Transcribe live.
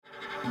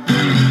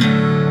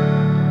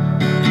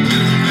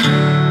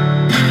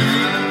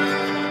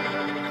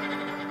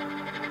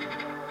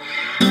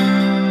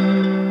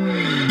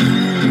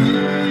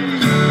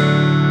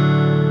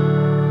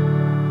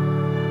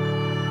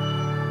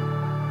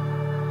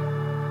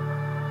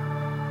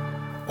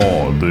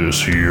On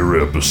this here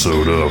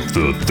episode of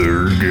the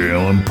Third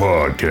Gallon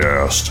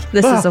Podcast.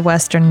 This is a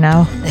Western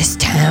now. This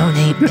town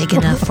ain't big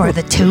enough for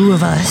the two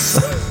of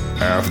us.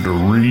 After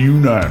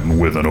reuniting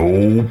with an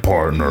old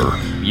partner,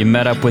 you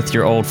met up with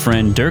your old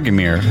friend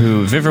Durgamir,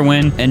 who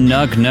Viverwin and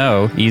Nug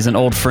know. He's an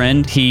old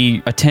friend.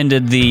 He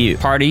attended the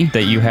party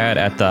that you had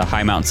at the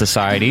High Mountain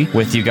Society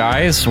with you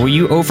guys, where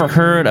you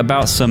overheard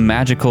about some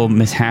magical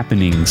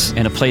mishappenings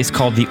in a place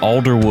called the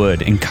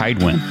Alderwood in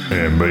Kaidwen.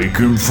 and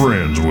making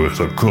friends with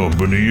a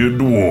company of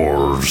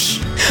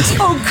dwarves.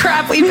 Oh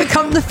crap, we've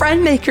become the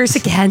friend makers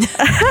again.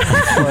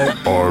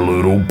 Our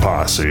little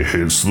posse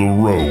hits the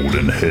road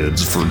and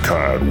heads for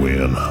Kaidwen.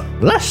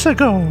 Let's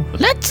go.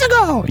 Let's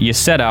go! You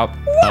set out.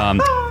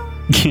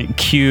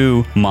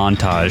 Cue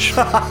montage.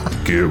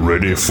 Get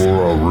ready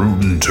for a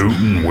rootin'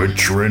 tootin'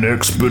 witcherin'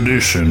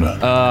 expedition.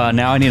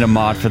 Now I need a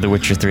mod for The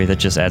Witcher 3 that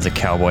just adds a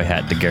cowboy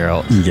hat to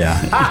Geralt. Yeah.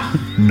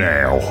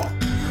 Now.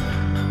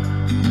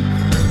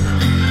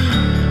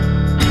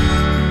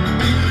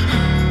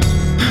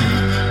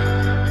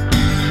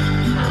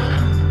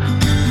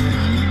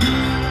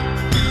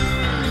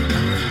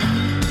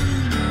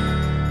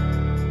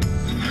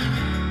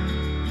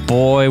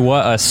 Boy,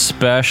 what a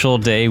special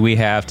day we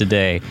have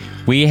today.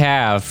 We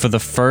have, for the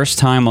first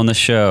time on the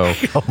show,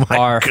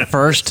 our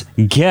first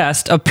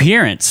guest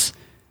appearance.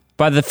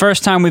 By the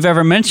first time we've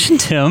ever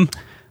mentioned him,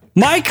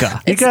 Micah.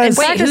 You guys,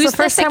 In fact, it's who's the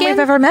first this time again? we've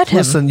ever met him.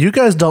 listen, you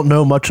guys don't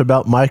know much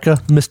about Micah,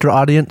 Mr.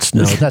 Audience.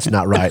 No, that's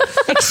not right.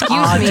 Excuse me.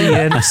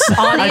 Audience.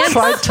 I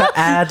tried to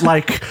add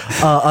like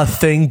a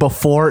thing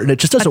before, and it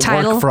just doesn't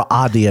title? work for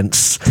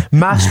audience.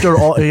 Master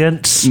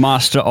Audience.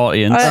 Master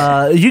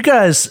audience. You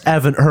guys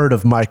haven't heard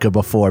of Micah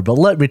before, but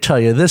let me tell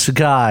you, this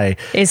guy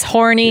Is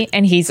horny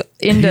and he's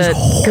into he's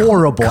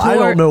horrible. I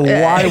don't know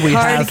why we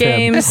card have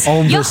games. him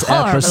on You're this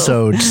horrible.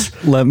 episode.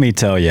 Let me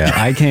tell you,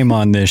 I came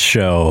on this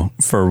show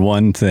for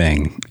one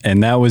thing,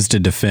 and that was to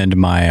defend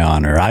my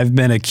honor. I've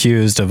been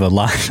accused of a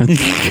lot of...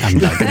 I'm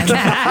not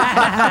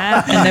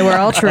gonna and they were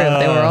all true.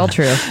 They were all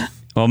true.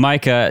 Well,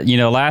 Micah,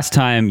 last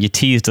time you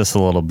teased us a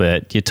little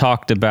bit. You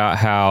talked about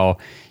how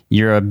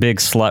you're a big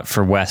slut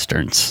for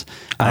Westerns.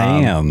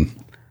 I am.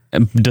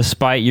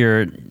 Despite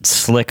your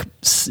slick,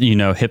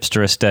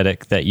 hipster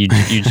aesthetic that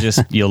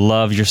you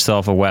love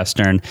yourself a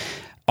Western.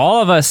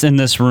 All of us in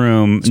this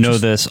room know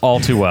this all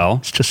too well.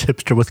 It's just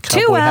hipster with cowboy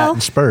hat well.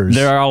 and spurs.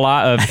 There are a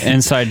lot of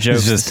inside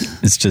jokes.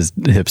 It's just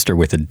hipster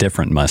with a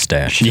different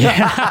mustache. There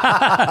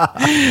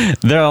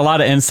are a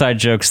lot of inside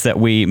jokes that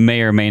we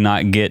may or may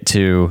not get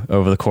to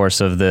over the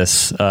course of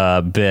this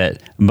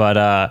bit.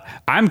 But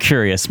I'm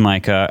curious,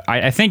 Micah.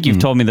 I think you've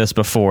told me this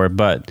before,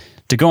 but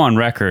to go on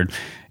record,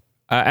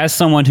 as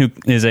someone who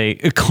is a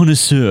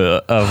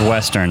connoisseur of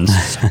Westerns,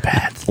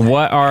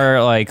 what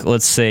are,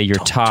 let's say, your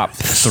top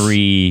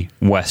 3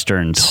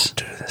 Westerns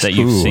that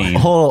you've seen?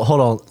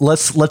 Hold on.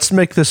 Let's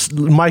make this.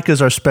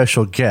 Micah's our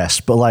special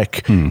guest, but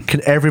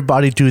can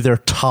everybody do their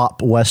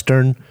top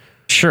Western?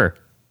 Sure.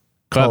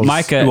 But Close.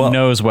 Micah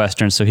knows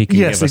Westerns, so he can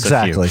Yes, give us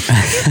exactly. a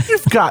few.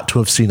 You've got to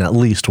have seen at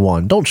least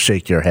one. Don't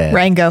shake your head.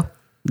 Rango.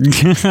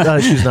 She's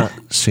not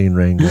seen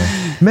Rango.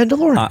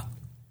 Mandalorian.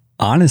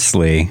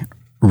 Honestly,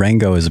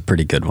 Rango is a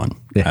pretty good one.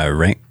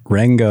 Yeah.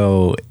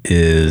 Rango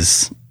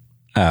is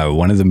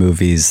one of the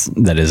movies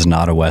that is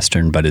not a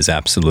Western, but is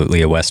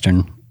absolutely a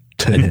Western.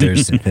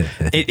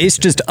 It's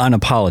just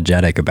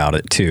unapologetic about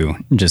it, too.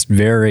 Just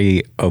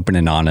very open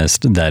and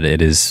honest that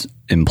it is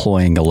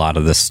employing a lot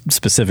of the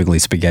specifically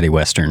spaghetti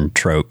Western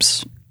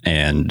tropes,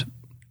 and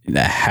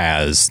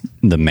has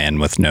the man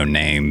with no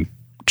name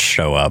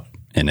show up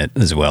in it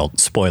as well.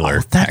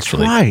 Spoiler, That's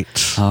actually.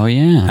 right. Oh,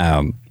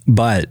 yeah.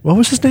 But What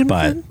was his name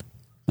again?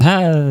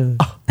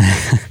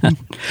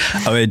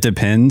 it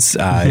depends.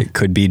 It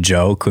could be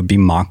Joe, could be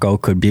Mako,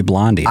 could be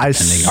Blondie. I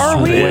depending Are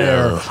on we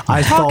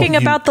I talking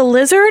thought about the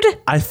lizard?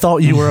 I thought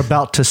you were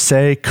about to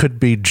say could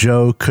be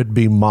Joe, could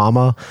be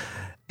Mama,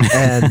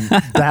 and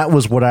that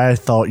was what I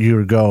thought you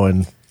were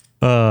going.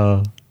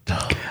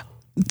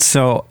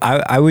 So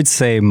I would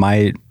say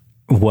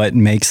what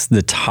makes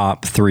the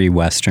top 3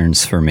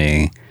 Westerns for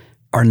me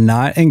are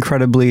not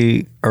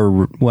incredibly,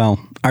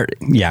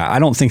 I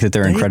don't think that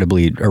they're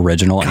incredibly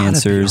original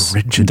answers.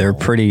 original. They're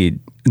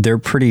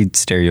pretty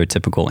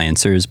stereotypical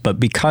answers, but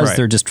because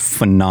they're just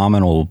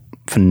phenomenal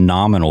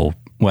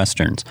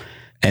Westerns.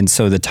 And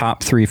so the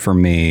top 3 for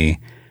me,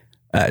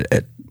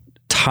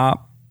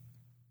 top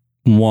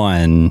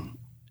 1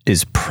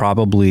 is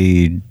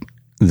probably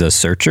The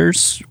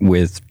Searchers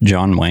with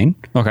John Wayne.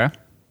 Okay.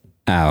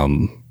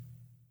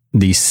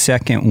 The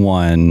second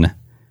one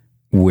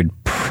would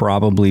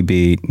probably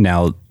be,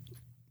 now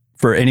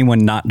for anyone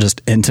not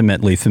just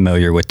intimately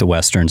familiar with the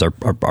Westerns, are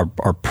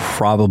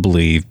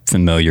probably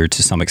familiar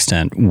to some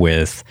extent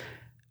with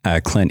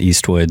Clint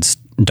Eastwood's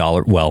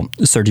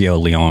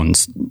Sergio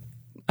Leone's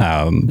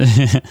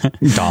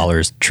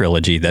Dollars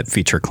trilogy that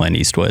feature Clint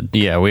Eastwood.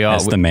 Yeah, we all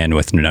as the man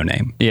with no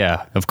name.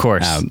 Yeah, of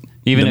course.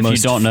 Even if you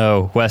don't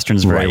know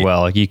Westerns very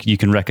well, you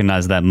can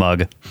recognize that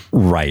mug.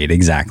 Right,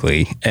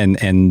 exactly.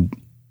 And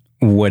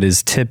what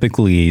is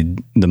typically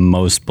the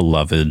most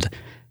beloved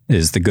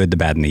is The Good, the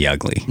Bad, and the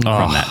Ugly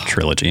from that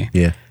trilogy.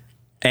 Yeah.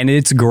 And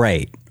it's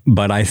great,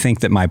 but I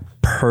think that my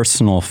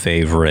personal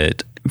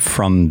favorite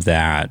from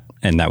that,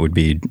 and that would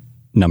be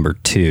number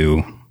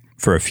 2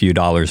 for a few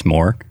dollars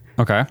more.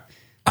 Okay.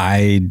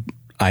 I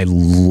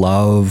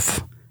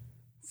love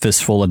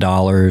Fistful of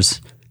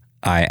Dollars.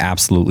 I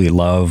absolutely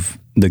love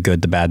The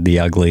Good, the Bad, the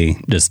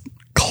Ugly. Just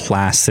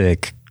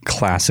classic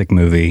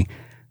movie.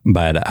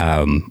 But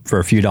for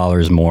a few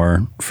dollars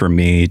more, for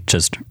me,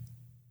 just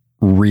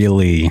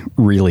really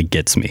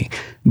gets me.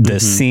 The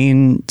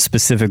scene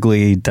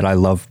specifically that I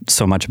love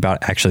so much about,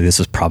 actually, this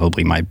is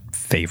probably my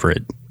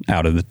favorite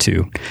out of the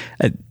two.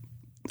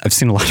 I've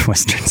seen a lot of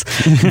Westerns.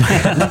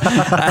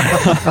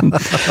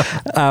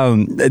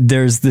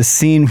 There's this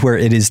scene where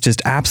it is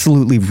just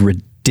absolutely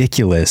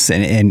ridiculous.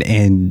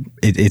 And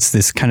it's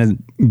this kind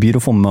of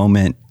beautiful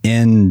moment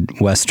in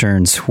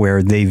Westerns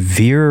where they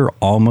veer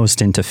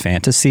almost into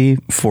fantasy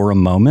for a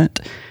moment,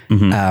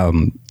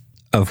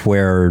 of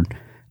where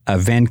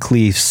Van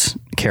Cleef's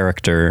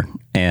character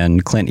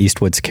and Clint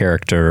Eastwood's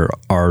character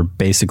are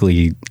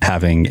basically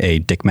having a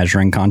dick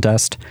measuring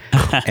contest.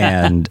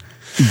 And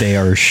they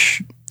are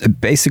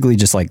basically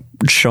just like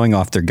showing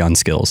off their gun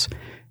skills.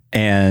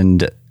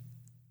 And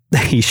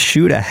they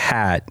shoot a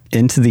hat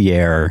into the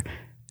air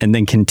and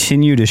then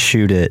continue to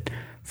shoot it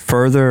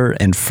further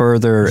and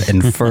further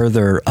and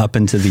further up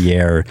into the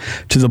air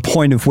to the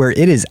point of where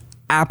it is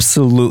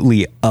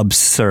absolutely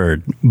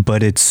absurd,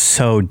 but it's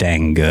so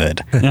dang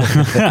good.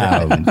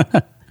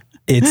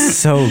 It's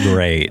so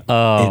great.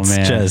 Man.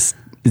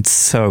 It's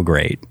so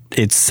great.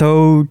 It's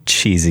so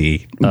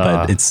cheesy,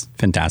 but it's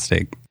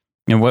fantastic.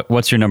 And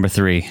what's your number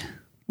 3?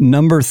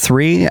 Number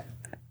 3,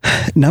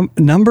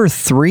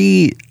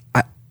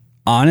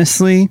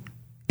 honestly,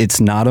 it's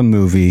not a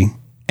movie,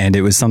 and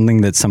it was something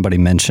that somebody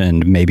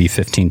mentioned maybe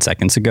 15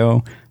 seconds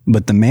ago,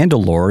 but The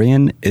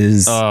Mandalorian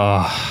is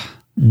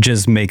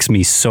just makes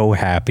me so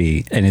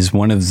happy and is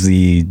one of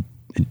the,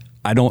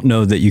 I don't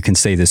know that you can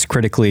say this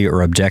critically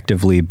or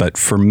objectively, but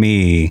for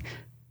me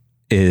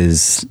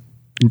is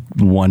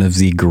one of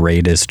the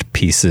greatest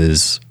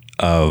pieces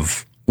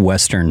of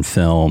Western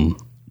film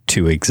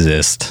to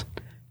exist.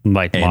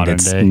 Like And modern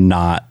it's day?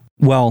 not,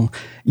 well,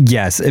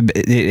 yes,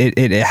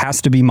 it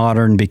has to be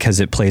modern because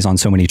it plays on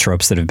so many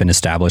tropes that have been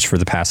established for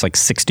the past like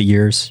 60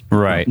 years.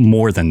 Right.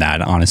 More than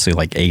that, honestly,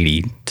 like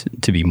 80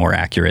 to be more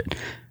accurate.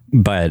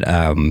 But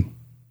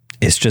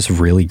it's just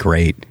really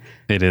great.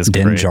 It is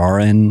Din great.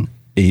 Djarin,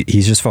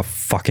 he's just a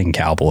fucking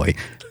cowboy.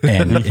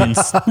 And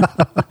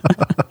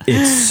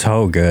it's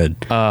so good.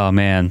 Oh,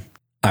 man.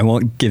 I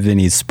won't give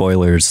any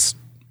spoilers,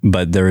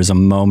 but there is a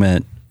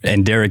moment,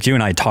 and Derek, you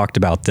and I talked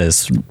about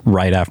this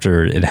right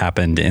after it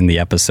happened in the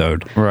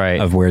episode,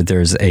 Right. of where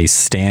there's a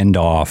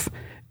standoff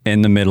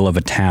in the middle of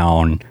a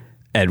town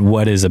at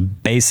what is a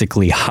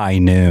basically high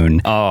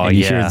noon. Oh, and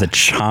you yeah. hear the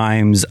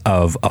chimes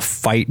of a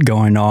fight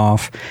going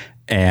off,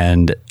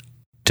 and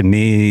to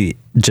me,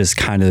 just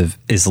kind of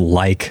is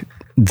like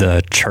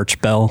the church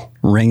bell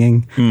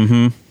ringing.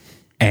 Mm-hmm.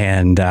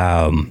 And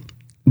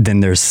then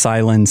there's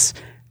silence.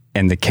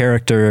 And the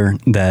character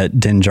that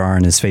Din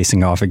Djarin is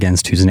facing off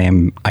against, whose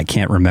name I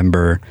can't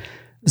remember,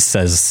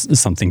 says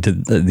something to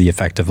the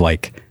effect of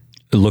like,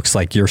 it looks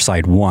like your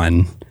side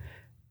won.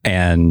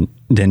 And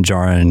Din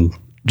Djarin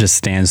just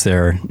stands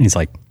there. And he's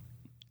like,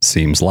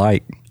 seems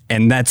like.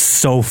 And that's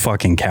so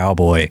fucking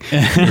cowboy.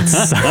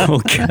 It's so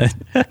good.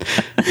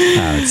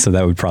 So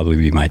that would probably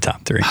be my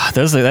top 3.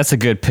 That's a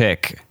good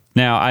pick.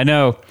 Now, I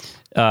know,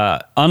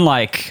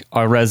 unlike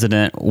our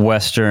resident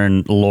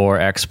Western lore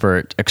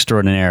expert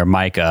extraordinaire,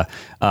 Micah,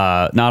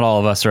 not all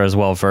of us are as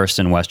well versed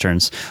in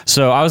Westerns.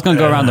 So I was going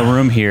to go around the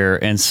room here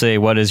and say,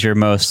 what is your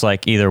most,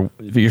 like, either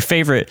your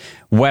favorite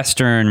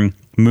Western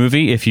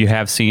movie, if you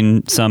have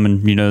seen some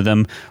and you know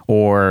them,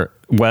 or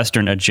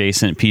Western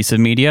adjacent piece of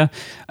media.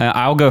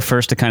 I'll go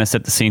first to kind of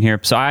set the scene here.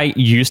 So I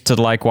used to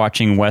like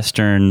watching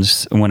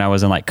Westerns when I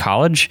was in like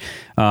college.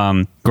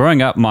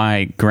 Growing up,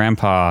 my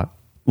grandpa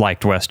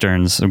liked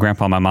Westerns.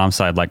 Grandpa on my mom's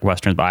side liked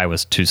Westerns, but I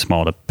was too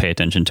small to pay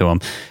attention to them.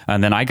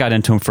 And then I got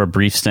into them for a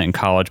brief stint in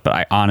college, but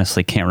I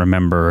honestly can't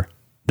remember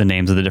the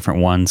names of the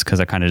different ones because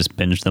I kind of just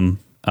binged them.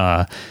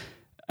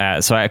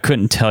 So I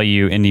couldn't tell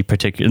you any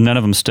particular, none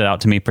of them stood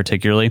out to me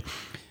particularly.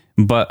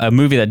 But a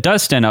movie that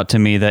does stand out to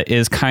me that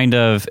is kind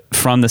of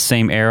from the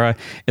same era,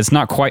 it's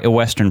not quite a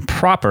Western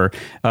proper.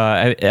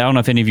 I don't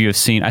know if any of you have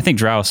seen, I think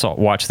Drow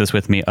watched this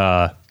with me,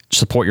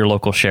 Support Your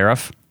Local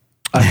Sheriff.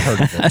 I've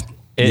heard of it.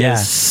 It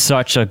is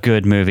such a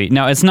good movie.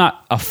 Now, it's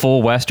not a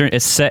full Western.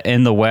 It's set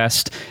in the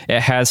West.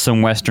 It has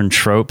some Western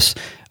tropes.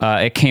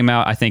 It came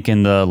out, I think,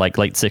 in the like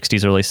late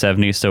 60s, early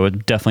 70s, so it's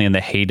definitely in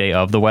the heyday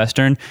of the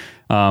Western.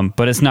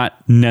 But it's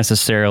not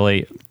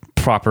necessarily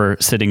proper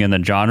sitting in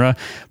the genre,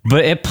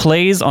 but it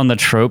plays on the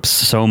tropes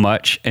so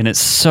much, and it's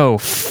so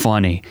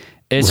funny.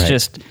 It's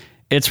just,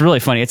 it's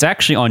really funny. It's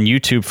actually on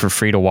YouTube for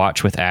free to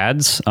watch with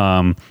ads.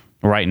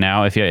 right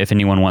now if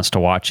anyone wants to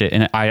watch it.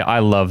 And I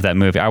love that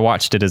movie. I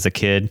watched it as a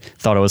kid,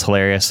 thought it was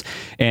hilarious.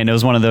 And it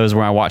was one of those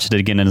where I watched it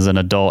again as an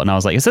adult and I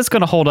was like, is this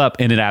going to hold up?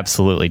 And it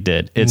absolutely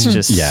did. It's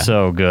just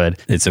so good.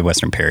 It's a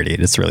Western parody.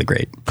 It's really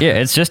great. Yeah,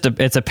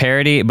 it's a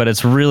parody, but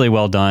it's really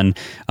well done.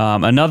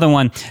 Another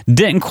one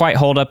didn't quite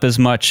hold up as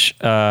much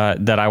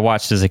that I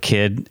watched as a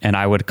kid and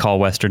I would call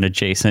Western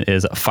adjacent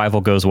is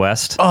Fievel Goes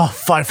West. Oh,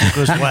 Fievel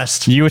Goes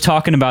West. You were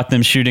talking about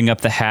them shooting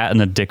up the hat in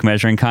the dick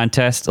measuring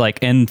contest. Like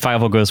in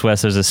Fievel Goes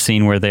West, there's a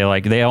scene where they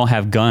don't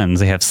have guns,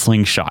 they have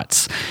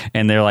slingshots,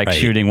 and they're like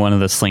shooting one of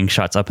the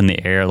slingshots up in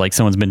the air, like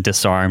someone's been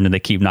disarmed, and they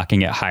keep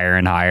knocking it higher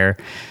and higher.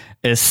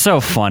 It's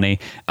so funny.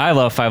 I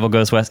love Fievel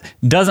Goes West.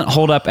 Doesn't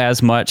hold up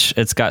as much.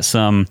 It's got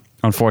some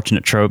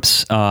unfortunate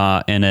tropes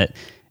in it,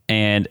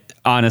 and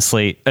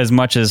honestly, as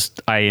much as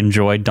I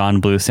enjoyed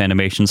Don Bluth's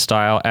animation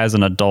style, as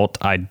an adult,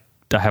 I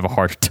have a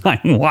hard time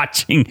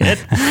watching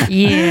it.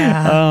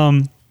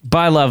 Yeah. But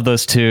I love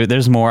those two.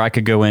 There's more I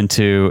could go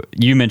into.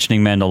 You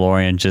mentioning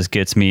Mandalorian just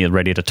gets me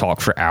ready to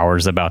talk for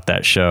hours about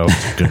that show.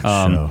 Good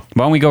show.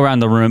 Why don't we go around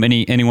the room?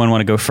 Anyone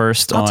want to go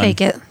first? I'll take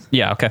it.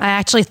 Yeah, okay. I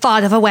actually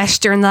thought of a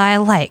Western that I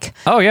like.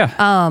 Oh, yeah.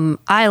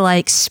 I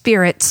like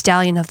Spirit,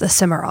 Stallion of the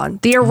Cimarron.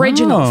 The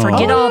original.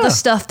 Forget all the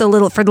stuff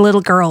for the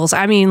little girls.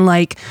 I mean,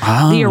 like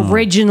the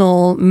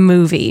original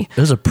movie.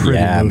 It was a pretty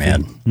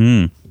movie.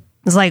 Man.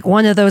 It's like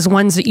one of those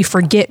ones that you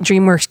forget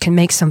DreamWorks can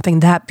make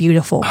something that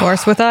beautiful.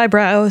 Horse with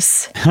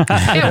eyebrows.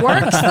 It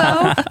works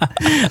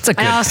though.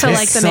 I also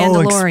like The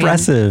Mandalorian.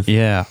 Expressive.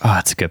 Yeah. Oh,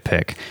 that's a good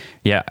pick.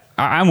 Yeah.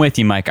 I'm with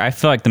you, Mike. I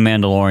feel like The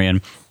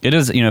Mandalorian, it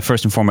is,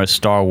 first and foremost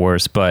Star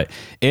Wars, but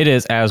it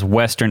is as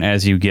Western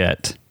as you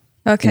get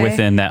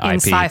within that In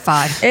IP.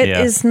 sci-fi. It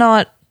is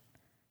not.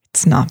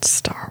 It's not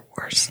Star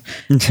Wars.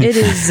 It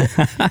is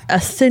a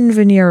thin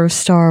veneer of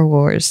Star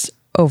Wars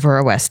over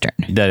a Western.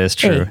 That is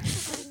true.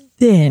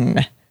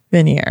 Thin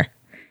veneer.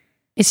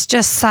 It's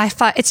just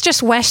sci-fi. It's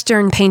just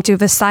Western painted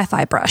with a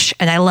sci-fi brush,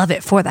 and I love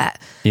it for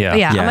that. Yeah.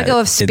 But I'm gonna go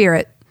with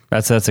Spirit.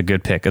 That's a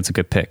good pick. That's a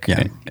good pick.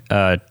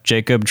 Yeah.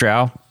 Jacob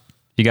Drow,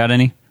 you got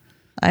any?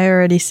 I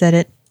already said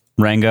it.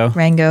 Rango.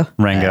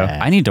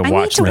 I need to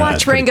watch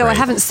Rango. I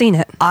haven't seen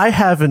it. I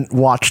haven't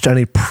watched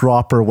any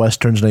proper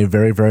Westerns in a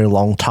very, very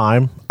long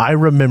time. I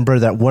remember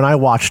that when I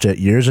watched it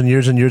years and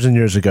years and years and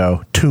years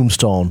ago,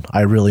 Tombstone,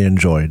 I really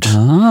enjoyed.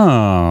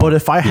 Oh. But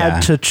if I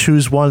had to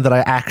choose one that I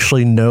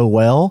actually know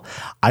well,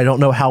 I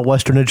don't know how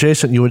Western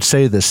adjacent you would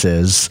say this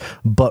is,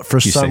 but for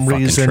some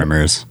reason...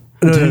 Tremors.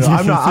 No,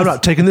 I'm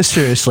not taking this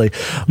seriously.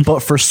 But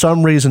for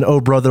some reason,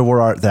 Oh Brother,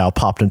 Where Art Thou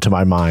popped into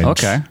my mind.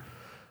 Okay.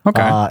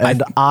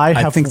 And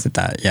I think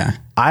that yeah.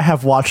 I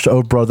have watched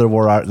Oh Brother,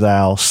 Where Art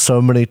Thou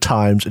so many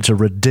times. It's a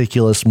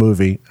ridiculous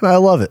movie, and I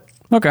love it.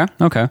 Okay.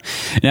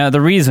 Now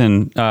the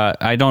reason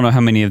I don't know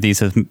how many of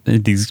these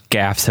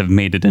gaffes have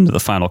made it into the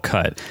final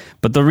cut,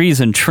 but the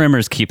reason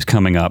Tremors keeps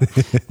coming up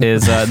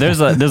is there's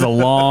a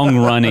long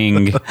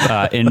running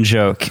in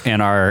joke in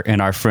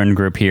our friend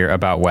group here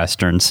about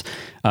Westerns.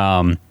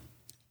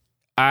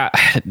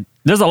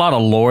 There's a lot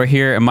of lore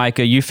here, and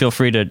Micah, you feel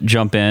free to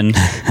jump in.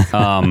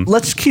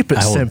 Let's keep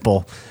it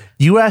simple.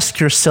 You ask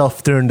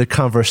yourself during the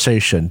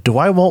conversation, do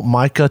I want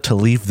Micah to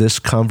leave this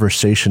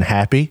conversation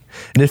happy?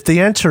 And if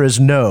the answer is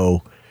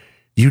no,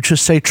 you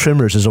just say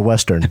Tremors is a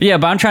Western. Yeah,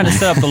 but I'm trying to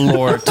set up the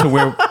lore to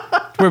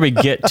where we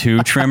get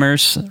to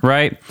Tremors,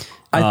 right?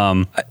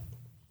 I'll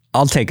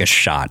take a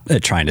shot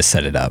at trying to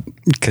set it up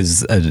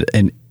because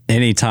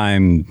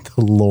anytime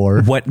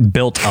lore, what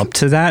built up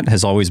to that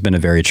has always been a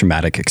very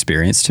traumatic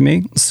experience to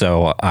me.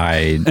 So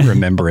I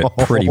remember it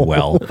pretty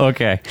well.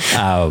 Okay.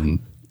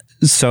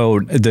 So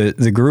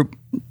the group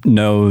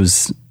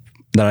knows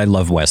that I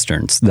love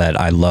Westerns, that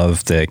I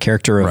love the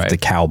character of the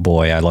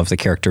cowboy. I love the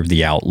character of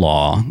the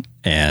outlaw,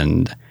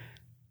 and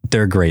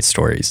they're great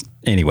stories.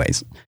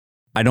 Anyways,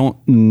 I don't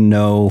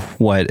know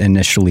what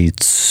initially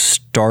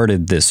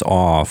started this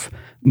off,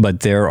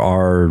 but there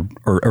are,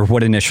 or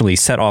what initially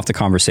set off the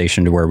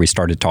conversation to where we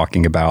started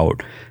talking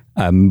about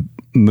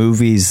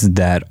movies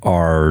that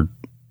are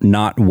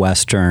not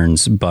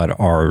Westerns, but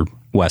are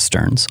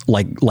Westerns,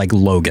 like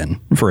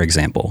Logan, for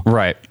example.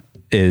 Right.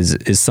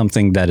 Is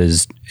something that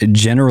is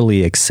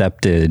generally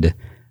accepted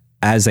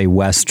as a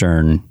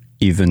Western,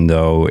 even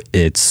though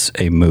it's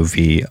a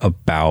movie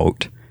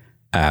about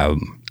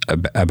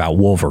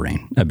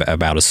Wolverine,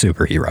 about a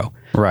superhero.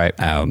 Right.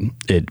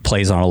 It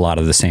plays on a lot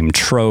of the same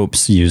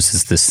tropes,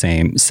 uses the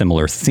same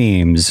similar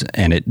themes,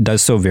 and it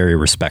does so very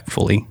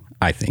respectfully,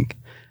 I think.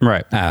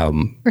 Right.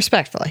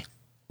 Respectfully.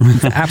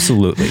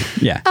 Absolutely.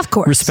 Yeah. Of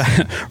course.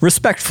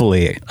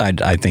 Respectfully,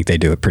 I think they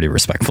do it pretty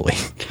respectfully.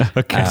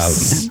 Okay.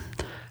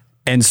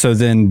 And so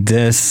then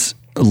this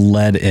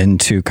led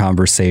into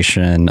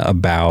conversation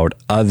about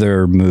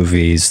other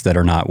movies that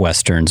are not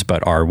Westerns,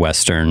 but are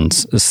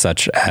Westerns,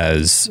 such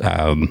as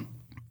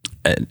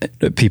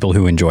people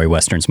who enjoy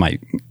Westerns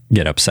might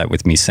get upset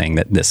with me saying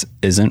that this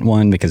isn't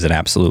one, because it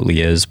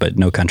absolutely is, but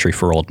No Country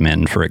for Old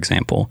Men, for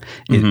example.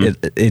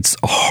 It's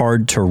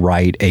hard to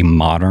write a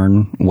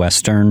modern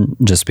Western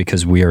just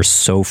because we are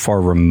so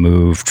far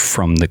removed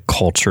from the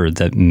culture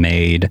that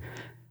made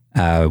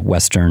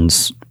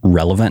Westerns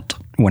relevant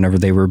whenever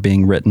they were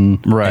being written.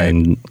 Right.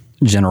 And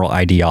general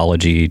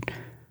ideology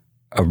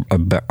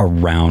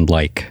around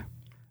like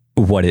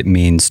what it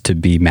means to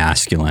be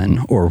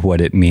masculine or what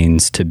it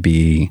means to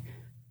be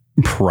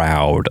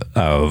proud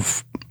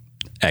of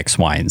X,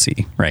 Y, and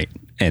Z, right?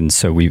 And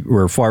so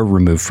we're far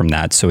removed from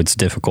that. So it's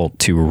difficult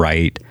to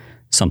write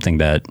something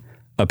that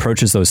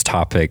approaches those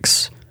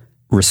topics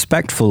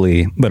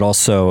respectfully, but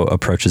also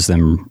approaches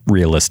them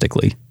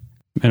realistically.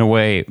 In a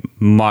way,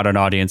 modern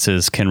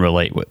audiences can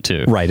relate with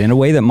too. Right, in a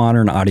way that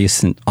modern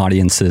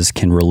audiences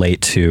can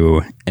relate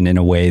to, and in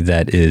a way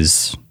that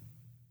is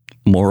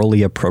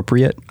morally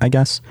appropriate, I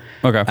guess.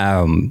 Okay.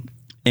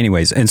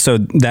 Anyways, and so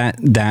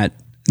that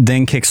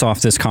then kicks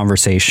off this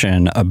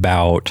conversation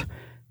about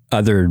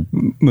other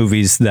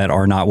movies that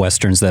are not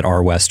Westerns that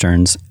are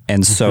Westerns.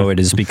 And so it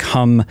has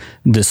become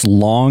this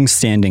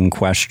long-standing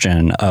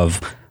question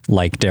of,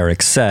 like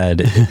Derek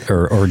said,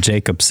 or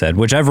Jacob said,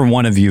 whichever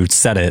one of you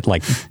said it,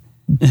 like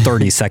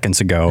 30 seconds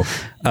ago,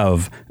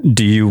 of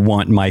do you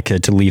want Micah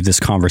to leave this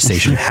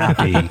conversation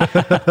happy?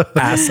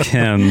 Ask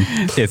him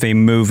if a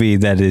movie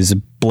that is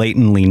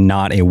blatantly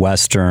not a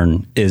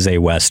Western is a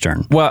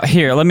Western. Well,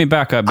 here, let me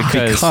back up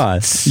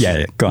because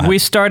yeah, go ahead. We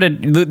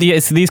started,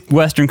 these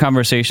Western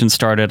conversations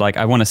started like,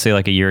 I want to say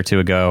like a year or two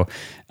ago.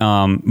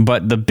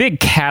 But the big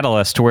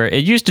catalyst where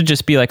it used to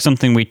just be like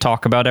something we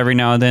talk about every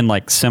now and then,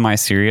 like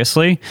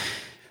semi-seriously.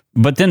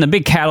 But then the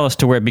big catalyst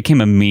to where it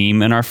became a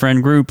meme in our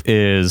friend group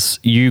is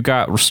you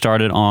got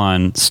started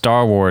on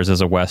Star Wars as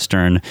a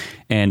Western,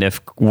 and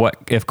if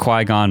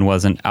Qui-Gon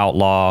was an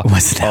outlaw,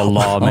 a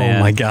lawman. Oh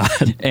my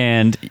God.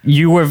 And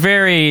you were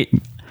very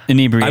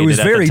inebriated. I was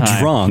at very the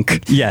time.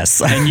 drunk.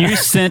 Yes. And you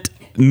sent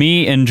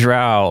me and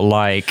Drow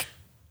like,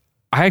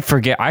 I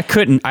forget.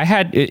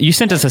 You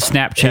sent us a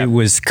Snapchat. It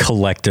was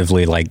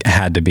collectively like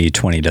had to be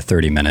 20 to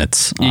 30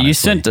 minutes. Honestly. You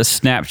sent a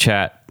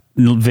Snapchat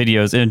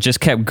videos and it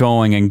just kept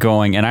going and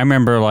going. And I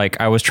remember like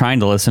I was trying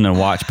to listen and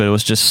watch, but it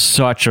was just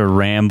such a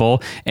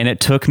ramble. And it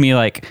took me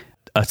like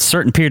a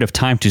certain period of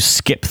time to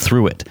skip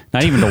through it,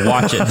 not even to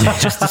watch it,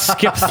 just to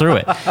skip through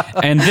it.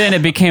 And then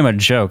it became a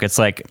joke. It's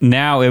like,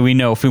 now we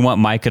know if we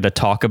want Micah to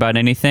talk about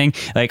anything,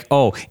 like,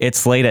 oh,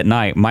 it's late at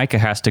night, Micah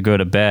has to go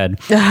to bed,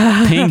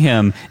 ping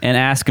him and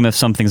ask him if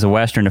something's a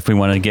Western, if we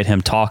want to get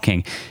him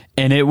talking.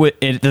 And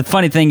the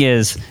funny thing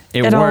is,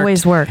 it worked,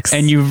 always works.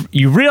 And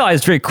you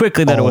realized very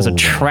quickly that it was a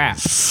trap.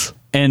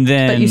 And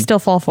then but you still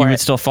fall for it. You would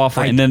still fall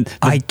for it. And then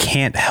I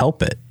can't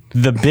help it.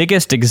 The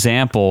biggest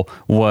example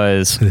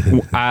was,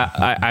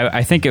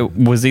 I think it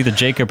was either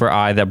Jacob or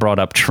I that brought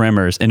up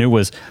Tremors, and it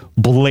was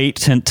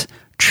blatant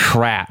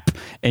trap,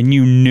 and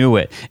you knew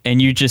it, and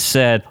you just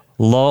said,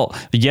 lol,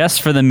 yes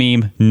for the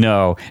meme,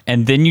 no.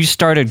 And then you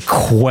started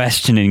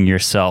questioning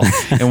yourself.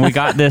 And we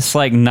got this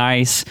like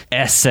nice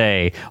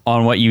essay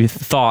on what you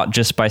thought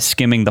just by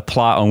skimming the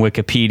plot on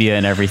Wikipedia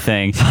and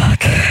everything.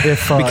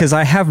 Because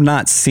I have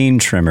not seen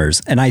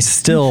Tremors, and I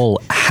still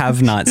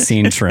have not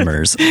seen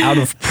Tremors. Out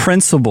of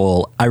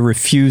principle, I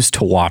refuse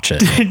to watch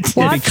it.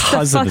 Watch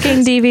because the of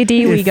fucking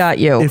DVD we got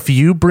you. If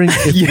you're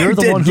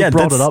the one who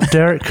brought it up,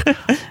 Derek,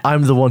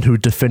 I'm the one who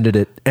defended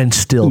it and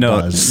still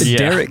does.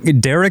 Yeah.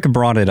 Derek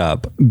brought it up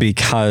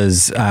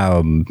because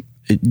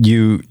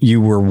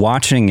you were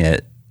watching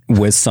it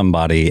with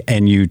somebody,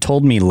 and you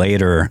told me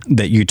later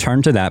that you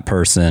turned to that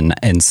person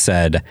and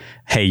said,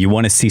 "Hey, you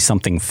want to see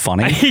something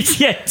funny?"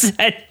 Yes,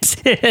 I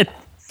did.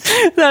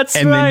 That's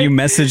and right. then you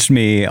messaged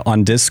me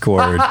on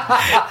Discord,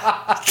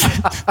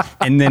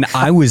 and then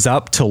I was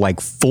up till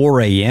like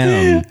 4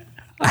 a.m.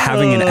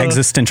 having an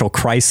existential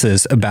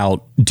crisis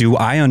about, do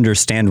I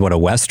understand what a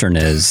Western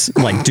is?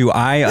 Like, do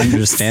I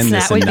understand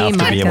this enough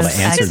to be able to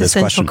answer this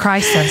question?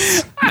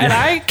 Crisis. And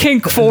I came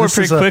forward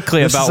pretty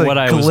quickly about what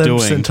I was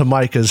glimpse doing. into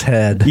Micah's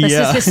head. This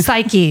is his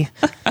psyche.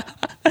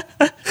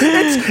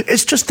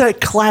 It's just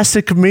that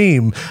classic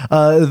meme.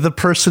 The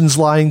person's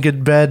lying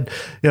in bed,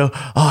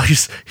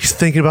 he's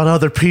thinking about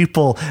other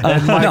people,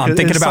 and Micah, I'm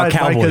thinking about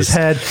Micah's cowboys.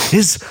 head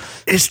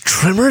is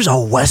Tremors a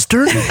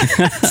Western?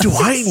 Do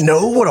I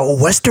know what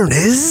a Western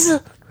is?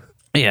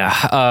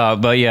 Yeah,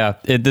 but yeah,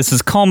 this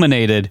is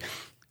culminated.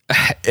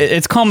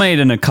 It's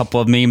culminated in a couple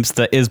of memes.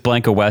 The Is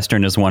Blank a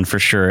Western is one for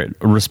sure,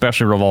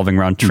 especially revolving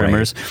around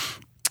Tremors.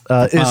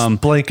 Is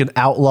blank an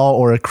outlaw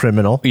or a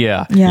criminal?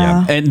 Yeah.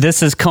 And this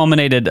has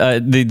culminated.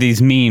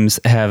 These memes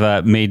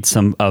have made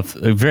some of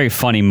very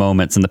funny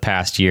moments in the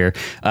past year.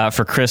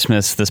 For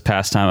Christmas this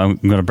past time, I'm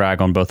going to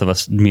brag on both of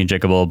us, me and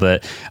Jacob, a little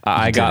bit.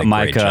 I got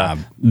Micah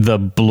the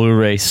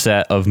Blu-ray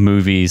set of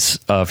movies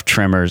of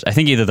Tremors. I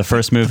think either the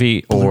first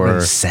movie or Blu-ray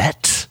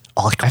set.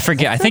 I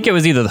forget. I think it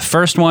was either the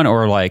first one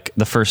or like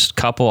the first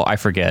couple. I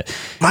forget.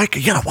 Mike,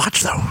 you gotta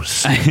watch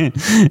those.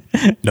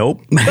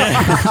 Nope.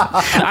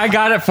 I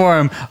got it for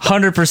him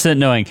 100%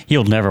 knowing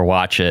he'll never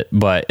watch it,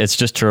 but it's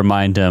just to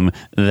remind him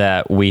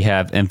that we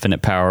have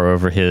infinite power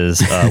over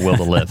his will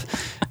to live.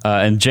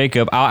 And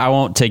Jacob, I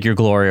won't take your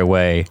glory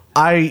away.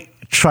 I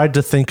tried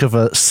to think of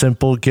a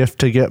simple gift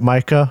to get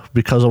Micah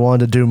because I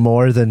wanted to do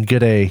more than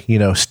get a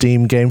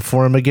Steam game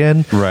for him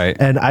again. Right.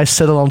 And I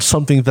settled on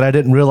something that I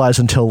didn't realize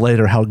until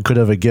later how good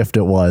of a gift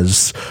it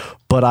was.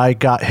 But I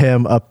got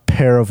him a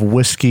pair of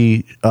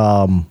whiskey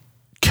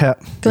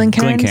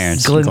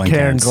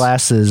Glencairn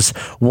glasses.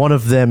 One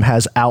of them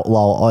has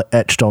outlaw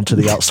etched onto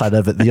the outside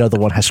of it. The other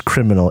one has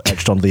criminal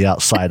etched onto the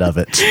outside of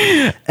it.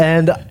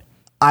 And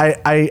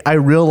I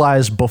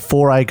realized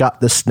before I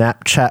got the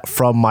Snapchat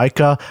from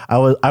Micah,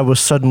 I was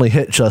suddenly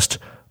hit just,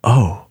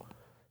 oh,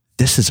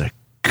 this is a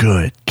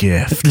good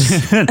gift.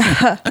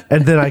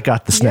 And then I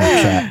got the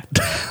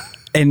Snapchat.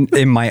 And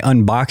my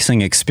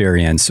unboxing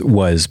experience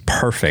was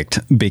perfect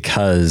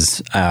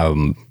because,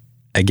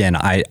 again,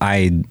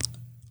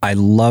 I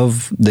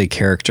love the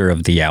character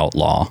of the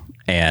outlaw,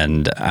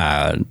 and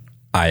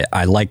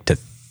I like to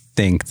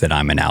think that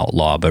I'm an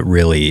outlaw, but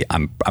really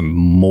I'm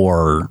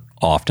more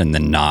often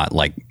than not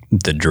like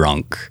the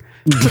drunk,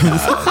 the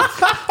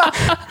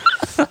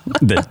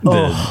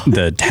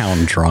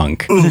town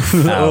drunk.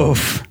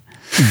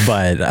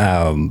 But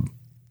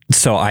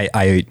so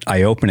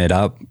I open it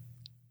up,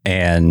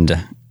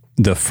 and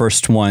the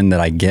first one that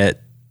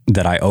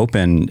I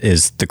open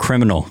is the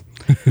criminal.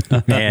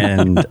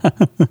 And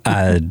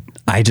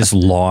I just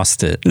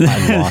lost it.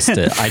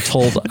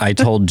 I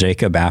told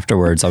Jacob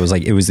afterwards, I was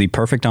like, it was the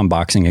perfect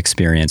unboxing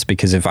experience,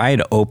 because if I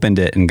had opened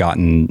it and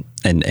gotten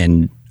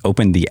and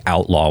opened the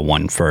outlaw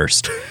one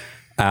first,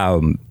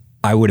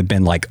 I would have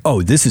been like,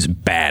 oh, this is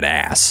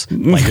badass.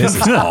 Like, this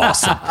is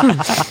awesome.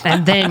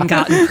 And then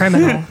gotten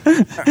criminal.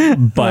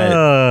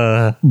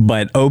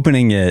 But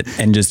opening it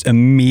and just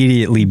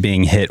immediately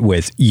being hit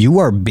with, you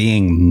are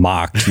being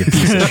mocked, you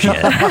piece of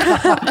shit.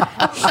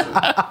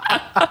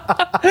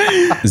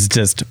 It's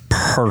just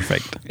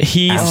perfect.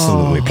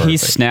 Absolutely perfect. He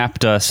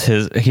snapped us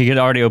he had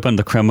already opened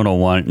the criminal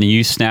one, and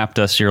you snapped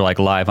us your like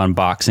live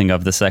unboxing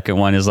of the second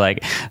one. Is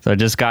like, so I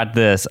just got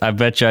this. I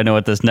bet you I know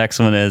what this next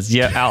one is.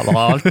 Yeah,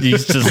 outlaw. You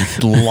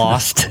just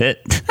lost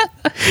it.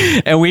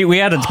 And we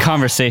had a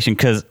conversation,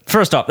 because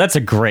first off, that's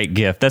a great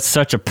gift. That's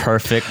such a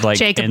perfect like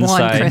Jacob inside,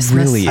 won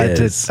Christmas. Really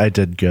is. I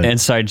did good.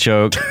 inside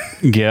joke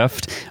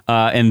gift.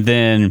 And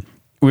then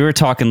we were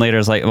talking later.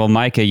 It's like, well,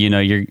 Micah,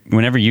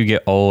 whenever you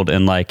get old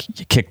and like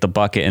you kick the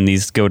bucket and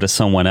these go to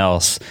someone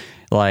else,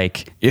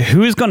 like,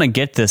 who's going to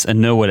get this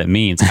and know what it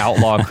means?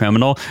 Outlaw,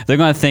 criminal. They're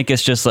going to think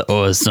it's just like,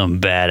 oh, it's some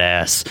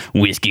badass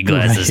whiskey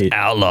glasses, right.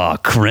 Outlaw,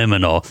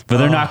 criminal. But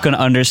they're not going to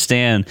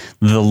understand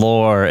the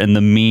lore and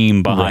the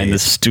meme behind the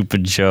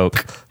stupid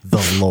joke.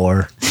 The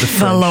lore.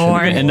 The lore.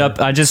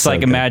 I just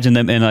like imagine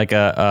them in like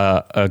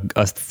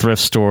a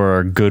thrift store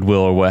or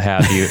Goodwill or what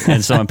have you,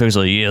 and someone picks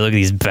like, yeah, look at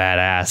these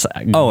badass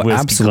whiskey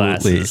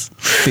absolutely glasses.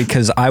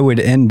 Because what would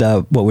end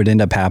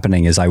up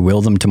happening is I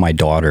will them to my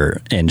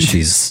daughter, and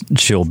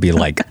she'll be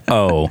like,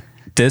 oh,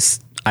 this,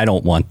 I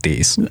don't want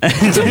these. So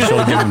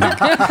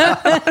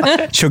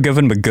she'll give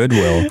them to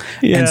Goodwill,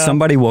 and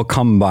somebody will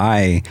come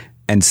by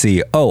and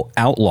see, oh,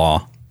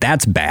 outlaw,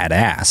 that's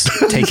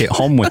badass. Take it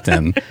home with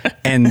them.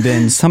 And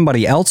then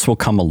somebody else will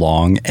come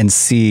along and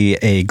see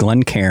a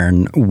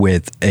Glencairn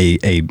with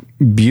a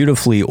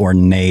beautifully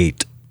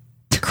ornate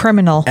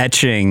criminal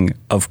etching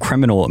of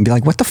criminal and be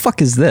like, what the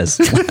fuck is this?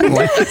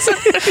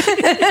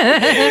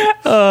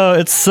 Oh,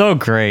 it's so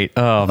great.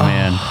 Oh,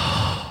 man.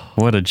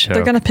 What a joke.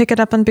 They're going to pick it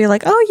up and be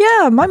like,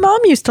 oh, yeah, my mom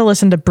used to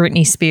listen to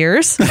Britney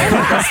Spears.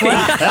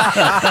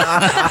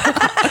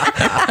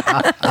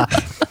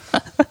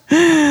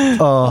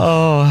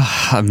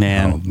 Oh,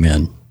 man. Oh,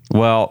 man.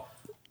 Well,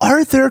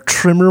 Are there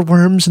trimmer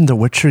worms in the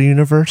Witcher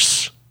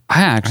universe?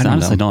 I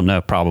honestly don't know.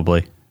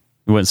 Probably. It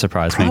wouldn't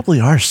surprise me. Probably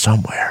are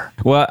somewhere.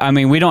 Well, I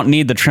mean, we don't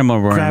need the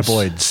trimmer worms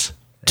Graboids.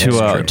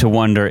 to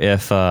wonder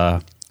if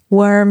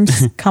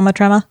Worms, comma,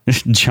 tremor.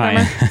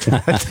 giant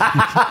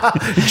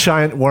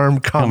Giant worm,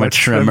 comma,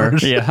 trimmer.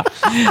 trimmers. Yeah.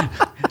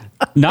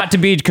 Not to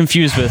be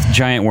confused with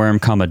giant worm,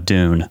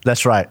 dune.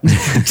 That's right.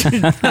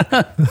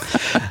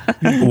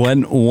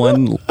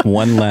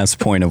 One last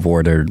point of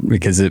order,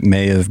 because it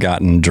may have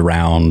gotten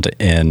drowned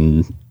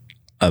in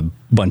a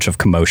bunch of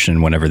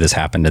commotion whenever this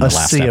happened in the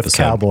last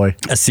episode.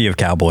 A sea of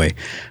cowboy.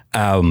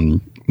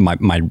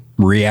 My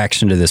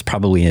reaction to this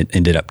probably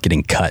ended up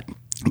getting cut,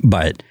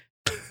 but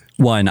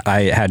one,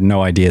 I had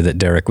no idea that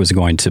Derek was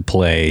going to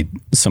play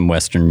some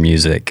Western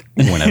music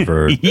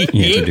whenever he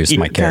introduced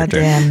my character.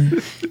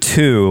 Goddamn.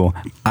 Two,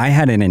 I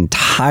had an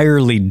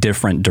entirely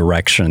different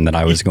direction that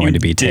I was going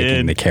to be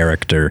taking the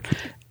character.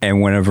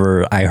 And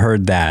whenever I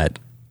heard that,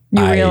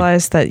 You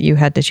realized that you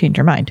had to change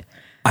your mind.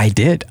 I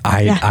did.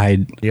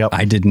 I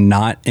did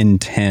not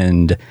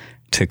intend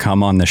to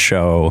come on the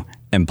show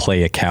and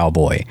play a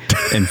cowboy.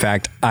 In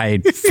fact, I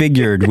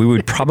figured we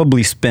would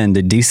probably spend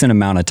a decent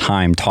amount of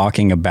time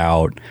talking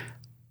about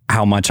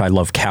how much I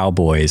love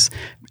cowboys.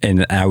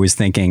 And I was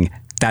thinking,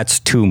 that's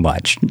too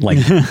much.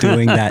 Like,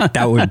 doing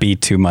that would be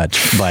too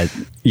much. But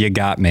you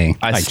got me.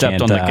 I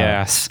stepped on the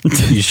gas.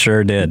 You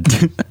sure did.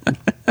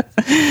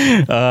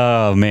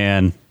 Oh,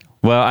 man.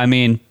 Well, I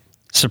mean,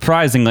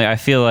 surprisingly, I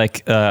feel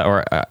like,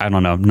 or I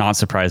don't know, not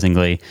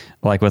surprisingly,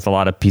 like with a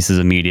lot of pieces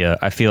of media,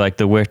 I feel like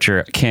The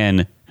Witcher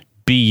can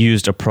be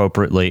used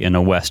appropriately in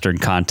a Western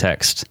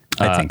context.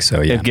 I think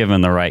so, yeah. If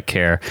given the right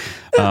care.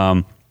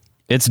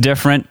 It's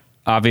different.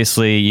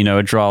 Obviously,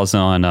 it draws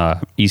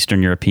on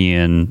Eastern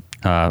European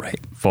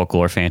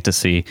folklore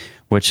fantasy,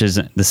 which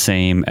isn't the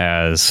same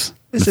as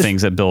the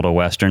things that build a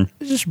Western.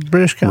 It's just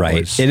British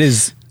cowboys.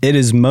 Right. It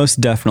is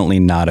most definitely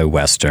not a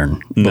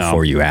Western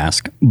before you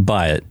ask,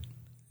 but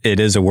it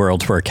is a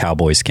world where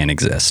cowboys can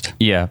exist.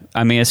 Yeah.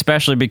 I mean,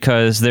 especially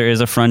because there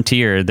is a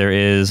frontier, there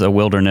is a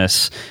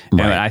wilderness.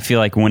 Right. And I feel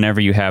like whenever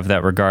you have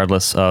that,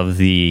 regardless of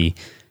the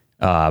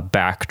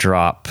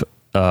backdrop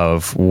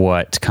of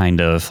what kind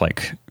of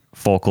like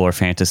folklore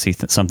fantasy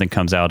something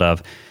comes out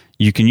of,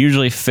 you can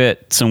usually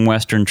fit some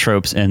Western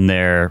tropes in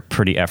there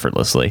pretty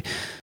effortlessly.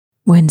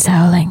 Wind's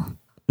howling.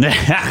 Now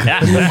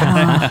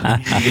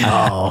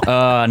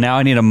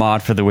I need a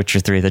mod for The Witcher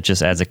 3 that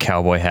just adds a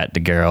cowboy hat to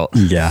Geralt.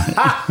 Yeah.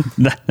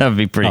 That would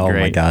be pretty great. Oh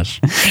my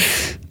gosh.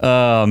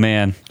 Oh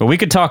man. But we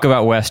could talk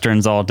about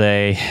Westerns all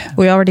day.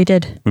 We already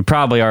did. We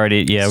probably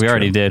already,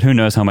 already did. Who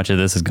knows how much of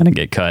this is going to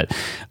get cut.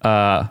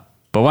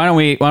 But why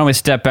don't we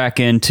step back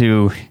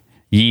into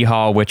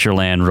Yeehaw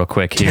Witcherland real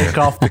quick here. Take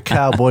off the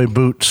cowboy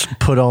boots,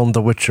 put on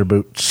the Witcher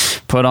boots.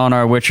 Put on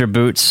our Witcher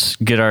boots,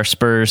 get our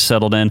spurs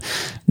settled in.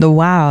 The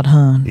Wild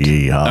Hunt.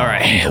 Yeehaw. All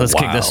right, let's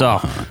kick this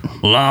off.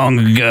 Long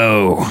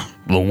ago,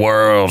 the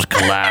worlds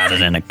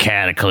collided in a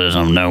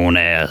cataclysm known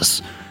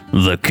as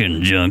the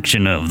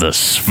conjunction of the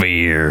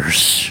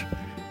spheres.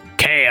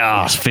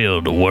 Chaos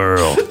filled the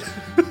world.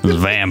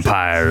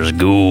 Vampires,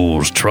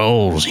 ghouls,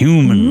 trolls,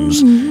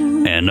 humans,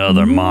 and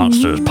other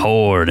monsters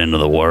poured into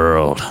the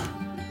world.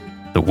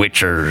 The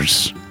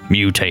Witchers,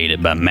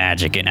 mutated by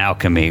magic and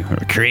alchemy, were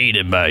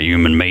created by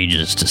human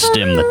mages to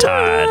stem the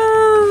tide.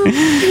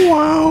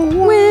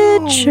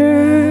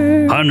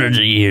 Witcher. Hundreds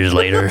of years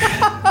later,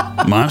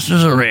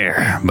 monsters are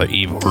rare, but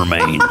evil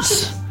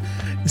remains.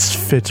 This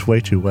fits way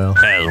too well.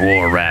 As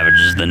war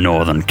ravages the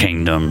northern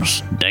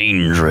kingdoms,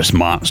 dangerous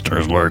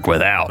monsters lurk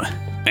without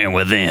and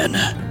within.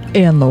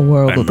 In the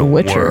world In of the the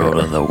Witcher.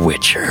 world of the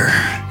Witcher.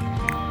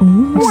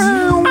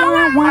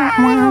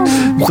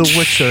 The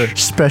Witcher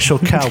special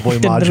cowboy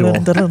module.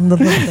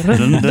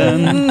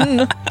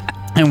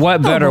 And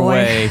what better boy.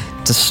 way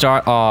to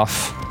start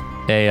off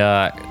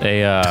a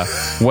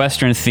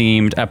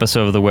Western-themed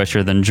episode of The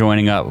Witcher than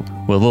joining up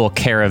with a little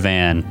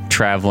caravan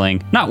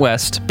traveling, not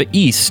west, but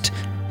east,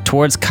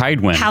 towards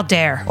Kaidwen. How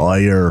dare. Oh,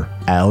 you're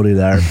outie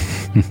there.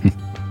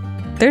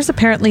 There's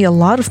apparently a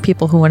lot of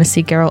people who want to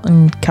see Geralt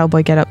in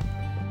cowboy getup.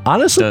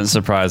 Honestly, Doesn't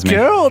surprise me.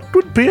 Geralt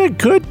would be a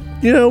good,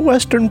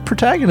 Western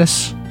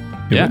protagonist.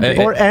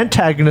 Yeah, Or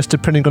antagonist,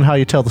 depending on how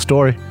you tell the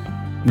story.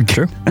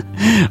 True.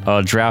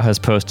 Drow has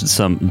posted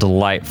some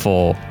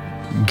delightful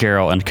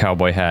Geralt and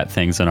cowboy hat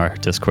things in our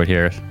Discord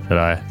here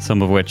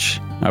some of which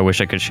I wish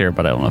I could share,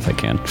 but I don't know if I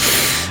can.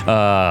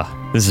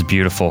 This is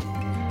beautiful.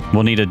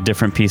 We'll need a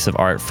different piece of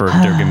art for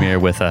Durgamir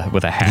with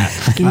a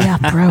hat. Yeah,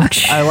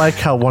 brooch. I like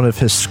how one of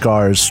his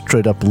scars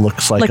straight up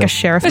looks like Like a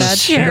sheriff badge.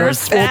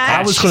 Sheriff's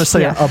I was going to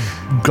say Yeah.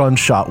 a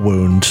gunshot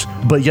wound,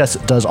 but yes,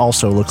 it does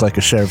also look like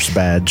a sheriff's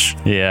badge.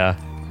 Yeah.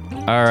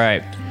 All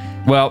right.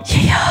 Well,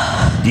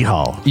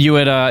 Yeehaw.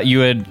 you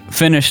had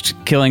finished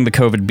killing the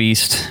COVID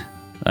beast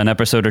an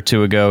episode or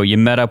two ago. You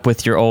met up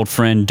with your old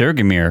friend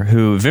Durgamir,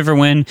 who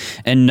Viverwin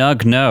and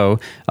Nug know.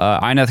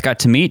 Eineth got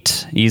to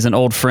meet. He's an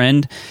old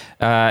friend,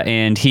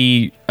 and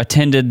he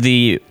attended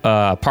the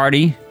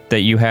party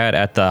that you had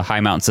at the High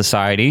Mountain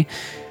Society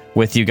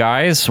with you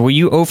guys. Well,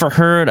 you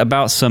overheard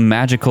about some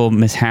magical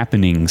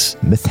mishappenings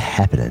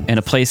in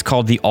a place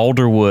called the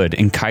Alderwood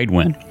in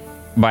Kaidwen.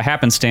 By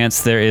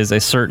happenstance, there is a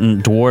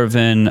certain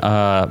dwarven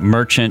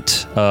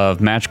merchant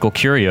of magical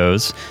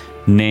curios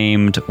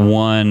named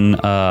one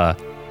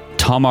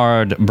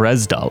Tamard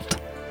Bresdalt.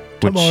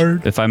 Which,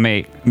 Tamard. if I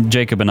may,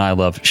 Jacob and I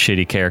love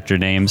shitty character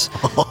names.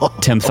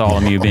 Tim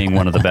Tholomew being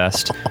one of the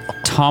best.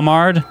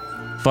 Tamard,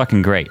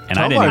 fucking great. And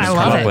I didn't even Tamar's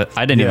come great. up with.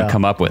 I didn't even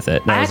come up with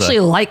it. That I was actually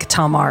like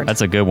Tamard.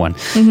 that's a good one.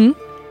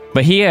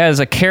 But he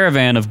has a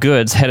caravan of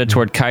goods headed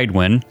toward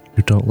Kaidwen.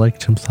 You don't like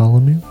Tim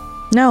Tholomew?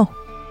 No.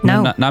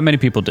 No. Not many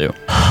people do.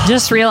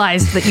 Just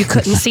realized that you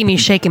couldn't see me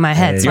shaking my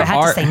head, so I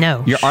had to say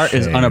no. Your art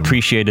is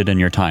unappreciated in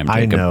your time,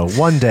 I Jacob. know.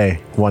 One day.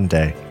 One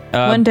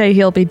day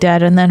he'll be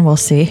dead, and then we'll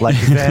see. Like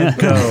Van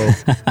Gogh,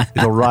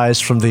 it'll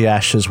rise from the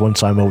ashes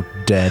once I'm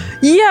dead.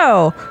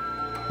 Yo,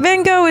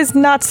 Van Gogh is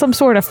not some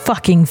sort of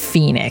fucking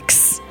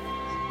phoenix.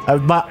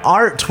 My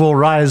art will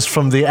rise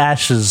from the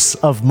ashes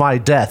of my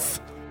death.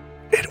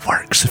 It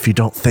works if you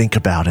don't think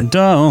about it.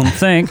 Don't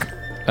think.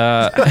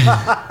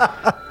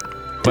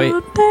 Wait,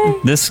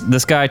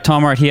 this guy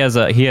Tamard, he has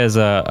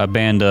a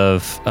band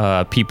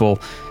of people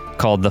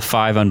called the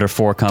 5 Under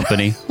 4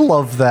 Company,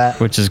 Love that.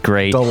 which is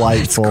great.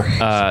 Delightful. 3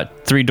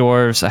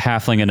 dwarves, a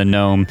halfling, and a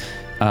gnome.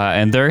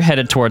 And they're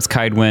headed towards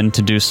Kaidwen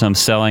to do some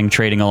selling,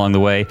 trading along the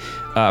way.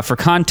 For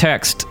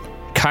context,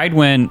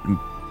 Kaidwen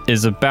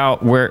is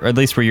about where, at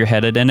least where you're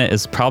headed in it,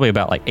 is probably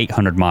about like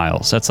 800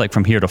 miles. That's like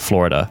from here to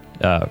Florida,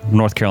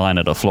 North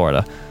Carolina to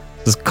Florida.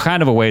 It's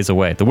kind of a ways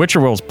away. The Witcher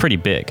World's pretty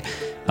big.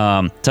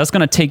 So that's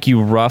going to take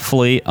you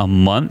roughly a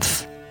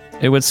month,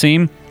 it would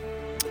seem,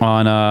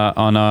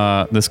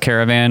 on this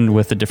caravan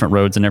with the different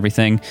roads and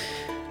everything.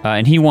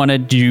 And he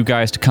wanted you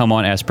guys to come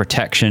on as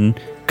protection,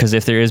 because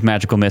if there is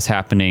magical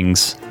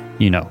mishappenings,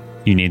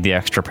 you need the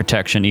extra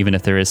protection, even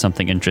if there is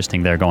something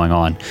interesting there going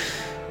on.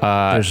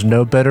 There's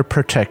no better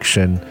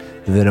protection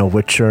than a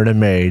witcher and a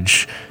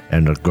mage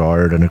and a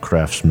guard and a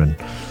craftsman.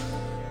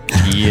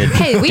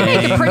 Hey, we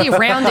make a pretty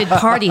rounded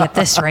party at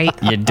this rate.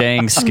 You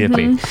dang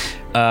Skippy.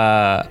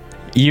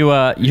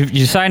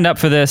 You signed up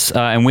for this,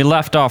 and we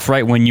left off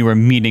right when you were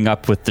meeting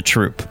up with the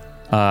troop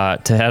to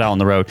head out on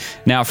the road.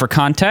 Now, for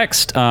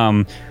context,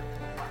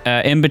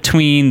 in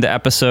between the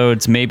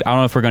episodes, maybe I don't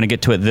know if we're going to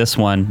get to it this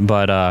one,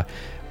 but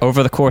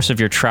over the course of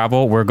your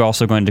travel, we're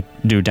also going to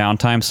do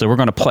downtime. So we're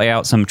going to play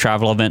out some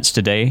travel events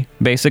today,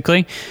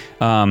 basically.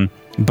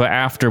 But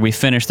after we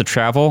finish the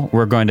travel,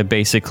 we're going to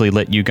basically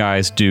let you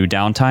guys do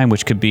downtime,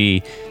 which could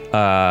be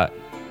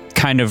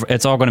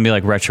it's all going to be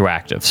like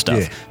retroactive stuff.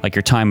 Yeah. Like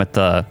your time at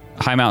the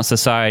High Mountain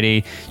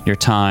Society, your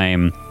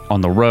time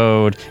on the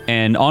road.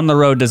 And on the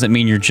road doesn't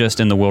mean you're just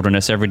in the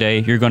wilderness every day.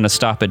 You're going to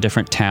stop at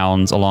different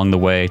towns along the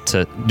way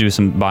to do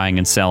some buying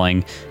and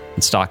selling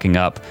and stocking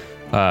up.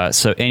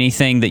 So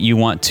anything that you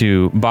want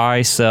to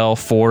buy, sell,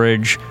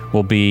 forage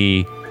will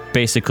be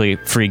basically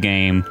free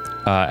game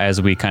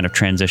as we kind of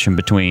transition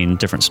between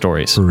different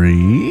stories.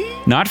 Free?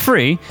 Not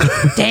free.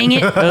 Dang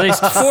it. At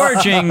least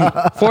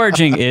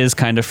foraging is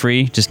kind of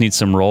free. Just needs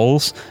some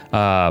rolls.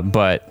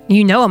 But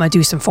I'm going to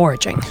do some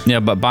foraging. Yeah,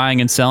 but buying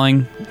and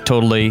selling,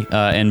 totally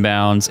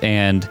inbounds.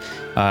 And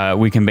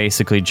we can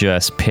basically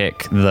just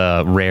pick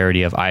the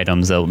rarity of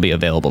items that will be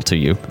available to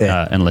you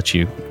and let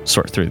you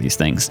sort through these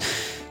things.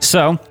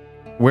 So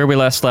where we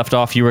last left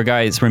off, you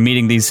were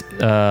meeting this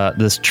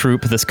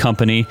troop, this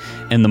company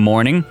in the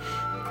morning.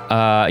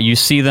 You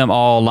see them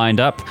all lined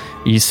up.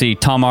 You see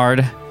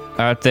Tomard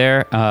out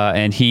there,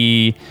 and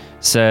he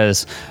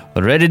says,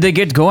 "Ready to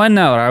get going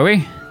now, are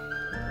we?"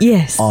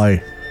 Yes.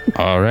 Aye.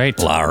 All right.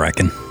 Well, I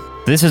reckon.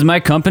 This is my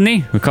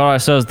company. We call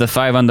ourselves the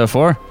 5 Under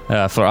 4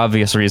 for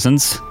obvious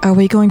reasons. Are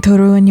we going to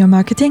ruin your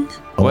marketing?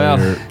 Well,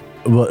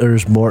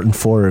 there's more than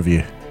 4 of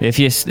you. If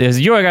you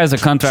guys are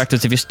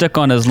contractors, if you stick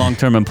on as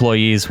long-term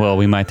employees, well,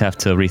 we might have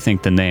to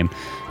rethink the name.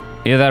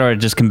 Either that or it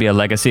just can be a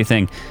legacy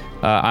thing.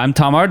 I'm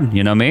Tomard,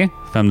 you know me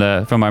from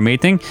our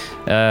meeting.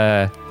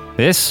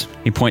 This,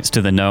 he points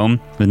to the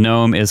gnome. The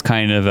gnome is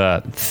kind of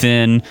a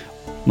thin,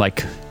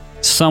 like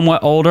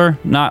somewhat older,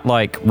 not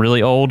like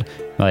really old,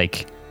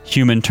 like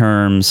human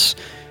terms,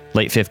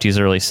 late 50s,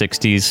 early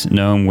 60s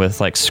gnome with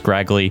like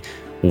scraggly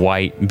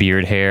white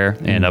beard hair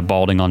and a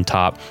balding on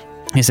top.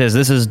 He says,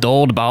 "This is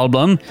Dold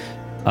Balblum.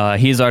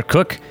 He's our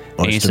cook."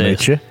 Nice to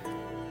meet you.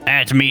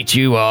 Nice to meet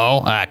you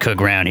all. I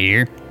cook around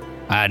here.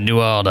 I do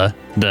all the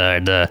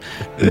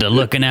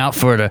looking out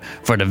for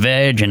the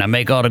veg, and I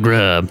make all the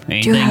grub.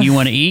 Anything you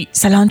want to eat?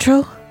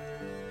 Cilantro?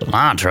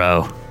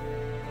 Cilantro?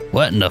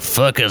 What in the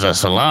fuck is a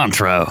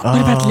cilantro?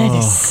 What about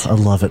lettuce? I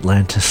love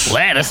Atlantis.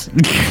 Lettuce?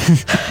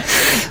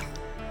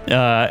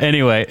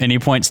 Anyway, and he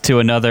points to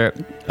another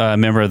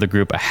member of the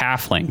group, a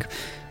halfling.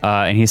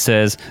 And he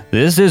says,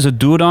 "This is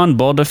Dudon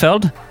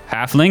Boldefeld,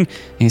 halfling."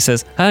 And he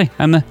says, "Hi,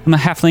 I'm a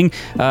halfling.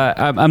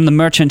 I'm the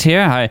merchant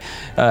here.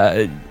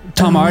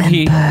 Tomard,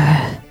 he..."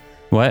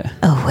 What?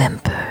 A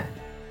whimper.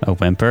 A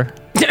whimper?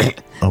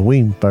 A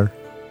whimper.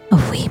 A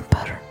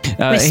whimper.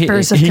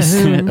 Whispers of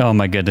Cahoon. Oh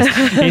my goodness.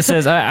 He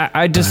says,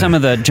 I do some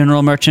of the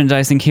general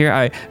merchandising here.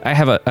 I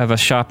have a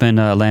shop in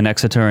Land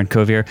Exeter and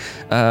Covier.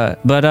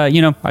 But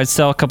I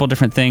sell a couple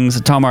different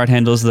things. Tomard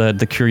handles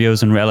the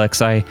curios and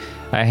relics. I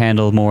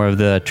handle more of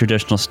the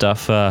traditional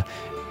stuff.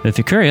 If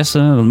you're curious,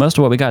 most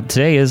of what we got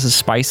today is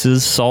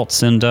spices,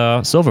 salts, and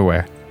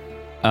silverware.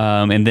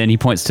 And then he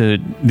points to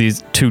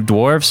these 2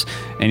 dwarves,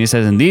 and he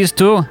says, "And these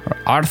 2 are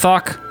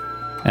Arthok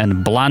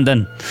and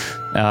Blandon."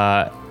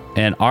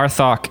 And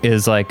Arthok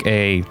is like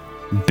a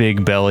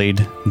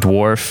big-bellied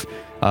dwarf.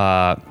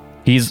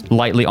 He's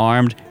lightly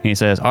armed, and he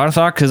says,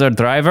 "Arthok is our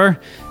driver,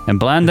 and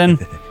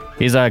Blandon,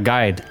 he's our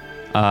guide."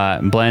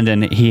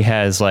 Blandon, he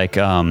has like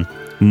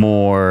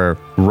more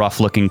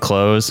rough-looking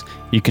clothes.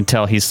 You can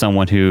tell he's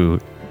someone who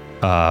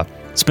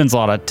spends a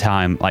lot of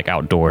time like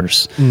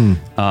outdoors.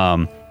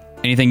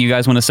 Anything you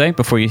guys want to say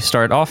before you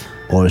start off?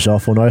 Always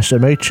awful nice to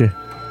meet you.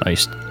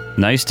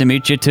 Nice to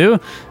meet you too.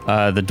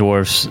 The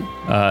dwarves,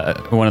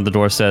 one of the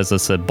dwarves says,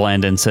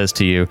 Blandon says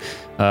to you,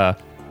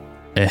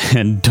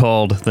 and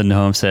Dold, the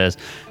gnome, says,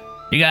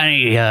 "You got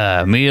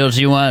any meals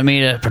you want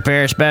me to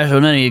prepare special?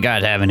 None of you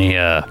guys have any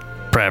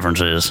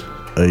preferences?"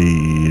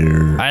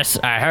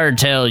 I heard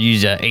tell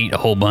you ate a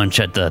whole bunch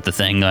at the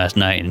thing last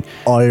night. And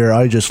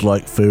I just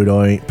like food.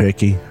 I ain't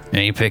picky.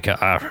 You pick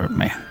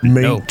man.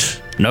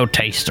 Meat. No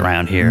taste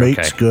around here.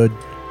 Meat's good.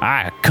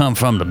 I come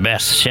from the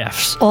best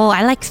chefs. Oh,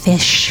 I like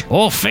fish.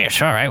 Oh,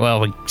 fish. All right.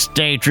 Well, we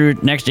stay true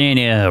next to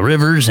any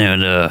rivers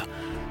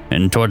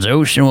and towards the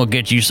ocean. We'll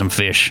get you some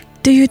fish.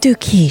 Do you do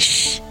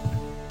quiche?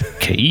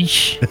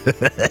 Quiche?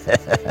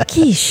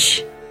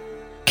 Quiche.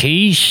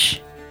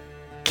 Quiche?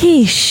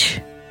 Quiche.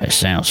 That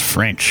sounds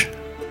French.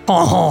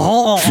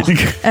 What's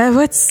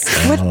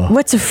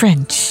a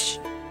French?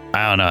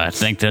 I don't know. I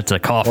think that's a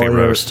coffee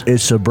roast.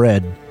 It's a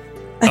bread.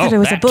 I thought it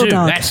was a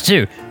bulldog. That's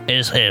two.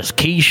 Is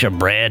quiche a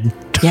bread?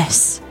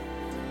 Yes.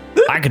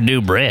 I could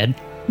do bread.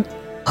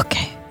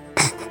 Okay.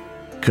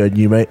 Could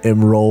you make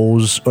them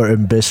rolls or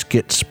them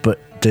biscuits, but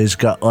there's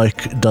got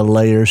like the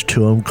layers to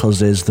them because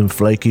there's them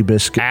flaky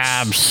biscuits?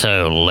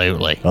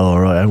 Absolutely. All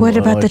right. What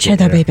about the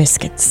Cheddar Bay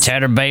biscuits?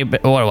 Cheddar Bay.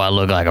 What do I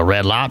look like? A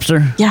Red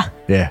Lobster? Yeah.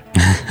 Yeah.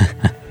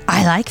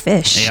 I like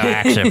fish. Yeah,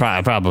 actually,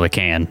 I probably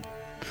can.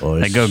 Oh,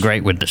 They go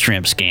great with the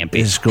shrimp scampi.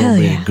 It's going Hell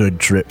to be yeah. a good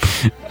trip.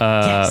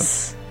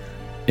 Yes.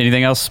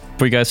 Anything else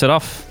before you guys set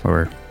off?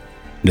 Or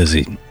Does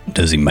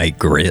he make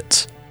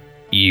grits?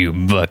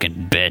 you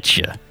fucking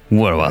betcha.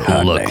 What do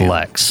I look damn.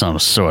 like? Some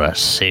sort of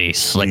city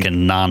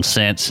slicking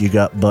nonsense? You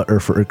got butter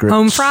for grits.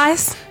 Home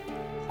fries?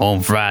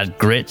 Home fried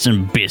grits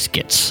and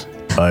biscuits.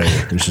 Aye,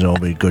 this is going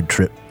to be a good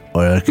trip.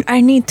 I like it.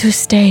 I need to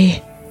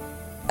stay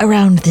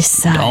around this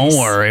size. Don't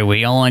worry,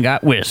 we only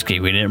got whiskey.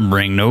 We didn't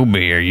bring no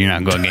beer. You're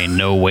not going to gain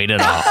no weight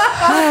at all.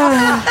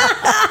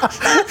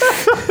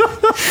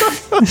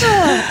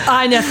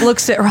 Einef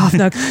looks at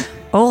Ravnuk.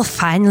 Oh,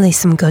 finally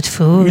some good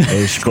food.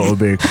 It's going to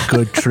be a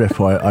good trip,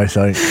 I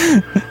think.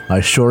 I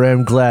sure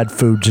am glad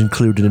food's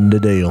included in the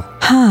deal.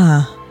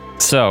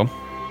 So,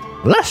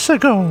 Let's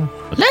go.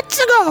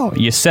 let's go.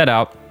 You set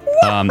out.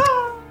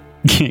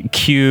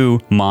 Cue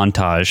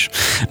montage.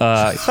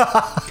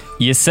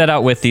 You set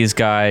out with these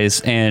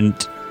guys and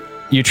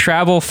you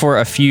travel for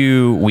a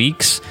few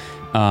weeks.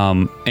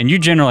 And you're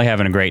generally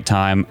having a great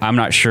time. I'm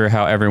not sure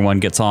how everyone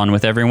gets on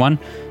with everyone.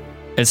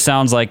 It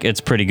sounds like it's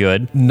pretty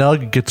good.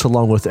 Nug gets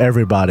along with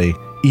everybody,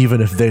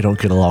 even if they don't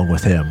get along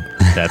with him.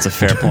 That's a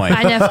fair point.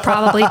 Einef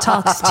probably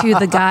talks to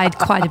the guide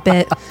quite a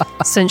bit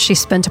since she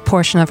spent a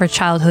portion of her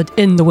childhood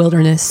in the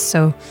wilderness.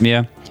 So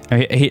Yeah.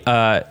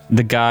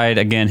 The guide,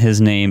 again, his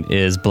name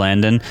is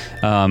Blandon.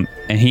 And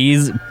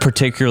he's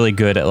particularly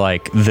good at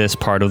like this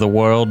part of the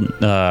world.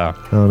 I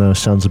don't know,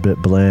 sounds a bit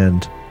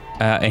bland.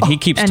 And he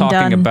keeps and talking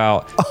done.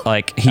 about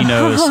like he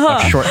knows a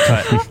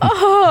shortcut.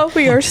 Oh,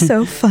 we are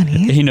so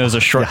funny. He knows a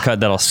shortcut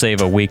that'll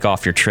save a week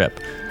off your trip.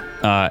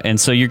 And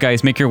so you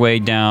guys make your way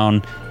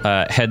down,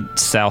 head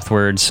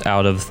southwards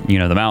out of the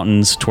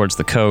mountains towards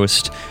the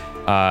coast.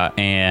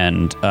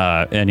 And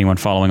anyone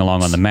following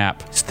along on the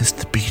map. Is this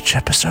the beach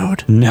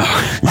episode? No.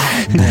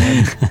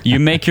 You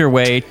make your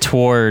way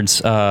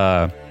towards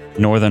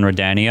northern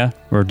Redania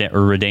or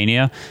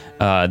Redania.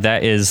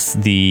 That is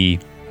the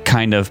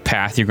kind of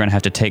path you're going to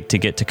have to take to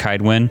get to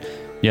Kaidwen.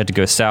 You have to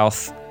go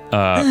south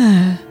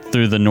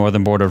through the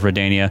northern border of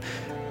Redania.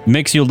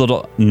 Makes you a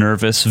little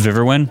nervous,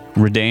 Viverwin.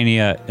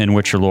 Redania in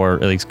Witcher lore,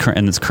 at least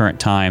in its current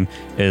time,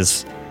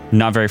 is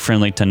not very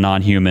friendly to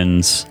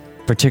non-humans,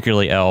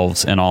 particularly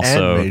elves and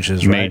also And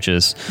mages,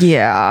 right?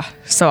 Yeah.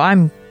 So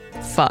I'm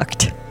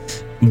fucked.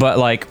 But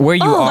like where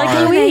you are, like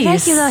a Louise.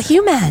 regular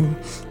human.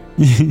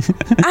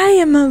 I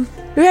am a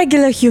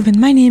regular human.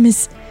 My name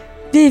is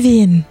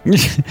Vivian.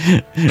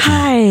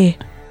 Hi.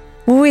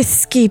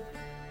 Whiskey,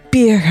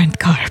 beer, and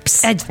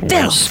carbs. And filth.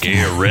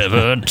 Whiskey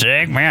River,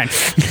 take me.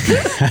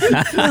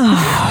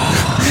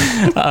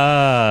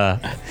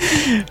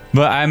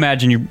 But I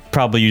imagine you're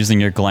probably using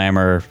your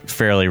glamour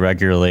fairly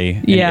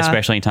regularly, Yeah.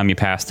 especially anytime you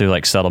pass through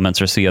like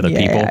settlements or see other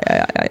people.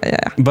 Yeah.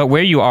 But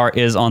where you are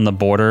is on the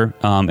border.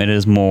 It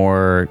is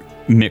more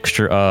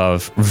mixture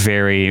of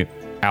very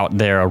out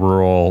there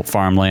rural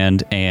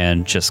farmland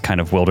and just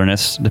kind of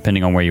wilderness,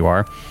 depending on where you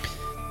are.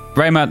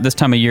 Right about this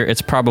time of year,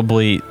 it's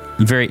probably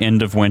very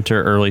end of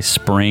winter, early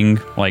spring.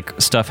 Like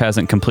stuff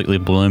hasn't completely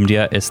bloomed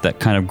yet. It's that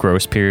kind of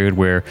gross period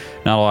where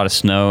not a lot of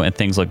snow and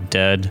things look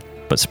dead,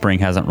 but spring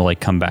hasn't really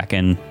come back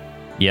in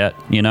yet,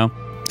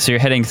 So you're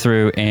heading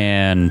through,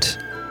 and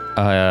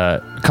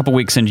a couple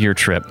weeks into your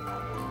trip,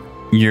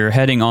 you're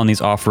heading on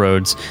these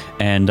off-roads,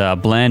 and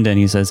Blandon,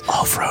 he says,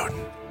 Off-road.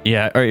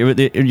 yeah, or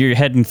you're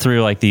heading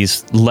through like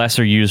these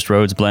lesser used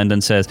roads.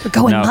 Blandon says,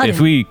 going now mudding.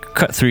 if we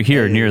cut through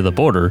here near the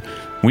border,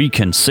 we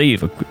can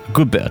save a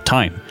good bit of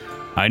time.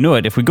 I know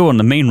it. If we go on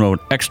the main road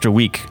extra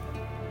week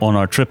on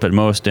our trip at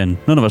most, and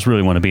none of us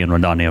really want to be in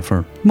Redania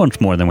for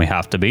much more than we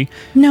have to be.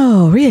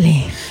 No,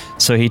 really.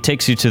 So he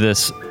takes you to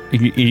this,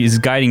 he's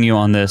guiding you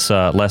on this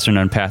lesser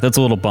known path. It's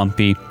a little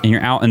bumpy, and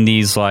you're out in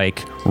these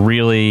like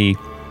really,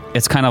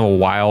 it's kind of a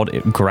wild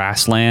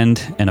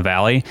grassland in a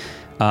valley.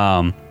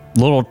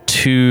 Little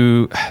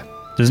too,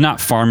 there's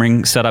not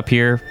farming set up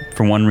here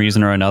for one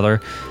reason or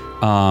another.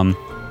 And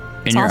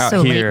It's you're also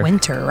out here. late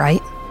winter,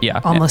 right? Yeah.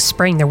 Almost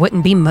spring. There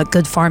wouldn't be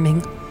good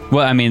farming.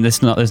 Well, I mean,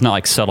 there's not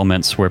like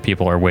settlements where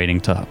people are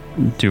waiting to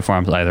do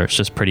farms either. It's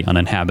just pretty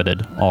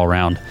uninhabited all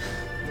around.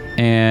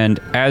 And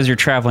as you're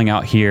traveling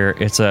out here,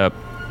 it's a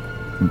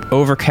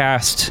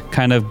overcast,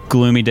 kind of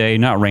gloomy day,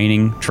 not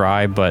raining,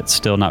 dry, but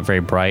still not very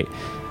bright.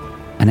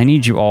 And I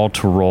need you all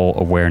to roll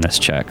awareness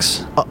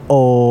checks.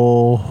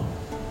 Uh-oh.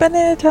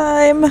 banana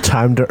time.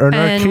 Time to earn our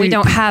And keep. we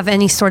don't have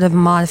any sort of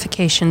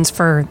modifications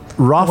for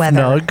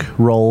weather. Rothnug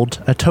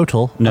rolled a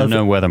total of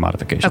No weather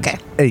modifications. Okay.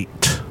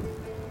 8.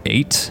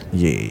 8.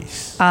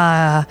 Yes.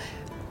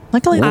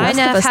 Luckily, the rest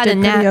of Inef us had a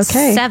did pretty nat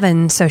okay.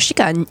 7, so she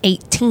got an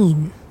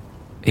 18.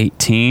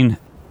 18.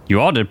 You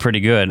all did pretty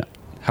good.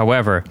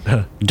 However,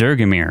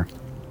 Durgamir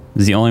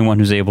is the only one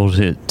who's able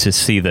to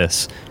see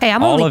this. Hey,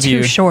 I'm all only of 2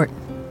 you, short.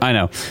 I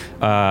know.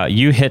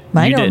 You hit.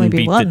 Might you only didn't be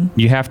beat one.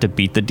 You have to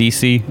beat the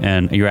DC,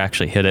 and you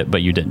actually hit it,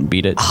 but you didn't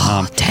beat it.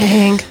 Oh,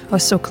 dang. I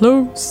was so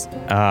close.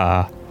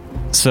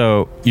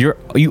 So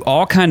you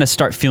all kind of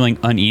start feeling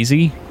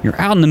uneasy.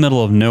 You're out in the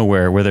middle of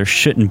nowhere where there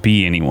shouldn't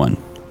be anyone,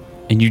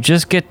 and you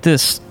just get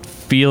this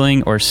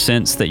feeling or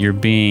sense that you're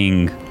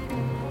being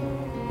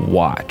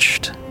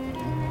watched.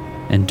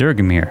 And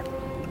Durgamir,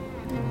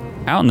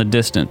 out in the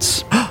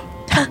distance,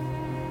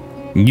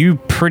 you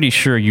pretty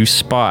sure you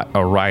spot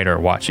a rider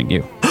watching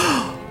you.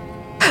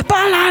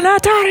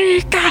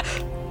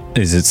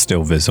 Is it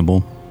still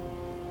visible?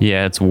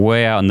 Yeah, it's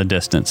way out in the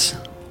distance.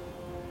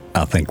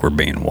 I think we're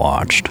being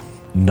watched.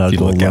 Nug you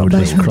will look out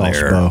load his there.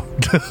 crossbow.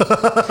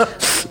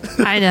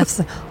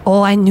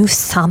 I knew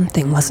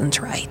something wasn't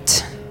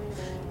right.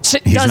 She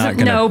doesn't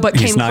know, but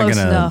came close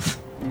enough.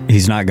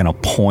 He's not gonna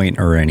point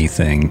or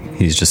anything.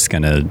 He's just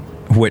gonna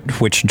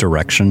which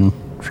direction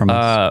from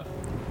us?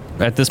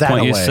 At this That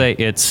point, you away. say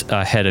it's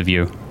ahead of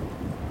you.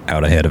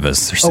 Out ahead of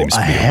us. There seems to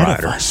be a ahead of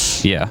rider.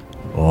 us. Yeah.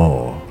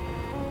 Oh.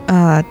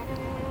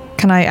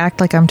 Can I act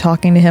like I'm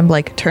talking to him,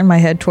 like turn my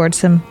head towards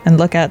him and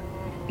look at,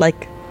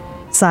 like,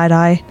 side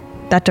eye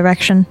that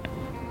direction,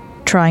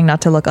 trying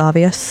not to look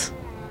obvious?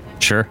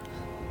 Sure.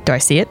 Do I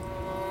see it?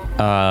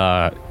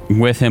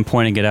 With him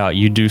pointing it out,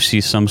 you do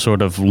see some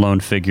sort of lone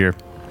figure.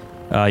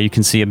 You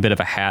can see a bit of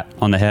a hat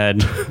on the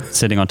head,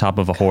 sitting on top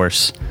of a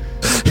horse.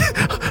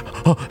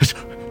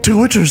 2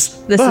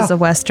 witchers. This is a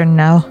Western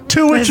now.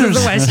 2 This witchers. is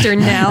the Western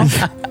now.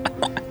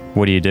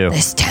 What do you do?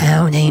 This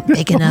town ain't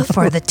big enough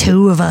for the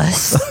 2 of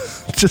us.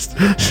 Just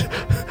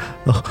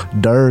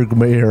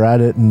Durgamir, I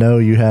didn't know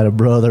you had a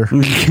brother.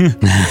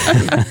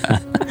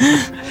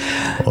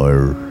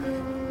 Or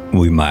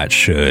We might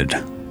should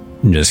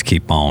just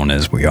keep on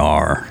as we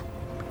are.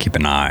 Keep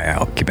an eye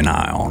out. Keep an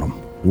eye on them.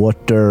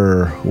 what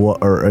are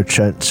our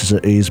chances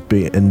that he's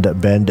being the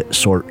bandit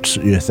sorts,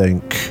 you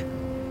think?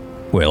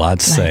 Well,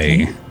 I'd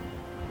say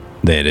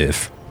that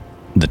if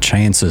the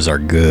chances are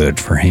good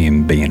for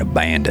him being a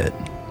bandit,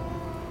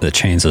 the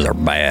chances are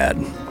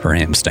bad for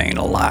him staying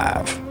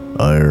alive.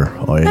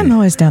 I'm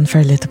always down for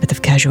a little bit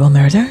of casual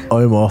murder.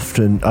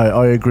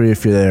 I agree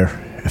with you there.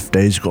 If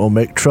they's gonna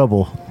make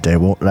trouble, they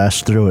won't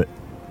last through it.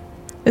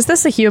 Is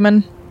this a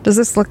human? Does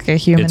this look like a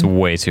human? It's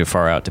way too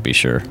far out to be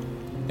sure.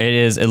 It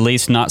is at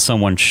least not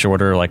someone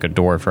shorter like a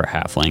dwarf or a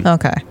halfling.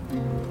 Okay.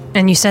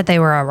 And you said they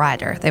were a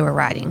rider. They were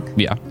riding.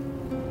 Yeah.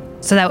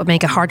 So that would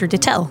make it harder to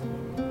tell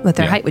what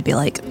their Yeah. height would be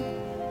like.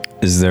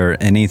 Is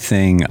there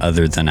anything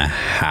other than a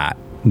hat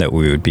that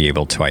we would be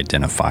able to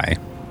identify?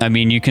 I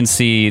mean, you can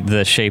see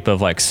the shape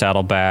of like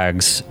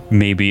saddlebags,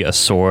 maybe a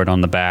sword on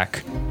the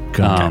back.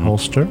 Gun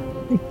holster.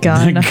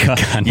 Gun.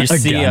 You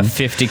see a gun.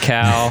 50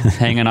 cal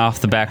hanging off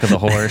the back of the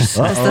horse.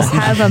 Does this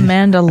have a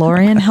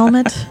Mandalorian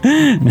helmet?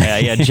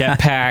 Yeah,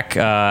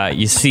 jetpack.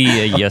 You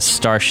see a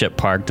starship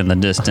parked in the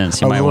distance.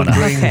 You A might little want to.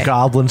 green Okay.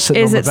 goblin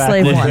sitting Is on it the back.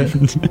 Slave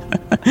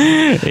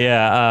One?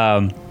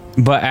 Yeah,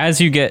 but as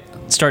you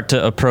start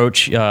to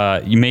approach,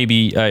 you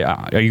maybe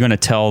are you going to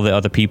tell the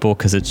other people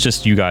because it's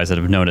just you guys that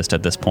have noticed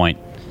at this point.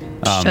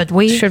 Should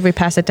we? Should we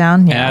pass it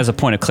down? And Yeah. as a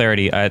point of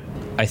clarity, I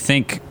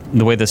think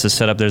the way this is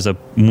set up, there's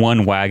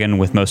one wagon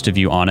with most of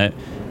you on it,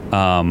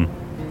 and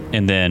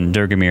then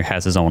Durgamir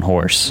has his own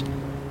horse.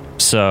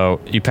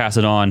 So you pass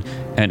it on,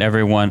 and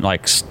everyone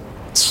like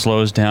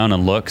slows down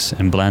and looks,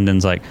 and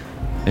Blandon's like,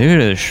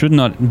 there should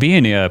not be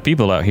any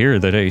people out here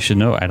that I should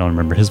know. I don't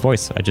remember his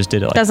voice. I just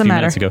did it like Doesn't a few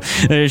matter. minutes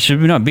ago. There should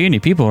not be any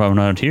people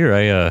around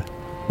here.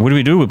 What do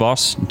we do,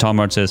 boss? And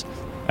Talmard says,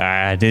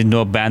 I didn't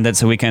know bandits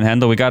that we can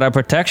handle. We got our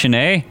protection,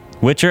 eh?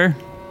 Witcher?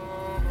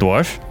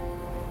 Dwarf?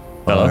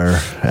 Fellow?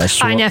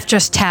 Inef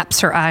just taps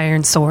her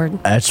iron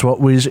sword. That's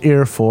what we's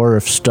here for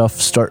if stuff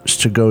starts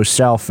to go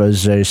south,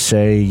 as they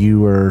say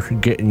you were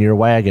getting your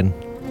wagon.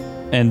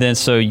 And then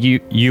so you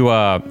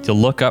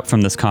look up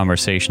from this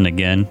conversation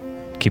again,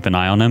 keep an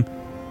eye on him,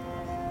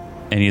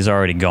 and he's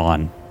already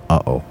gone.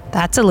 Uh-oh.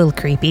 That's a little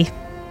creepy.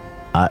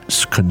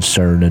 That's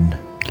concerning.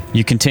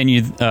 You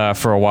continue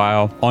for a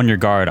while, on your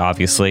guard,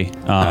 obviously.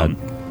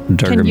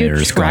 Durgamir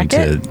is going track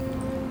to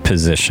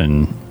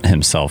position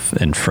himself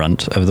in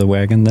front of the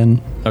wagon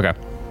then. Okay.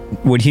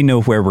 Would he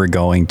know where we're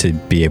going to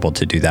be able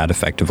to do that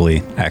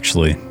effectively,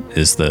 actually,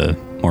 is the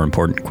more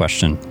important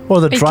question. Well,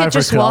 the He driver could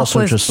just could walk also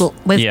with, just...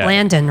 with Yeah.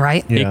 Blandon,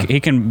 right? Yeah. He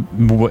can,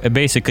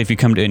 basically, if you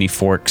come to any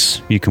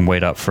forks, you can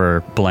wait up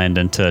for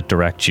Blandon to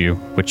direct you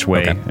which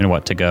way Okay. and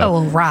what to go. Oh,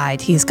 well, ride.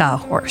 He's got a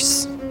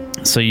horse.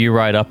 So you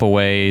ride up a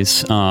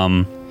ways,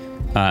 and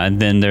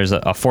then there's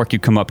a fork you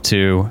come up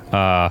to.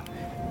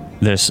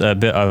 There's a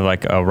bit of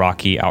like a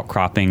rocky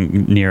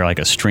outcropping near like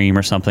a stream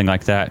or something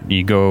like that.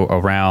 You go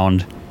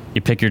around,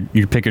 You pick your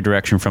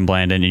direction from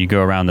Blandon, and you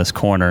go around this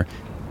corner.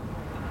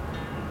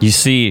 You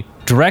see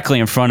directly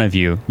in front of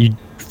you. You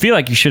feel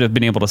like you should have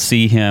been able to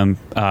see him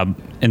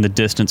in the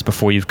distance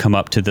before you've come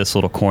up to this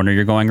little corner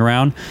you're going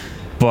around.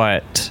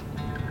 But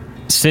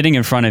sitting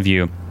in front of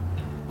you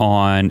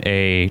on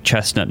a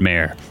chestnut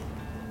mare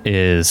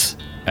is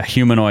a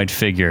humanoid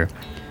figure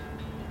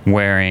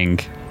wearing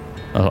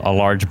a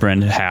large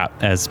brimmed hat,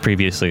 as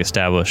previously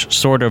established,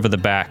 sword over the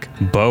back,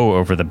 bow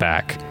over the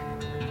back.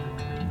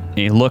 And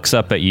he looks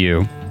up at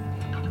you,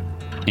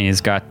 and he's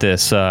got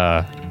this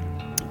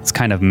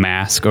kind of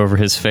mask over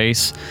his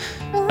face,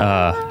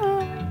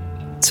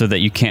 so that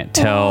you can't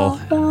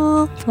tell.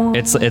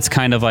 It's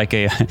kind of like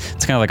a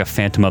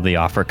Phantom of the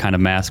Opera kind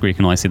of mask where you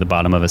can only see the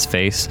bottom of his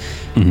face.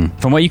 Mm-hmm.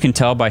 From what you can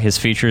tell by his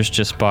features,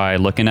 just by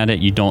looking at it,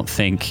 you don't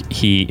think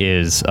he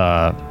is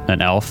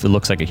an elf. It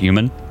looks like a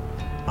human.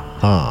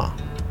 Huh.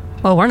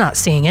 Well, we're not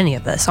seeing any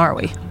of this, are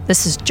we?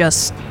 This is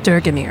just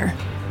Durgamir.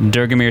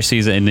 Durgamir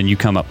sees it, and then you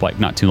come up like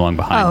not too long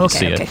behind to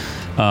see it.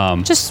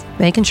 Just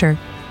making sure.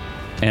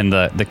 And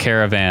the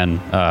caravan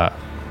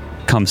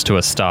comes to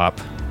a stop,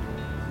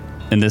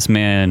 and this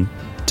man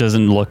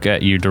doesn't look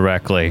at you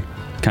directly,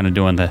 kind of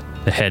doing the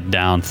head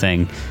down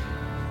thing,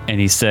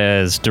 and he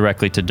says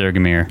directly to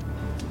Durgamir,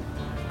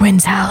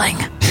 Wind's howling.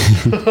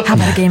 How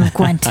about a game of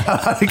Gwent?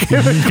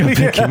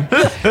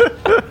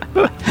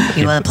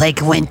 You want to play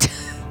Gwent?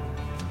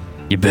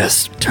 You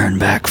best turn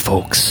back,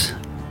 folks.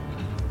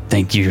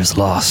 Think years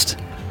lost.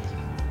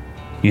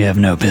 You have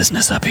no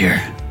business up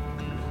here.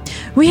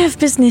 We have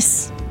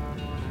business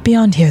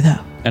beyond here, though.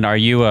 And are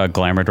you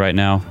glamored right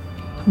now?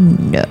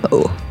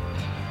 No.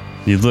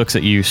 He looks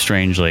at you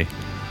strangely,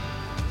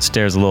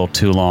 stares a little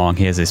too long.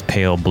 He has his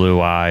pale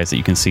blue eyes that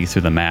you can see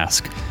through the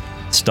mask,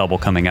 stubble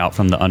coming out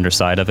from the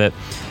underside of it.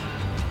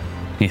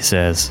 He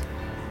says,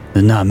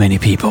 there's not many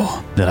people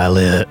that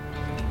I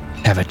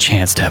have a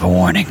chance to have a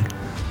warning.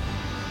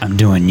 I'm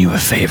doing you a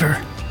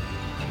favor.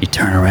 You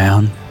turn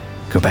around,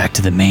 go back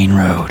to the main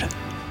road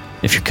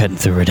if you're cutting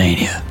through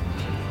Redania,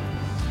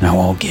 and I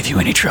won't give you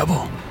any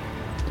trouble.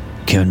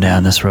 Come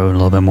down this road a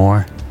little bit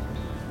more,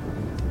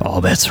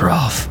 all bets are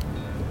off.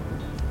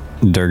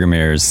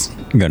 Durgamir's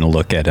gonna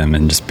look at him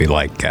and just be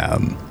like,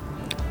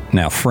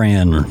 now,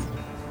 friend,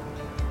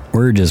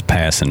 we're just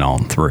passing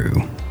on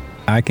through.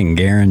 I can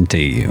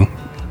guarantee you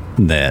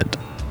that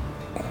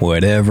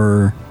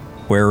wherever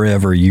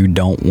you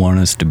don't want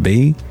us to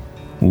be,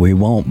 we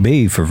won't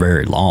be for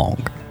very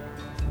long.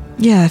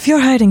 Yeah, if you're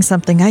hiding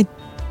something, I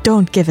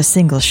don't give a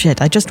single shit.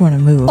 I just want to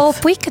move. Oh,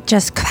 if we could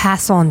just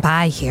pass on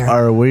by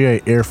here. We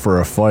ain't here for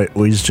a fight.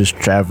 We's just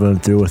traveling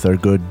through with our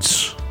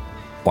goods.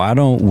 Why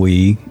don't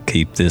we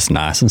keep this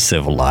nice and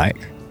civil-like?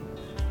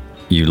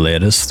 You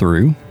let us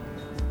through,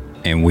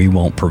 and we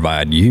won't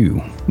provide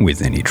you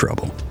with any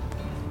trouble.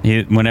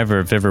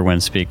 Whenever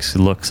Viverwind speaks, he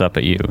looks up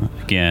at you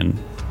again,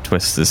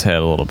 twists his head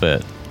a little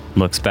bit,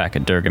 looks back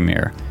at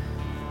Durgamir.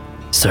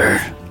 Sir,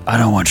 I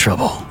don't want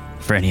trouble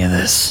for any of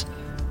this,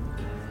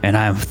 and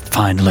I'm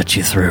fine to let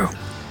you through,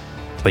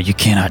 but you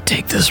cannot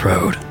take this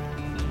road.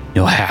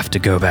 You'll have to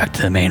go back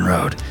to the main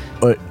road.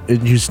 But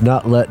he's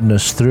not letting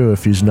us through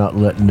if he's not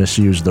letting us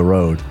use the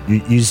road.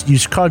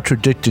 He's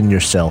contradicting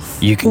yourself.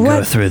 You can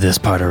go through this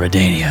part of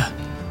Redania,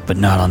 but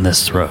not on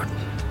this road.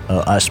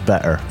 Us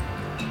better.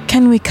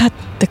 Can we cut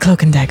the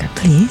cloak and dagger,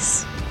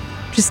 please?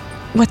 Just,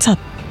 what's up?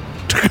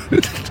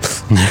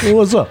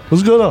 What's up?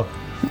 What's going on?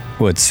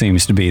 What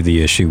seems to be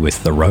the issue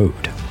with the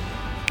road?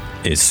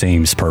 It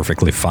seems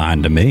perfectly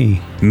fine to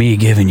me. Me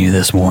giving you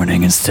this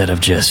warning instead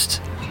of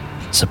just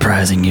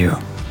surprising you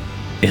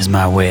is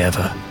my way of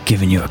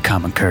giving you a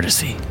common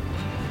courtesy.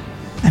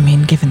 I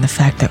mean, given the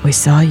fact that we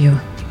saw you,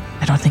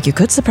 I don't think you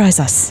could surprise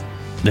us.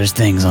 There's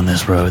things on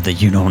this road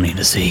that you don't need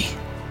to see.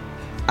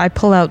 I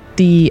pull out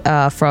the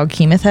frog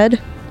hemoth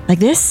head. Like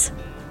this?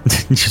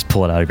 You just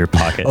pull it out of your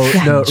pocket. Oh,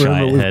 Yeah. no, Giant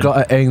remember, we've head.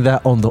 got to hang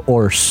that on the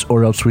horse,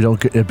 or else we don't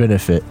get the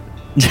benefit.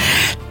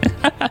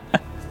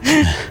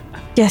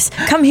 Yes,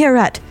 come here,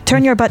 rat.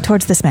 Turn your butt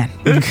towards this man.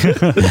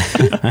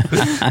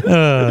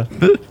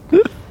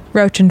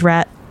 Roach and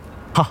rat.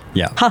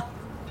 Yeah.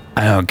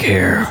 I don't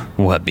care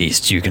what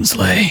beast you can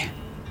slay.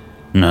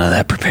 None of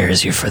that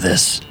prepares you for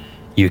this.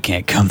 You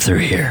can't come through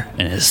here,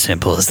 and it's as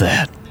simple as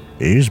that.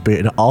 He's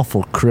being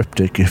awful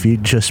cryptic. If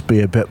he'd just be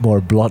a bit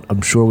more blunt,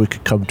 I'm sure we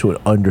could come to an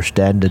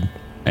understanding.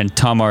 And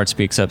Tomart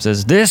speaks up,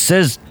 says, "This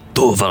is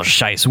Duvel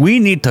Scheiss. We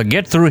need to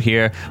get through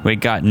here. We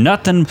got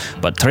nothing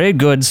but trade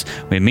goods.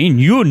 We mean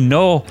you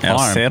no Now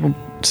harm, settle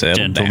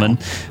gentlemen.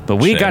 down. But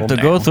we Settle got to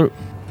down. go through."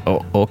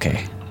 Oh,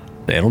 okay.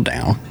 Settle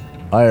down.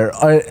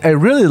 I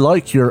really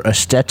like your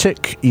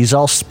aesthetic. He's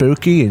all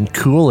spooky and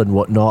cool and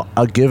whatnot.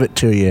 I'll give it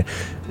to you.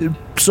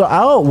 So I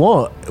don't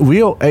want.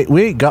 We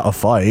ain't got a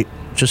fight.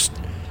 Just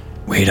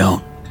We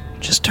don't.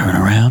 Just turn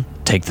around.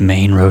 Take the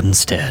main road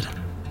instead.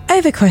 I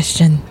have a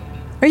question.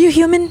 Are you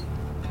human?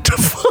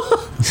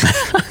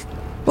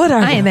 What are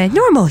I you? am a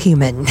normal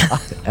human.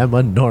 am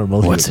a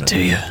normal. What's human. it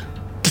to you?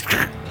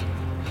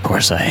 Of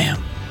course I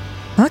am.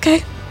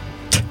 Okay.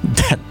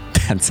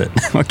 That's it.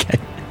 Okay.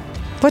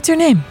 What's your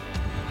name?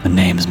 The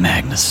name's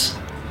Magnus.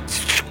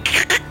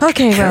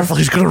 Okay, well, Careful,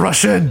 he's gonna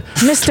rush in.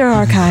 Mr.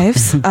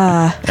 Archives,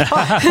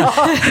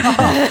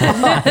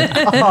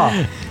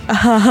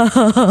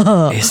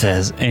 He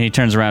says, and he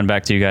turns around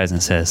back to you guys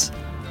and says,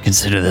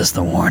 consider this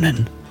the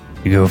warning.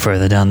 You go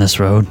further down this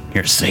road,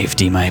 your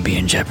safety might be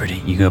in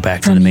jeopardy. You go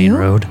back to From the main you?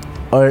 road.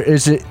 Or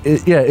is it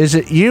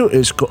you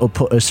that's going to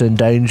put us in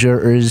danger,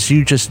 or is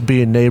you just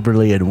being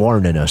neighborly and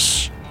warning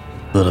us?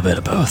 A little bit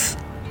of both.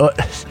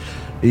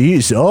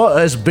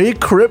 Let's be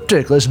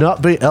cryptic. Let's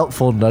not be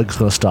helpful. Nug's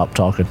going to stop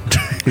talking.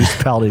 He's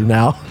pouting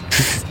now.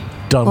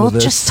 Done Well, with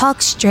this. just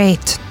talk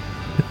straight.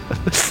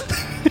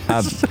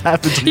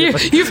 Happened to me.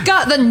 You've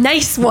got the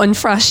nice one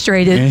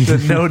frustrated. The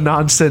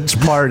no-nonsense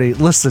party.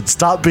 Listen,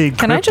 stop being cryptic.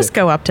 can I just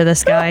go up to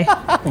this guy?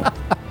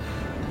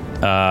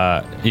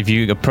 If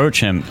you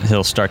approach him,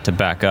 he'll start to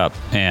back up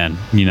and,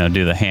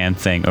 do the hand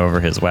thing over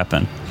his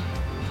weapon.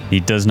 He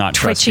does not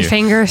trust Twitchy you.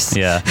 fingers.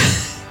 Yeah.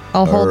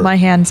 I'll hold my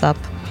hands up.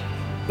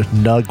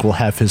 Nug will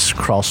have his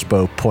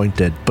crossbow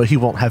pointed, but he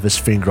won't have his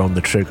finger on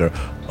the trigger.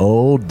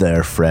 Hold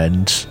there,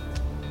 friend.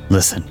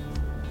 Listen,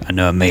 I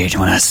know a mage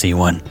when I see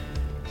one.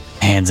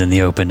 Hands in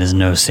the open is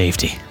no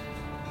safety.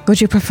 Would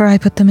you prefer I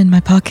put them in my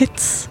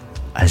pockets?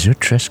 Has your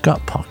dress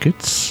got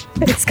pockets?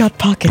 It's got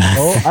pockets.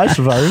 Oh, that's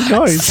very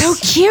nice. So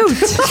cute.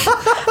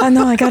 Oh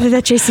no, I got it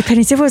at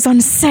JCPenney's. It was on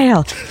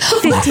sale.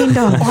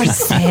 $15. On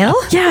sale?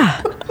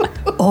 Yeah.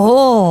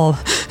 Oh.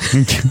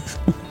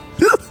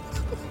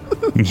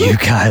 You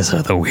guys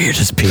are the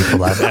weirdest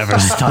people I've ever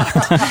stalked.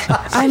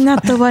 I'm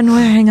not the one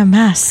wearing a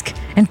mask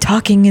and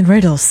talking in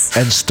riddles.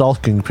 And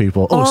stalking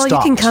people. Oh,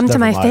 stop. you can come to Never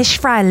my mind. fish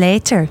fry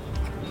later.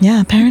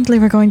 Yeah, apparently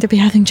we're going to be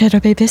having Cheddar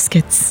Bay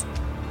biscuits.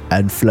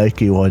 And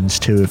flaky ones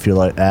too, if you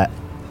like that.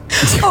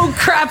 Oh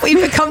crap,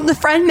 we've become the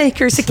friend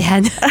makers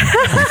again.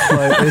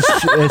 Like,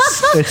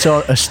 it's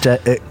all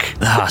aesthetic.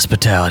 The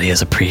hospitality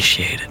is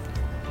appreciated,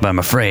 but I'm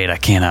afraid I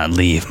cannot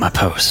leave my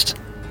post.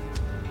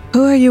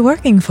 Who are you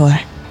working for?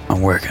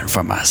 I'm working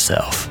for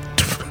myself.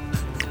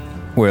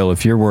 Well,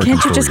 if you're working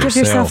Can't you for just give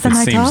yourself, yourself the it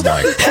night seems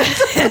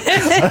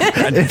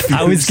like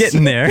I was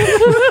getting there.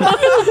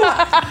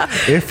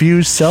 If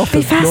you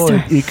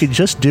self-employed, faster. you can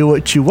just do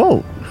what you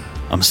want.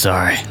 I'm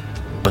sorry,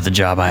 but the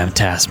job I am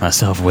tasked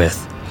myself with,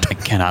 I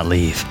cannot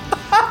leave.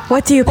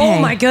 What do you pay? Oh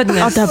my goodness.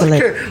 I'll double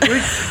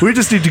it. We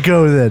just need to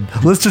go then.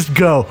 Let's just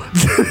go.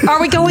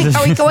 Are we going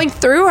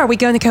through? Or are we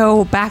going to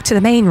go back to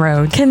the main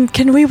road?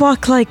 Can we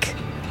walk like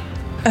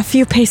a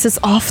few paces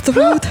off the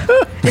road?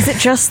 Is it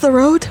just the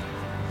road?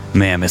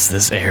 Ma'am, it's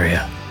this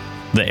area.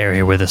 The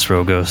area where this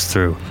road goes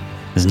through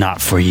is not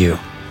for you.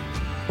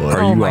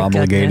 Are Oh you my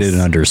obligated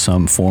goodness. under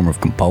some form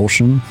of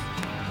compulsion?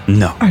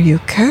 No, Are you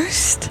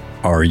cursed?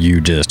 Are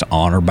you just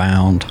honor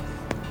bound?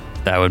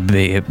 that would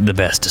be the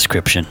best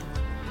description.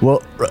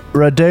 Well,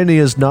 Radani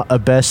is not a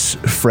best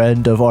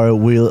friend of our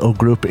wheel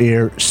group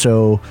here,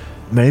 so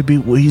maybe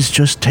we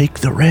just take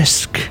the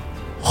risk.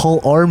 Whole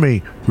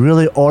army,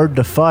 really hard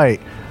to fight.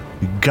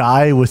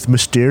 Guy with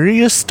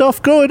mysterious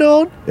stuff going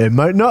on, it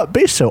might not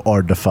be so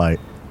hard to fight.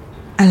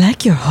 I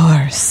like your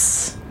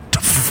horse.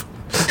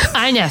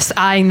 Inez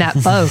eyeing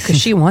that bow because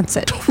she wants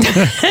it.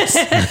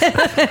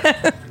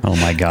 Oh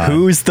my god.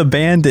 Who's the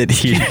bandit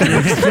here?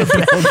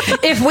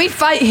 If we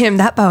fight him,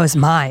 that bow is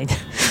mine.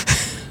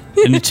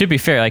 And to be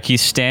fair, like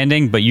he's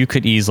standing, but you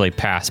could easily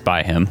pass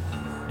by him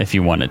if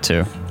you wanted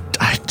to.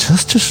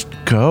 Let's just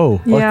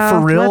go. Yeah, like for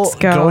real, let's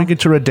go. going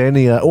into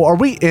Redania. Or are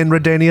we in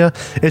Redania?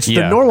 It's the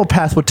Yeah. normal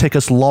path would take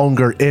us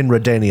longer in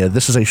Redania.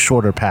 This is a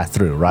shorter path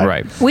through, right?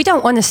 Right. We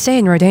don't want to stay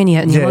in Rodania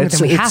any longer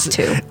than we have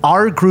to.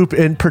 Our group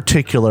in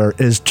particular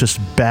is just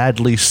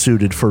badly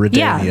suited for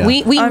Redania. Yeah,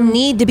 we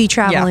need to be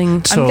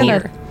traveling. So I'm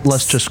gonna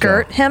let's just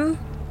skirt go. him.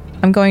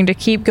 I'm going to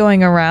keep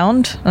going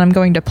around, and I'm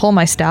going to pull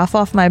my staff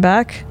off my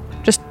back,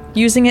 just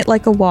using it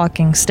like a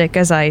walking stick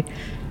as I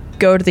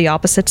go to the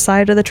opposite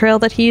side of the trail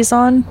that he's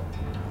on,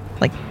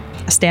 like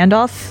a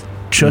standoff.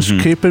 Just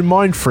keep in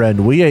mind,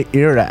 friend, we ain't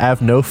here to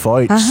have no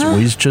fights.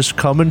 We's just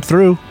coming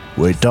through.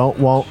 We don't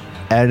want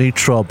any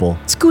trouble.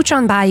 Scooch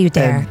on by you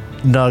there.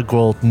 And Nug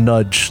will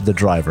nudge the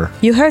driver.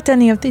 You hurt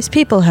any of these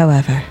people,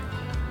 however,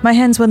 my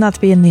hands will not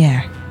be in the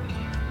air.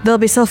 They'll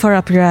be so far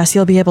up your ass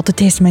you'll be able to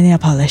taste my nail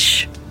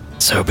polish.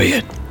 So be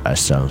it. That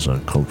sounds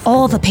uncomfortable.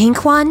 Oh, the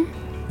pink one?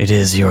 It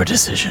is your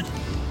decision.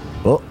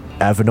 Well,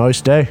 have a nice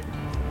day.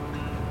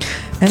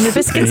 And the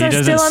biscuits He are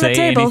doesn't still on the say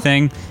table.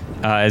 anything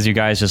as you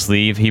guys just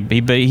leave. He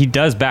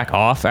does back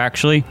off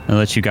actually and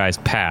lets you guys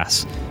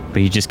pass,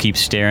 but he just keeps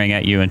staring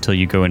at you until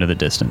you go into the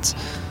distance.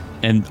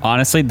 And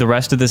honestly, the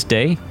rest of this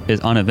day is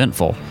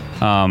uneventful.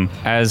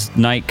 As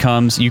night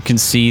comes, you can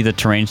see the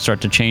terrain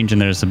start to change,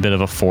 and there's a bit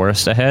of a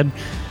forest ahead.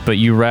 But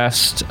you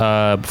rest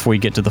before you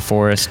get to the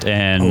forest,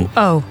 and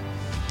Oh,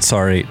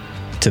 Sorry,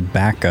 to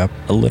back up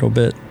a little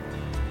bit,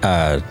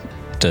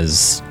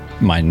 does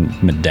my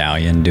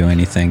medallion do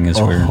anything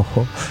as we're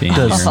being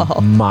Does here?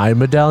 my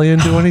medallion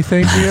do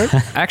anything here?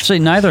 actually,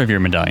 neither of your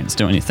medallions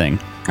do anything.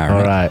 All All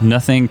right. right.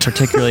 Nothing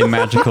particularly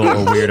magical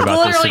or weird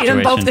about this Literally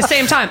them both at the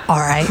situation. same time. All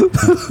right.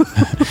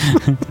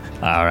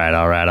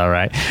 All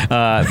right.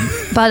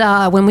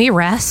 But when we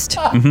rest,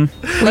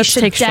 we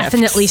should take shifts.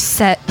 definitely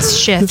set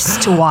shifts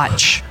to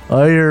watch.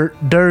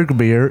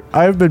 Durgamir,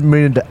 I've been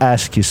meaning to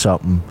ask you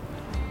something.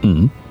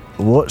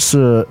 What's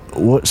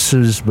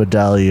his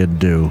medallion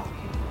do?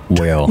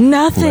 Well,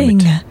 Nothing,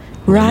 Let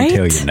me right?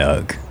 tell you,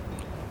 Nug.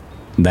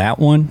 That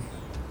one,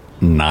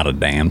 not a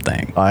damn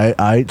thing. I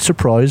ain't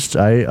surprised.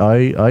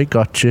 I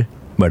got you.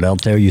 But I'll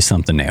tell you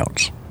something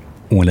else.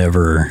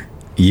 Whenever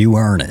you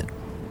earn it,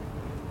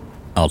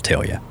 I'll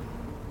tell you.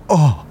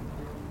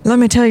 Let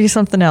me tell you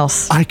something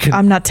else. I can-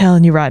 I'm not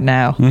telling you right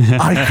now.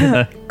 I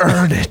can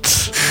earn it.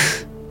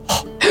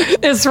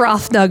 Is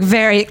Rothnug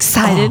very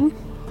excited?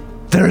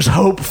 There's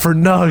hope for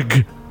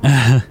Nug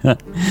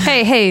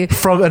Hey,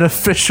 from an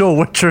official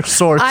Witcher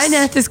source.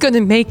 Ineth is going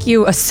to make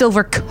you a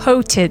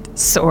silver-coated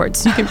sword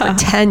so you can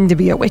pretend to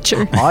be a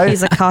Witcher.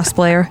 He's a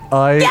cosplayer.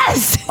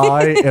 Yes!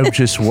 I am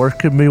just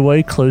working my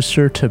way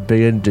closer to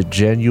being the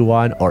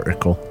genuine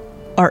article.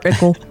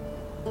 Article.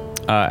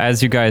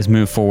 As you guys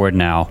move forward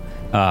now,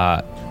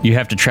 you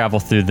have to travel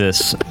through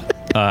this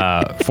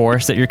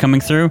forest that you're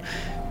coming through.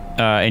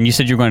 And you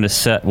said you're going to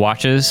set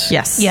watches?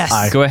 Yes.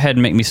 Yes. Go ahead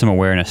and make me some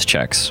awareness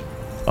checks.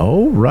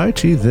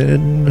 Alrighty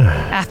then.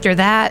 After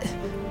that,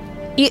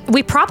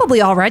 we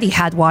probably already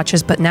had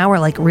watches, but now we're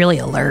like really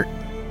alert.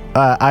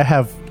 I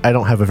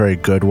don't have a very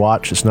good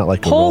watch. It's not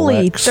like a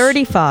Holy Rolex.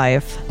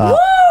 35.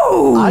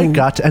 I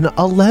got an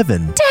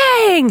 11.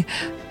 Dang!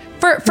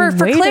 For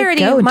Way to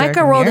clarity, go,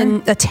 Micah rolled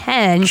a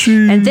 10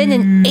 and then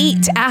an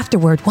 8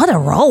 afterward. What a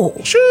roll!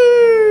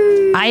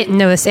 I didn't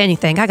notice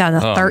anything. I got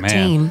a Oh,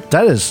 13. man.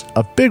 That is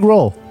a big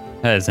roll.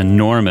 That is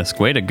enormous.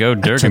 Way to go,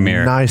 It's a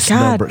Durgamir. nice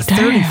God number. damn.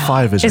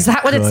 35 is Is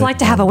that what it's good like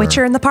to have a number.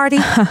 Witcher in the party?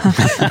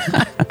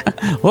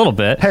 A little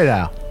bit. Hey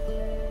now.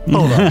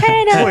 Hold on.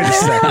 Wait a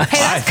second. Hey,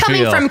 that's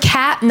coming feel- from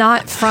Kat,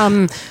 not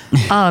from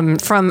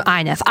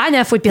Inef.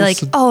 Inef would be like,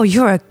 "Oh,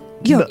 you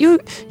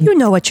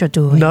know what you're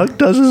doing." Nug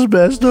does his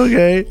best,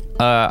 okay?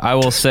 I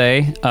will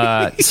say,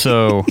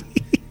 so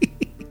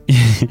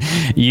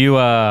you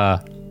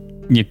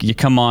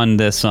come on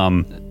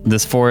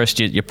this forest.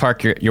 You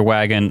park your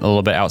wagon a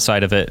little bit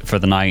outside of it for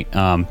the night.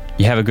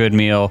 You have a good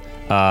meal.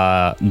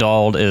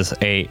 Dald is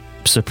a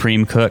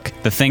supreme cook.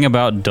 The thing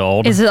about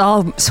Dald, Is it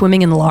all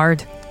swimming in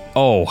lard?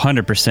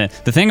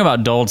 100%. The thing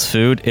about Dald's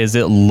food is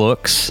it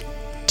looks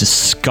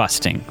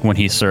disgusting when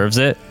he serves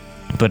it,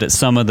 but it's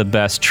some of the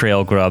best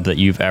trail grub that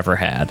you've ever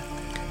had.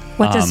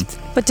 What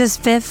does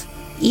Viv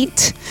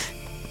eat?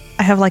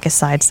 I have like a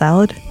side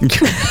salad.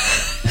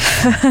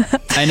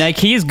 And like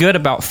he's good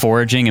about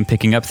foraging and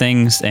picking up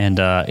things, and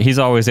he's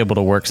always able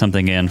to work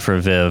something in for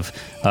Viv.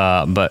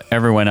 But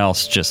everyone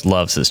else just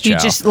loves his chow. You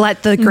just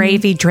let the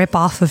gravy drip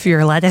off of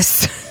your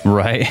lettuce.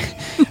 right.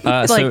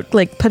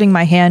 Like putting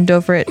my hand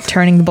over it,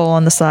 turning the bowl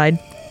on the side.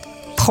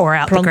 Pour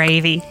out the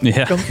gravy.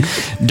 Yeah,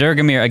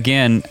 Durgamir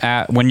again.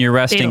 When you're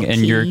resting It'll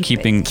and you're keep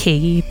keeping and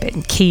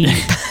keep.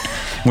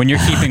 when you're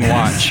keeping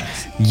watch,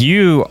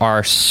 you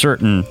are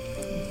certain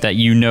that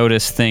you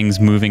notice things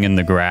moving in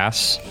the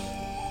grass.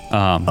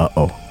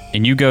 Uh-oh.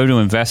 And you go to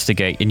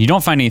investigate, and you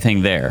don't find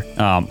anything there.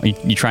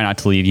 You try not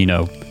to leave.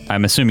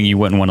 I'm assuming you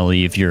wouldn't want to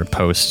leave your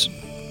post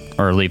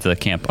or leave the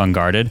camp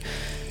unguarded.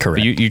 Correct.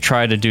 But you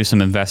try to do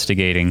some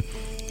investigating,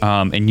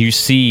 and you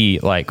see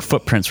like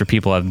footprints where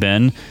people have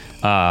been.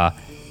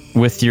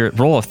 With your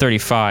roll of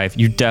 35,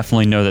 you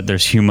definitely know that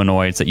there's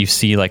humanoids that you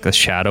see like the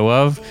shadow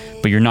of,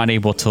 but you're not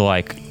able to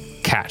like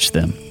catch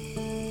them.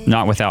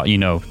 Not without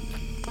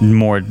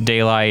more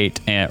daylight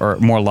or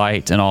more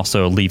light, and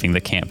also leaving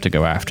the camp to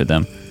go after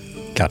them.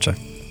 Gotcha.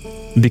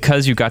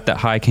 Because you got that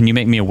high, can you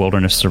make me a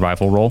wilderness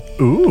survival roll?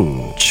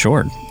 Ooh.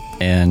 Sure.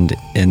 And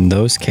in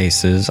those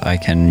cases, I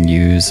can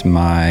use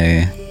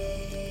my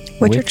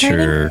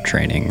Witcher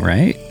training,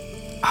 right?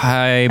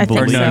 I think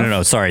believe so.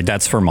 No. Sorry,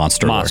 that's for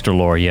monster lore. Monster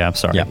lore. Yeah, I'm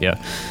sorry. Yeah. Yeah.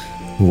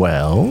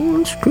 Well,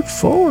 it's good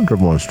fun to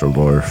monster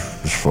lore,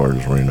 as far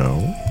as we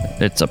know.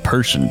 It's a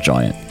Persian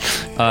giant.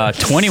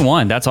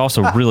 21. That's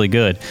also really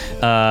good.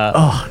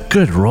 Oh,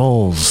 good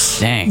rolls.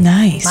 Dang.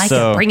 Nice. Micah,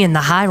 So- bring in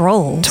the high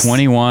rolls.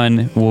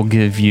 21 will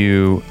give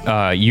you.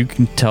 You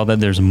can tell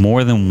that there's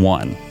more than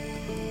one.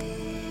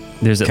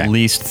 There's Okay. at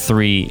least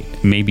 3,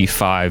 maybe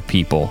 5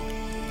 people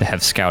that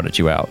have scouted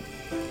you out.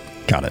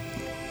 Got it.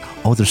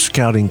 Oh, they're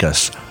scouting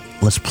us.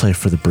 Let's play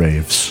for the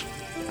Braves.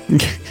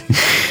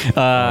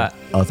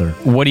 Other.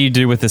 What do you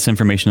do with this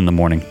information in the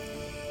morning?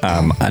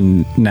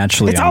 And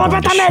naturally, I'm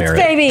going to share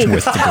it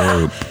with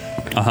the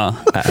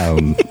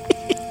group.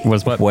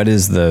 Was what? What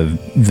is the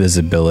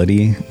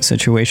visibility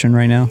situation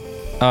right now?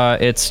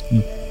 It's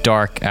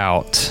dark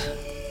out.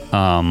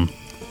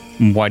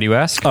 Why do you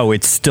ask? Oh,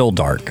 it's still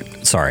dark.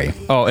 Sorry.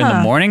 Oh, in the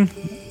morning?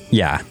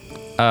 Yeah.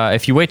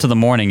 If you wait till the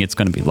morning, it's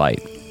going to be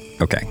light.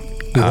 Okay.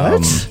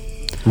 What?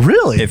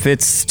 Really? If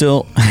it's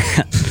still,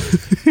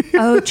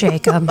 Oh,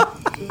 Jacob.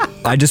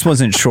 I just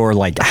wasn't sure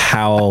like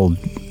how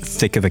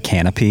thick of a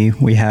canopy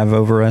we have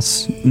over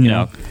us.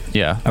 No.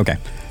 Yeah. Okay.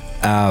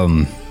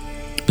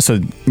 So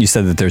you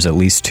said that there's at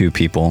least 2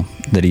 people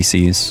that he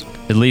sees.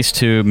 At least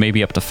 2,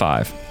 maybe up to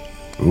 5.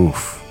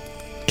 Oof.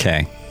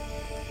 Okay.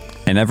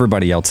 And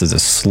everybody else is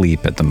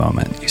asleep at the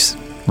moment,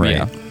 right?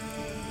 Yeah.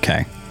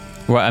 Okay.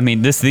 Well, I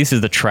mean, these are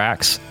the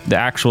tracks, the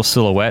actual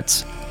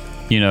silhouettes.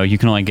 You know, you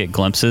can only get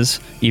glimpses,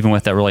 even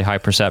with that really high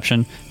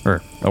perception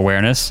or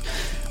awareness.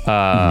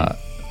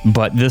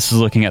 But this is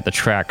looking at the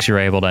tracks. You're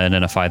able to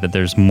identify that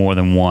there's more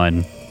than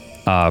one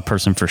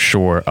person for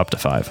sure, up to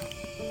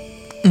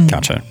 5.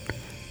 Gotcha.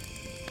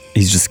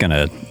 He's just going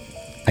to,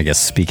 I guess,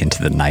 speak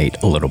into the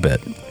night a little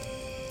bit.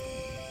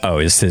 Oh,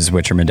 is his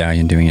Witcher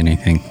medallion doing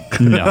anything?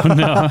 No.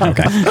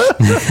 Okay.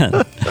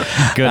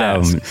 Good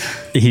ass.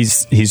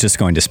 He's just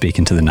going to speak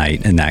into the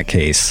night in that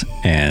case.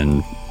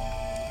 And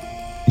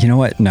you know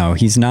what? No,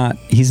 he's not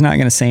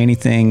going to say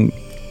anything.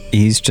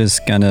 He's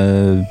just going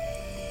to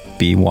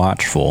be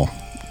watchful.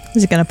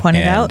 Is he going to point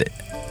it out?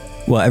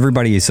 Well,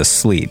 everybody is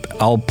asleep.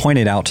 I'll point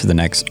it out to the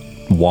next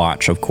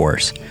watch, of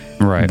course.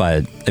 Right.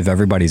 But if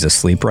everybody's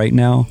asleep right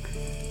now,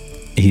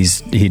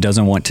 he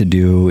doesn't want to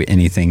do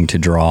anything to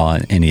draw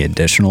any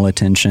additional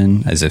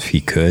attention, as if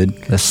he could.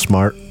 That's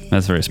smart.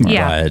 That's very smart.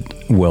 Yeah.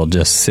 But we'll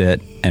just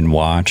sit and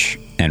watch,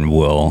 and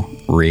we'll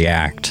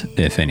react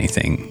if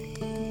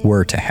anything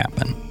were to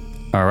happen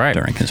All right.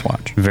 during his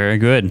watch. Very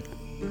good.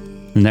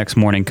 The next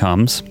morning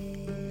comes.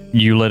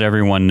 You let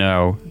everyone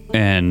know,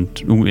 and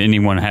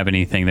anyone have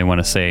anything they want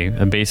to say.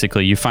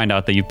 Basically, you find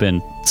out that you've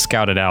been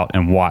scouted out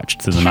and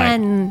watched through the night.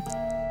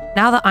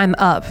 Now that I'm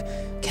up,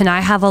 can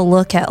I have a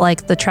look at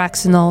like the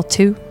tracks and all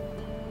too?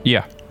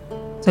 Yeah.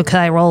 So could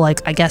I roll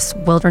like, I guess,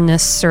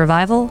 wilderness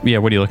survival? Yeah,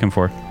 what are you looking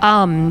for?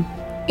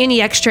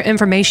 Any extra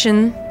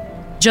information?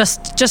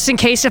 Just in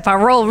case if I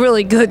roll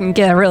really good and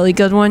get a really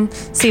good one,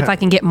 see if I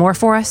can get more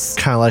for us.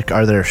 Kind of like,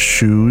 are there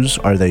shoes?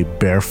 Are they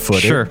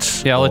barefooted? Sure.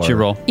 Yeah, I'll let you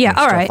roll. Yeah,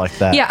 all stuff right. like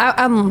that. Yeah,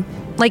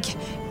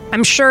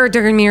 I'm sure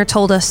Durgamir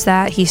told us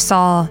that he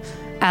saw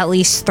at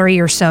least 3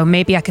 or so.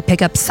 Maybe I could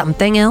pick up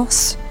something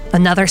else.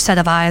 Another set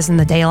of eyes in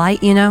the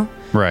daylight, you know?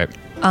 Right.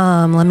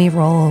 Let me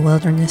roll a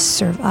wilderness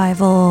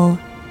survival.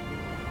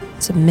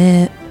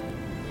 Submit.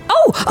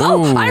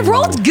 Oh, I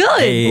rolled good.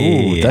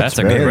 Hey, Ooh, That's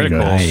a very critical.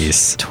 good.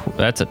 Nice.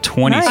 That's a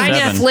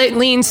 27. Ineth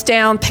leans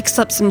down, picks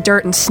up some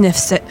dirt, and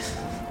sniffs it.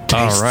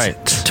 All right.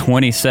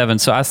 27.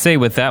 So I say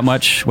with that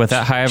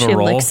high of a She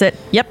roll, licks it.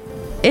 Yep.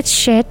 It's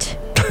shit.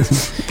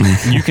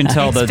 you can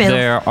tell that Phil.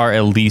 there are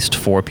at least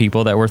 4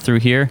 people that were through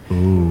here.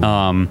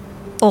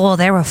 Oh,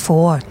 there were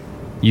 4.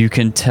 You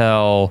can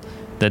tell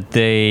that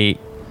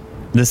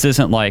this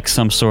isn't like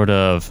some sort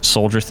of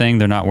soldier thing.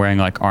 They're not wearing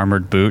like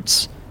armored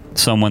boots.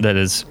 Someone that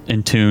is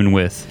in tune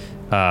with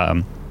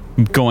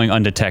going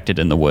undetected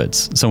in the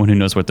woods. Someone who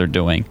knows what they're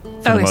doing. For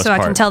the Okay, most so I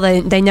part. can tell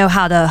they know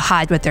how to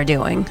hide what they're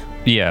doing.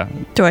 Yeah.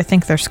 Do I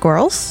think they're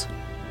squirrels?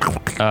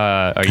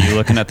 Are you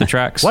looking at the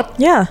tracks? What?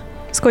 Yeah.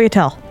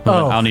 Scoia'tael.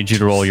 I'll need you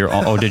to roll your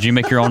own. Oh, did you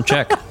make your own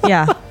check?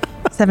 Yeah.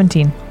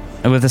 17.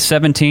 And with a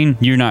 17,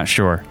 you're not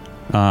sure.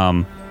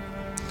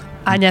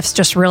 Ineth's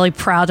just really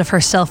proud of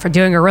herself for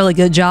doing a really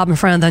good job in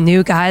front of the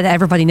new guy that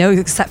everybody knows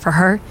except for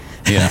her.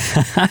 Yeah.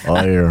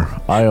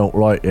 I don't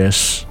like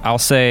this. I'll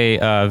say,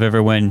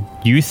 Viverwin,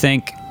 you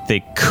think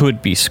they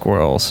could be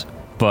squirrels,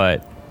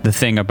 but the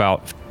thing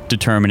about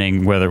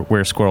determining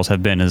where squirrels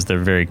have been is they're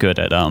very good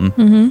at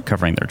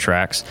covering their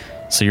tracks.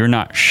 So you're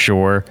not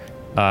sure.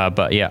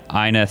 But yeah,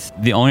 Ineth,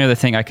 the only other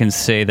thing I can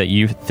say that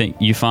you think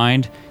you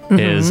find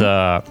is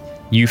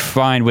you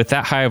find with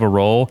that high of a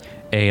roll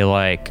a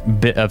like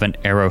bit of an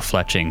arrow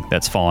fletching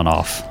that's fallen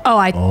off. Oh,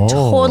 I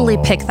totally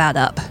picked that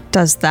up.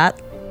 Does that?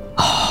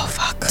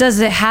 Does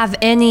it have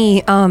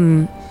any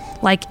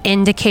like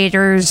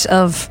indicators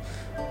of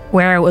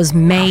where it was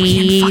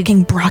made?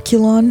 Fucking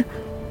Broculon?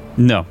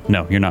 No,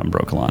 you're not in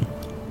Brokalon.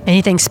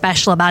 Anything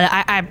special about it?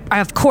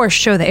 I of course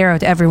show the arrow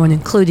to everyone,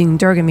 including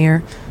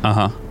Durgamir.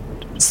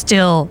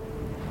 Still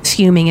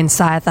fuming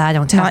inside that I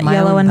don't have Not my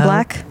yellow own and bow.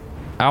 black?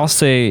 I'll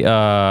say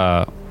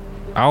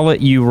I'll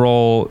let you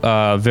roll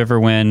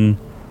Viverwin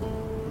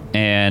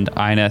and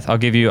Ineth. I'll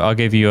give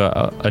you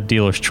a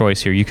dealer's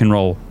choice here. You can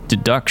roll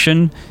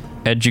deduction,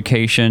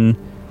 education,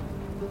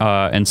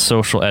 and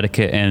social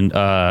etiquette. And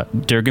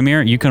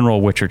Durgamir, you can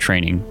roll Witcher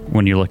training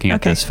when you're looking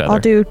at this feather. I'll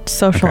do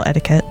social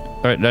etiquette.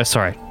 All right,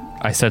 sorry,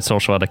 I said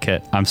social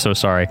etiquette. I'm so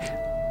sorry.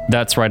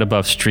 That's right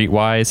above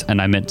streetwise,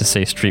 and I meant to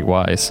say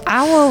streetwise.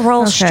 I will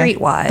roll Okay.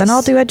 streetwise. Then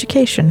I'll do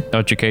education.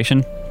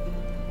 Education.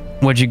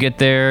 What'd you get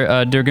there,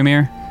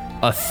 Durgamir?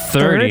 A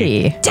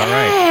 30. 30. All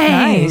right.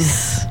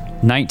 Nice.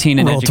 19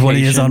 in Roll education.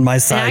 20 is on my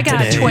And side I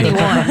got today.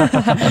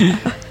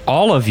 21.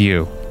 All of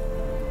you,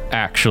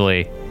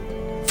 actually,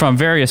 from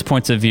various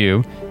points of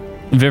view.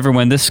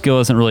 Viverwin, this skill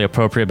isn't really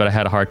appropriate, but I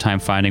had a hard time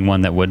finding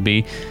one that would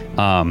be.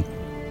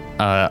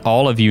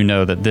 All of you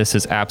know that this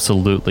is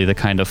absolutely the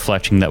kind of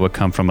fletching that would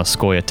come from a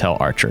Scoia'tael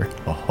archer.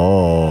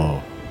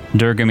 Oh.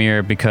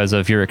 Durgamir, because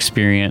of your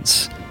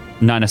experience,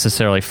 not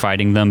necessarily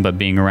fighting them, but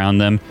being around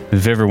them.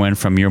 Viverwin,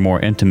 from your more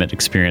intimate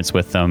experience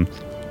with them,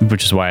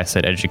 which is why I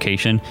said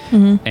education.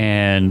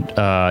 And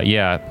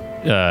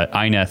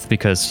Ineth,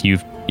 because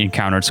you've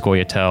encountered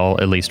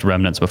Scoia'tael, at least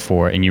remnants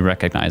before, and you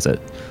recognize it.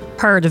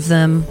 Heard of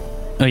them.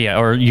 Oh yeah,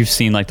 or you've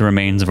seen like the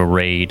remains of a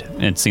raid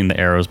and seen the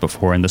arrows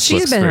before, and this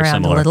She's looks been very around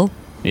similar. a little.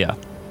 Yeah.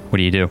 What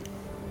do you do?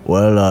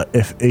 Well,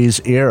 if he's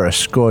here, a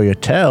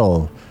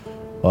Scoia'tael,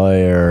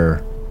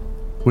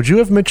 would you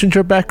have mentioned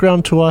your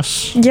background to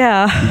us?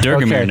 Yeah.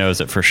 Durgamir Okay. knows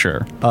it for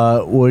sure.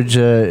 Would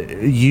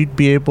you'd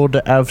be able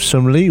to have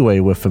some leeway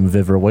with him,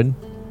 Viverwin?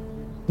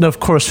 Now, of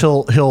course,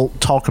 he'll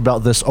talk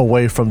about this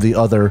away from the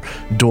other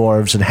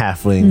dwarves and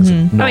halflings.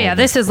 And Oh yeah,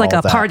 this is like all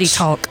a that. party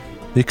talk.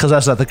 Because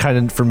that's not the kind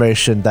of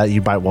information that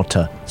you might want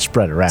to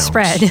spread around.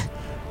 Spread.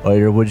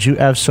 Or would you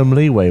have some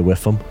leeway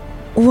with him?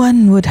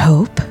 One would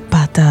hope,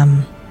 but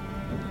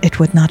it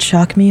would not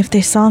shock me if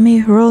they saw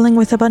me rolling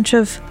with a bunch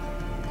of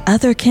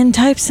other kin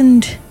types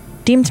and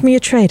deemed me a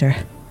traitor.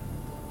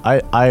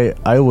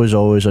 I was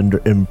always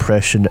under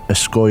impression that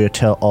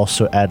Scoia'tael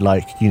also had,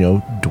 like,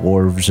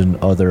 dwarves and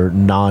other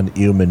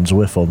non-humans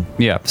with them.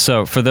 Yeah.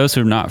 So for those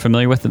who are not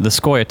familiar with it, the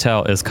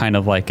Scoia'tael is kind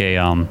of like a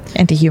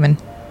Anti-human,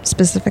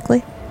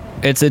 specifically.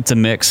 It's a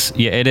mix.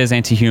 Yeah, it is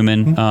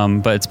anti-human,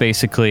 but it's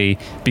basically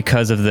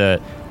because of the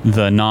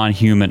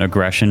non-human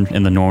aggression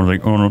in the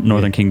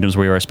northern kingdoms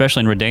where you are,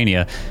 especially in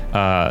Redania,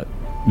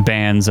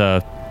 bands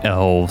of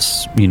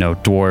elves,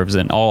 dwarves,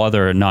 and all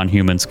other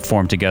non-humans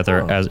form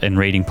together as in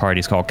raiding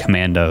parties called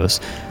commandos.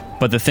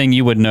 But the thing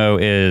you would know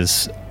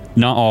is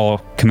not all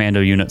commando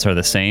units are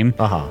the same.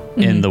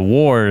 In the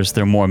wars,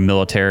 they're more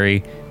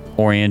military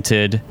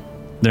oriented.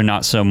 They're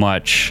not so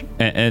much,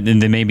 and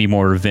they may be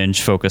more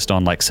revenge focused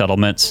on like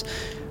settlements.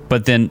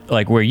 But then,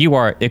 like where you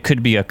are, it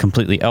could be a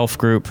completely elf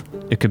group.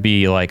 It could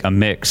be like a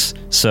mix.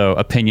 So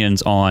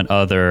opinions on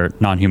other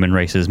non-human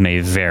races may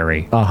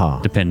vary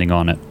depending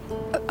on it.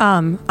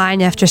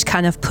 Inef just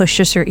kind of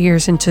pushes her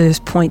ears into his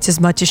points as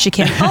much as she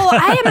can. Oh,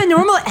 I am a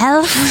normal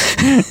elf.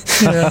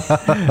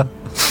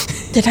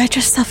 Did I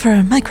just suffer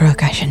a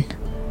microaggression?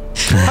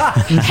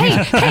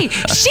 Hey,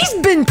 she's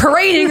been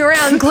parading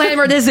around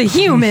glamored as a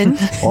human.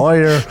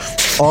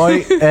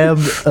 I am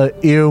a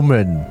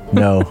human.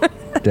 No,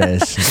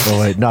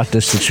 wait, not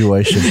this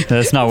situation.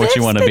 That's not what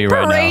you want to be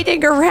right now.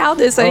 Parading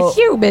around as a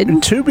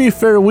human. To be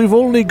fair, we've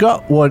only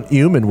got one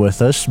human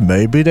with us.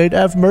 Maybe they'd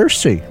have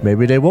mercy.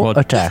 Maybe they won't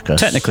attack us.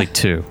 Technically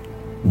two.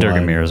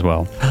 Durgamir as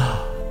well.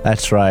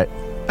 That's right.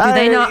 Do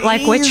they not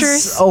like witchers?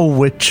 He's a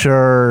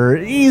witcher.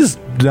 He's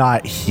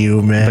not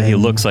human. But he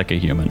looks like a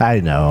human. I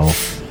know.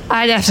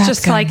 Inef's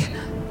just Ratgun. like,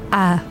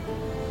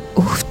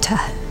 oofta.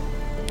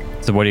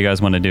 So what do you guys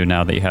want to do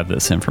now that you have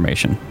this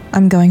information?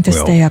 I'm going to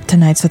stay up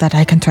tonight so that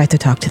I can try to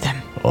talk to them.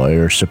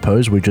 I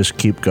suppose we just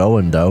keep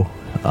going, though.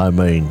 I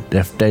mean,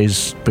 if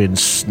they've been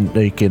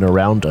sneaking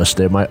around us,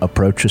 they might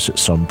approach us at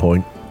some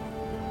point.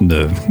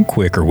 The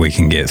quicker we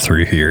can get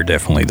through here,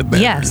 definitely the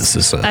better. Yes, This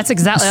is a that's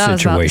exactly what I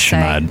was about to situation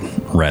say.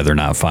 I'd rather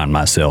not find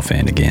myself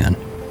in again.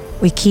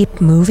 We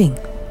keep moving.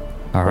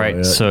 All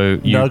right, so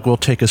you Nug will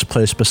take his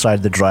place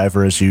beside the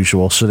driver as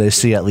usual, so they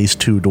see at least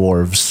two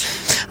dwarves.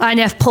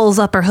 Inef pulls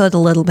up her hood a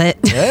little bit.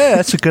 Yeah,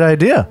 that's a good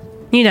idea.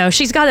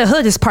 She's got a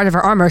hood as part of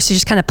her armor, so she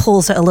just kind of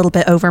pulls it a little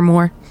bit over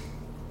more.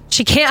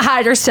 She can't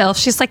hide herself.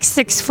 She's like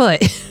 6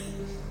 foot.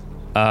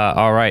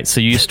 all right, so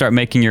you start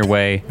making your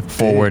way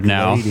forward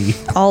now. Lady.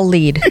 I'll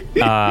lead.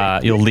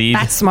 You'll lead.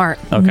 That's smart.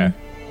 Okay.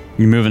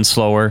 You're moving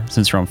slower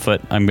since you're on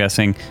foot, I'm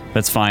guessing.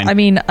 That's fine. I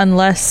mean,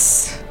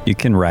 unless... You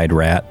can ride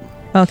rat.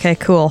 Okay,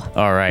 cool.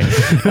 All right.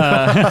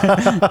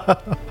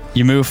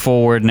 You move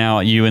forward now,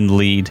 you and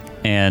lead,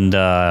 and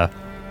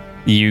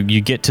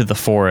you get to the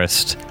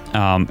forest,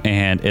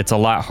 and it's a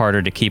lot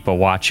harder to keep a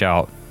watch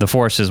out. The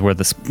forest is where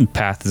this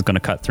path is going to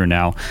cut through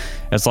now.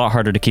 It's a lot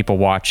harder to keep a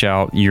watch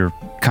out. You're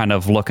kind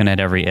of looking at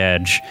every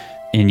edge,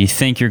 and you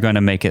think you're going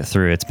to make it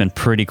through. It's been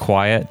pretty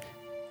quiet,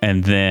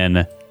 and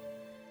then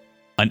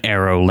an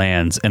arrow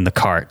lands in the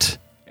cart.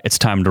 It's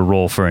time to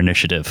roll for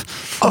initiative.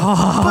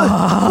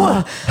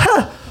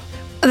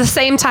 The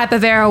same type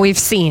of arrow we've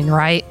seen,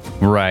 right?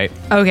 Right.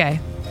 Okay.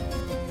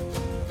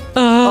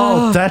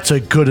 Oh, that's a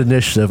good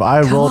initiative.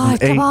 I rolled on, an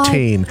come on.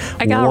 18.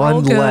 I gotta roll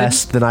One good.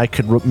 less than I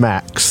could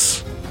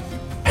max.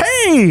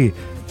 Hey!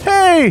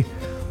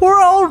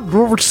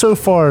 We're so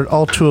far,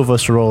 all two of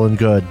us are rolling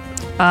good.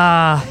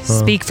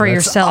 Speak for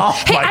That's- yourself.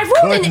 oh Hey, my I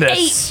rolled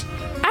goodness. an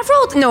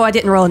 8. No, I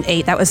didn't roll an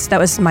 8. That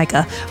was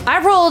Micah. I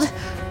rolled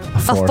a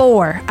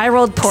 4. I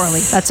rolled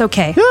poorly. That's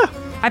okay. Yeah.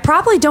 I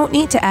probably don't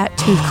need to act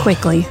too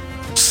quickly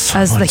as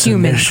the Someone's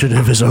human.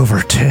 initiative is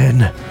over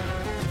 10.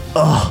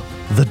 Oh,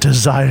 the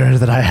desire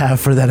that I have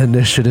for that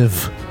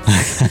initiative.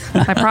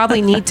 I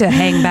probably need to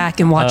hang back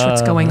and watch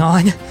what's going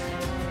on.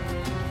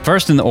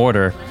 First in the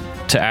order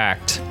to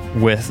act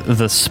with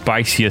the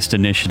spiciest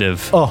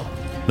initiative, Oh,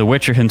 the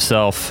Witcher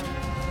himself,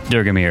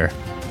 Durgamir.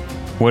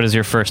 What is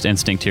your first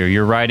instinct here?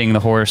 You're riding the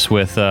horse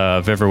with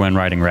Viverwin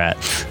riding Rat.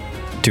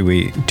 Do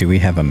we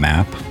have a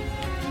map?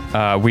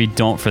 We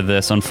don't for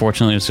this.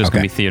 Unfortunately, it's just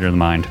going to be theater of the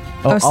mind.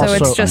 Oh, so also,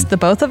 it's just the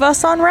both of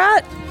us on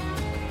Rat?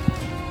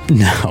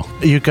 No.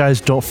 you guys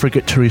don't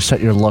forget to reset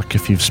your luck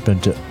if you've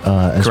spent it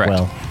as Correct.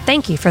 well.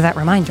 Thank you for that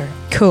reminder.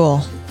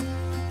 Cool.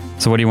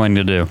 So what do you want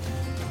to do?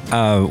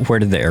 Where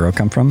did the arrow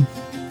come from?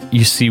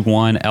 You see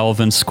one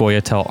elven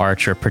Scoia'tael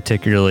archer,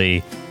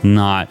 particularly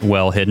not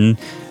well hidden,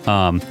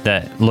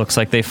 that looks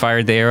like they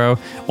fired the arrow.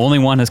 Only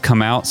one has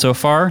come out so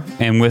far,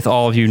 and with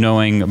all of you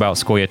knowing about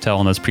Scoia'tael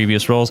in those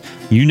previous rolls,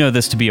 you know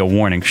this to be a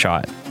warning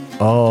shot.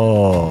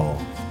 Oh.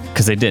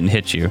 Because they didn't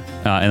hit you,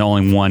 and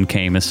only one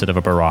came instead of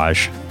a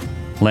barrage.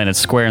 Landed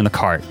square in the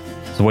cart.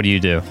 So what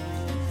do?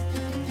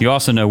 You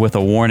also know with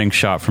a warning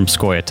shot from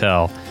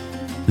Scoia'tael,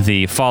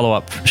 the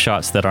follow-up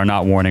shots that are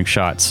not warning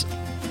shots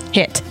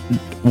Hit.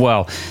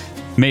 Well,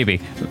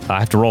 maybe. I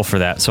have to roll for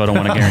that, so I don't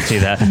want to guarantee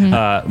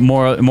that.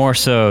 More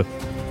so,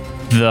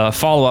 the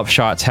follow-up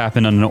shots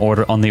happen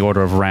on the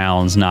order of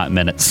rounds, not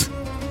minutes.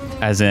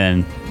 As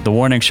in, the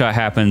warning shot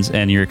happens,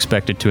 and you're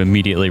expected to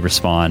immediately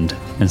respond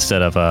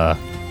instead of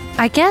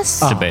I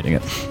guess. debating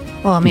it.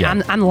 Well, I mean,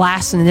 I'm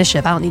last in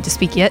initiative. I don't need to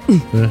speak yet. So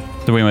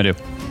what do you want to do?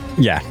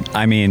 Yeah,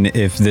 I mean,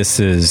 if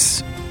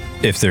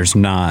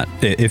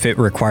it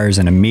requires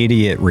an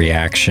immediate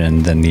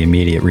reaction, then the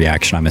immediate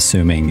reaction, I'm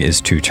assuming,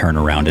 is to turn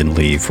around and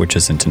leave, which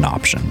isn't an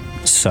option.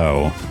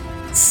 So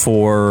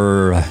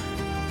for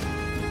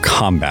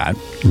combat,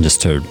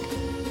 just to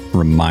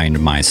remind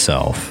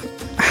myself,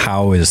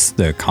 how is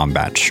the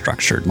combat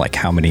structured? Like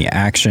how many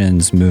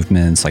actions,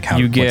 movements, like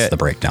what's the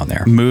breakdown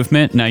there?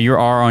 Movement. Now you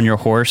are on your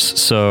horse,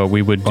 so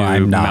we would do... Well,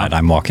 I'm not.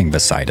 I'm walking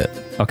beside it.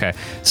 Okay.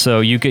 So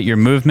you get your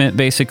movement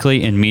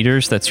basically in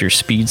meters. That's your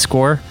speed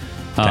score.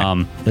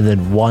 And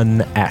then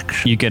one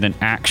action. You get an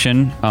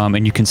action,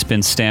 and you can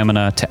spend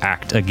stamina to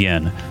act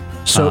again.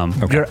 So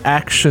your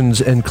actions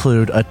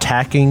include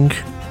attacking,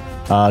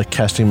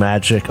 casting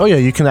magic. Oh yeah,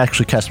 you can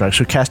actually cast magic.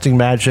 So casting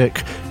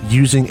magic,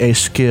 using a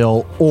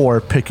skill, or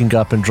picking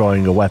up and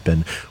drawing a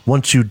weapon.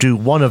 Once you do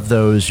one of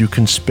those, you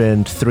can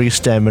spend 3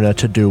 stamina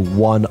to do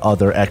one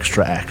other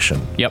extra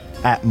action. Yep.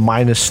 At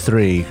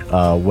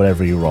 -3,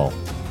 whatever you roll.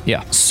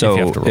 Yeah.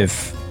 So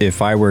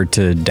if I were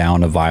to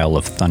down a vial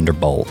of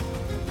Thunderbolt,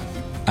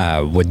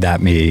 would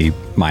that be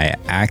my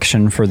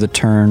action for the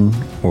turn,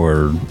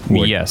 or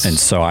yes? And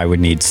so I would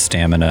need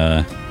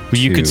stamina.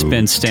 You could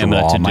spend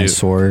stamina draw to my do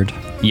sword.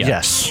 Yeah.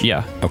 Yes.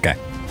 Yeah. Okay.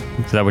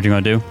 Is that what you're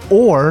gonna do?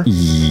 Or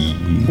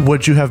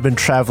would you have been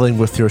traveling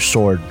with your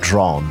sword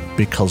drawn?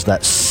 Because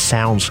that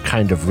sounds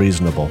kind of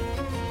reasonable.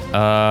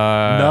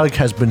 Nug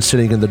has been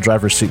sitting in the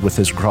driver's seat with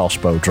his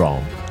crossbow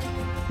drawn.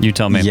 You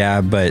tell me.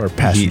 Yeah, but Or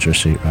passenger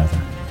seat, rather.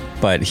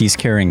 But he's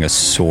carrying a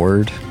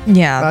sword.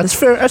 Yeah. That's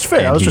fair. That's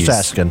fair. I was just he's-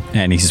 asking.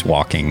 And he's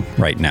walking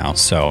right now.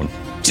 So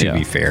to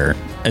be fair,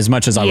 as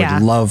much as I Yeah.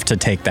 would love to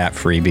take that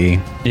freebie,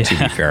 to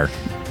be fair,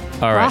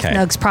 All right. Okay.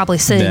 Rothnug's probably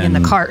sitting in the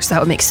Then- cart, so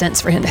that would make sense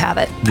for him to have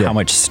it. how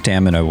much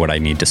stamina would I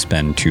need to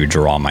spend to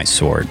draw my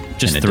sword?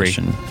 Just in 3.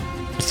 addition?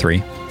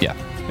 3? Yeah.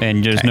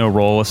 And there's Okay. no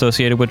roll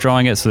associated with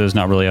drawing it, so there's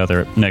not really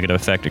other negative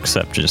effect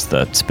except just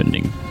the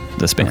spending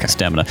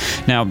stamina.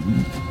 Now,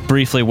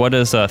 briefly, what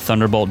does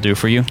Thunderbolt do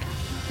for you?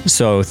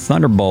 So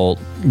Thunderbolt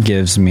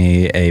gives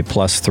me a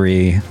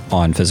 +3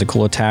 on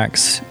physical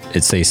attacks.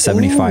 It's a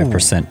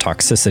 75%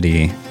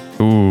 toxicity.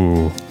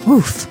 Ooh.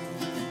 Oof.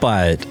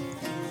 But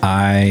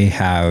I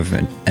have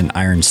an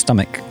iron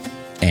stomach,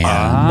 and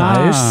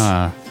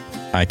Ah.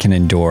 I can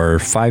endure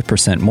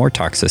 5% more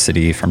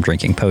toxicity from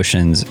drinking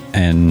potions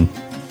and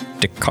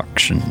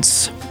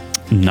decoctions.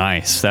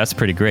 Nice. That's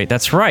pretty great.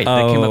 That's right.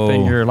 That came up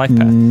in your life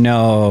path.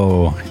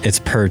 No, it's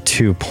per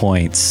 2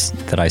 points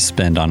that I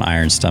spend on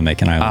Iron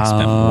Stomach, and I only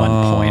spent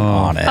 1 point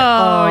on it.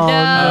 Oh,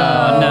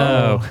 no.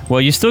 No. Well,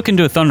 you still can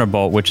do a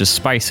Thunderbolt, which is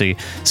spicy.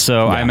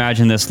 So I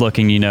imagine this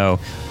looking, the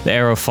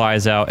arrow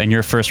flies out, and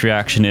your first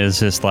reaction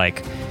is just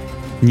like,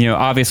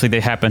 obviously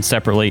they happen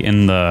separately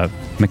in the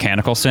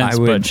mechanical sense,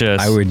 but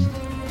just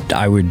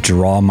I would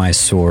draw my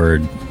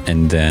sword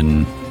and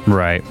then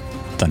right.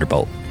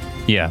 Thunderbolt.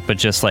 Yeah, but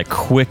just like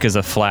quick as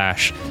a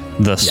flash,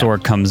 the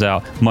sword comes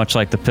out, much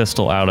like the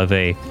pistol out of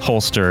a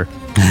holster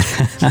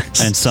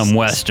in some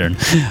Western.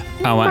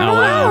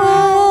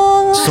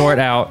 Sword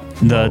out,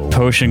 the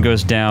potion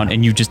goes down,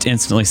 and you just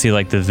instantly see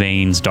like the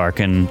veins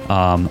darken,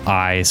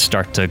 eyes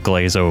start to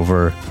glaze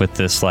over with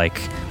this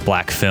like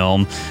black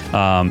film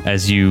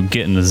as you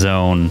get in the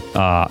zone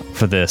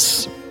for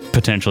this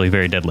potentially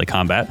very deadly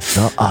combat.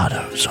 The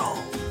auto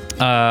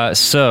zone.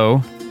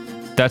 So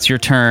that's your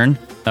turn.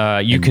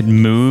 You could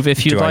move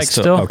if you'd Do I like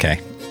still. Okay.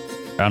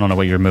 I don't know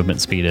what your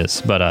movement speed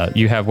is, but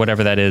you have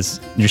whatever that is,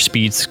 your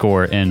speed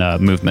score in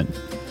movement.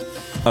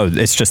 Oh,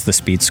 it's just the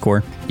speed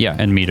score?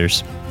 Yeah, in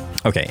meters.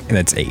 Okay,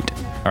 that's 8.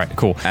 All right,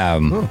 cool.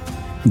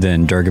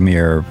 Then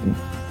Durgamir,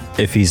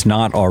 if he's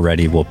not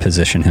already, will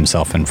position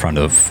himself in front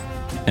of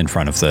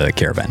the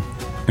caravan,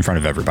 in front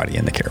of everybody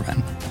in the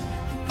caravan.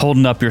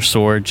 Holding up your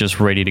sword, just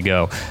ready to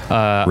go.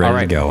 All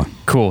right, to go.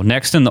 Cool.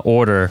 Next in the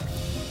order,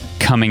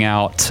 coming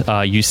out,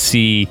 you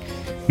see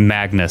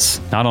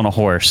Magnus, not on a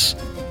horse,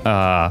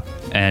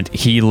 and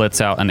he lets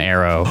out an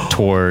arrow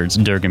towards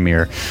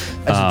Durgamir.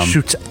 As it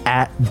shoots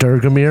at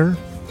Durgamir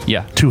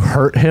Yeah, to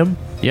hurt him.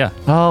 yeah.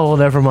 Oh, well,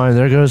 never mind.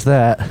 There goes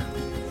that.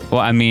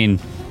 Well, I mean,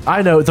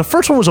 I know the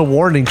first one was a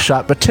warning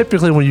shot, but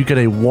typically when you get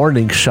a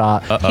warning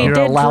shot, He you're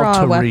did allowed draw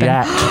to a weapon.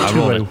 react I to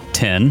rolled it. a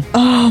 10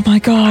 Oh my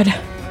god.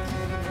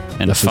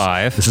 and a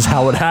 5. This is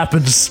how it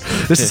happens.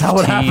 This is how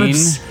it 15.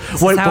 happens.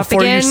 Wait, how it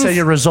before you begins. say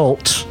your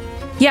result.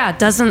 Yeah,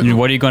 doesn't.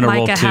 What are you going to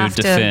roll Micah to have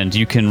defend?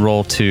 You can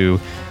roll to,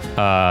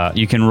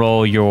 you can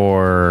roll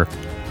your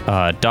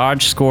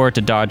dodge score to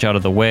dodge out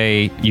of the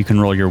way. You can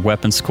roll your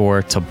weapon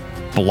score to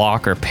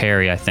block or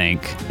parry, I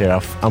think.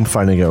 Yeah, I'm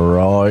finding it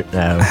right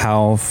now.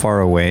 How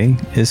far away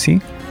is he?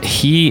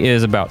 He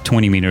is about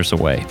 20 meters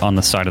away on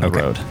the side of the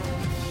road.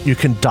 You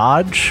can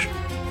dodge,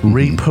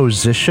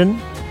 reposition.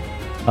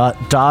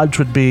 Dodge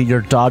would be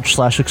your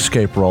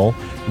dodge/escape roll.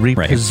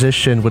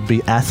 Reposition would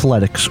be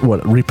athletics.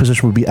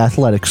 Reposition would be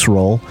athletics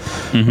roll.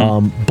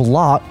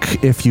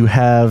 Block, if you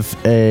have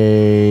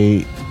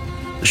a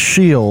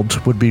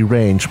shield, would be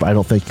range, but I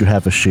don't think you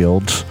have a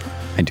shield.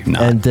 I do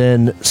not. And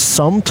then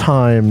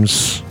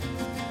sometimes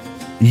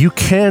you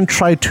can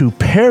try to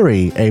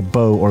parry a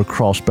bow or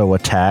crossbow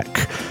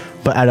attack,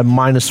 but at a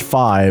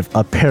 -5,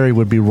 a parry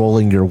would be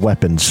rolling your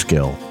weapon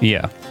skill.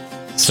 Yeah.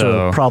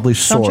 So probably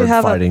Don't you sword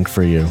have fighting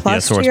for you.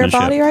 Plus to your swordsmanship.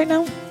 body right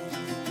now?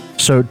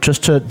 So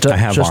just to I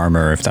have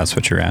armor, if that's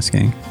what you're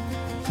asking.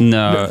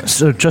 No.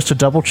 So just to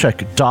double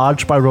check,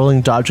 dodge by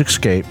rolling dodge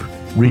escape,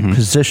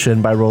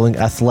 reposition by rolling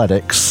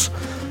athletics,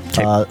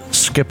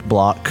 skip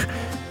block,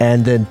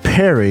 and then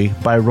parry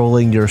by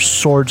rolling your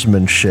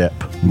swordsmanship.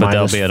 But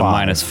they'll be at a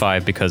 -5.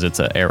 -5 because it's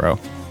an arrow.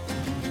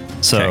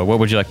 So Okay. what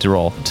would you like to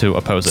roll to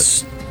oppose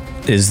it?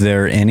 Is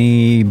there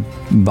any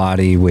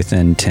body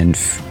within 10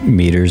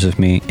 meters of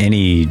me?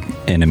 Any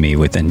enemy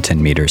within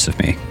 10 meters of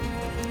me?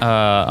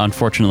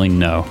 Unfortunately,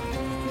 no.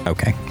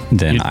 Okay.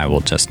 Then You- I will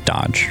just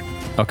dodge.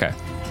 Okay.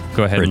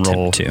 Go ahead Or and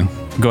roll. attempt to.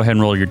 Go ahead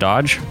and roll your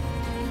dodge.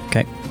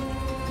 Okay.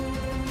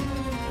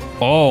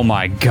 Oh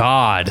my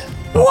god.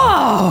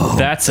 Whoa!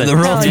 That's a The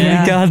roll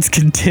 10. gods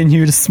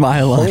continue to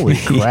smile on Holy me.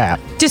 crap.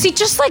 Does he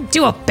just like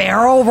do a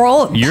barrel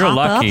roll? And You're pop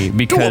lucky up?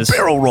 because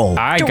barrel roll.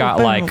 I Do a got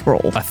barrel like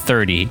roll. a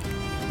 30,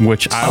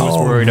 which I was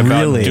Oh, worried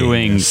about really?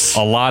 doing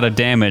a lot of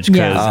damage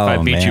because Yeah. if I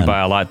Oh, beat you man. by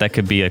a lot, that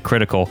could be a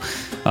critical.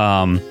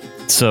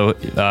 So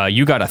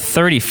you got a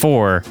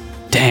 34.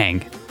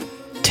 Dang.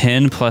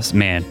 10 plus,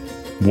 man.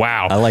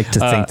 Wow. I like to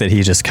think that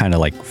he just kind of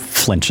like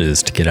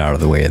flinches to get out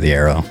of the way of the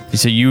arrow.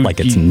 so you Like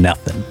it's you-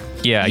 nothing.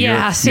 Yeah,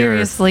 Yeah,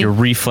 seriously. Your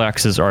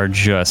reflexes are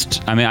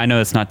just. I mean, I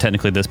know it's not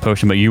technically this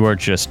potion, but you are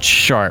just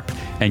sharp,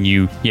 and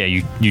you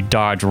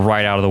dodge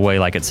right out of the way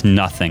like it's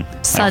nothing.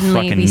 Suddenly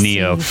like fucking we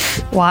Neo.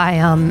 see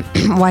why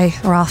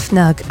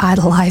Rofnug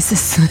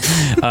idolizes.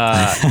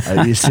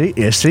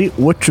 You see,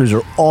 witches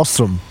are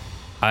awesome.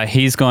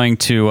 He's going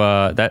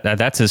to.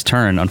 That's his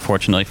turn,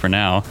 unfortunately for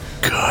now.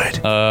 Good.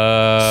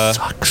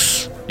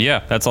 Sucks. Yeah,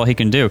 that's all he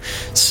can do.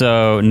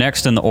 So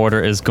next in the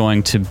order is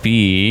going to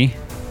be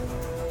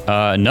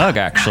Nug,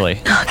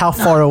 actually. How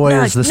far away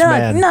is this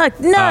man?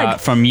 Nug.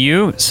 From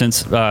you,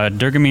 since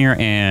Durgamir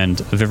and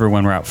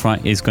Viverwin were out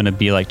front, is going to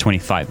be like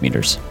 25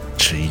 meters.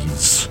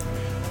 Jeez.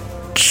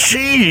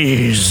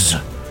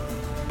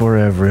 For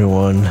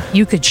everyone.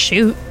 You could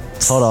shoot.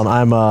 Hold on,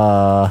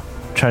 I'm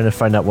trying to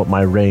find out what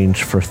my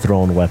range for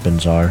thrown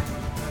weapons are.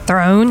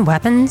 Thrown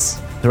weapons?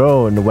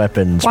 Thrown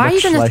weapons. Why are you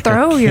much gonna like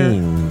throw a your-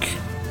 king.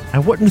 I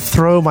wouldn't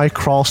throw my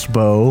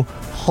crossbow.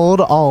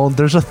 Hold on,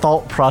 there's a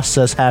thought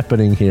process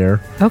happening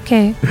here.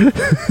 Okay.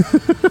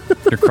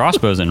 Your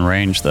crossbow's in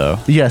range, though.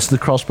 Yes, the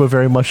crossbow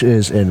very much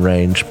is in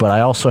range, but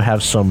I also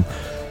have some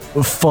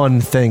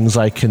fun things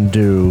I can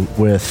do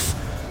with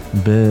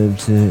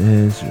bibs,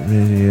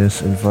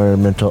 radius,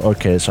 environmental.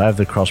 Okay, so I have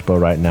the crossbow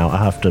right now. I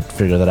have to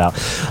figure that out.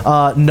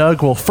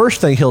 Nug, well, first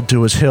thing he'll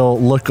do is he'll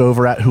look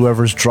over at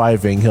whoever's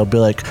driving. He'll be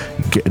like,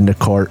 get in the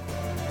cart.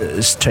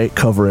 Take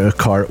cover in a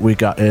cart. We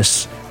got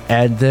this.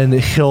 And then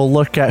he'll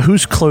look at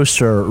who's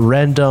closer,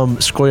 Random,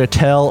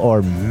 Scoia'tael,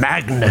 or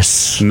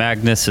Magnus.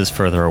 Magnus is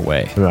further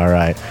away. All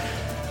right.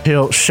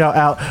 He'll shout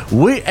out,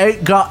 we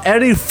ain't got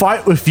any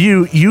fight with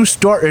you. You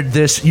started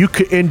this. You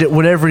could end it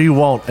whenever you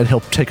want. And he'll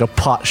take a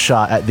pot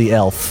shot at the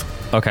elf.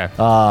 Okay.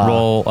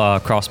 Roll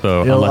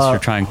crossbow, he'll, unless you're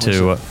trying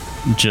to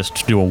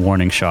just do a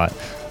warning shot.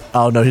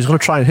 Oh, no, he's going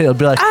to try and hit. He'll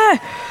be like,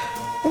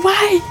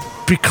 Why?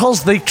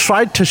 because they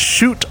tried to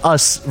shoot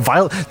us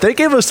They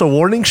gave us a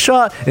warning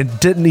shot and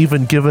didn't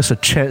even give us a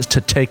chance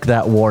to take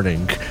that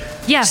warning.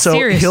 Yeah, So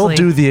seriously. he'll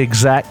do the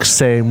exact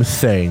same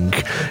thing.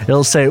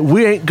 He'll say,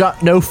 we ain't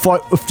got no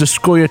fight with the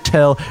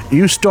Scoia'tael.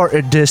 You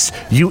started this.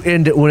 You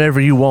end it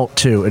whenever you want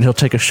to. And he'll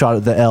take a shot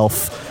at the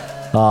elf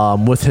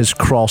with his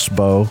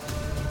crossbow.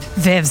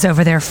 Viv's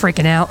over there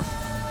freaking out.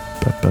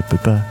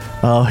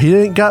 He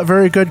didn't got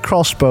very good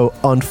crossbow,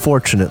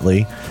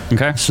 unfortunately.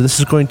 Okay. So this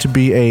is going to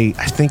be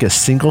I think a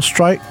single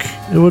strike.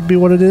 It would be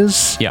what it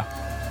is. Yeah.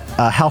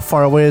 How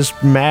far away is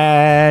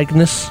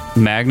Magnus?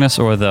 Magnus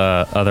or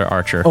the other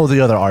archer? Oh, the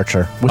other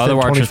archer. Within other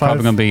archer's 25?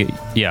 probably going to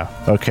be,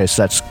 yeah. Okay,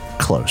 so that's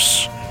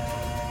close.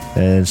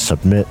 And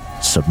submit.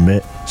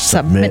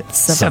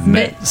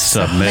 Submit.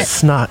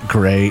 It's not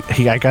great.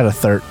 I got a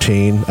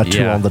 13, a 2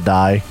 Yeah. on the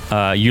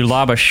die. You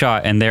lob a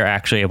shot, and they're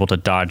actually able to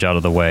dodge out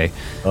of the way.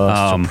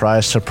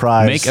 Surprise,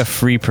 surprise. Make a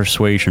free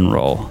persuasion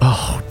roll.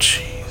 Oh,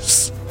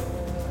 jeez.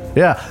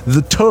 Yeah,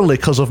 totally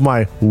because of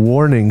my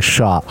warning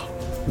shot.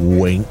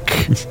 Wink.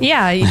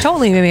 Yeah, you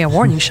totally made me a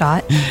warning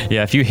shot.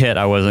 Yeah, if you hit,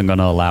 I wasn't going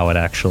to allow it,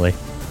 actually.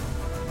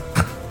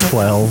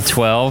 12.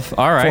 12.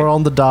 All right. 4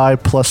 on the die,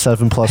 plus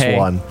 7, plus Hey,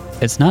 1.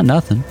 it's not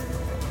nothing.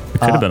 It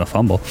could have been a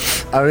fumble.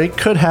 I mean, it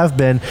could have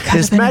been.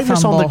 Is been a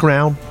Magnus on the fumble.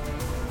 ground?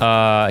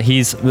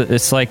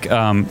 It's like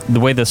the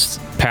way this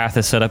path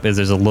is set up is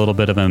there's a little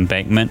bit of an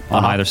embankment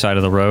on either side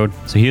of the road.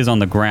 So he is on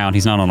the ground.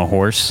 He's not on a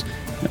horse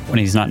when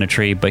he's not in a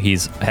tree, but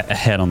he's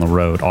ahead on the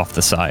road off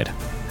the side,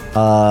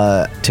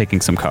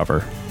 taking some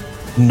cover.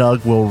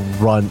 Nug will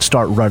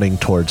start running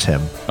towards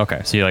him.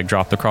 Okay, so you like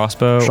drop the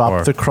crossbow?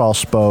 Drop the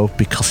crossbow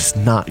because he's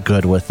not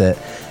good with it,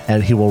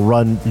 and he will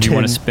run. Do you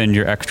want to spend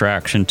your extra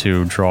action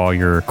to draw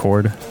your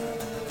cord?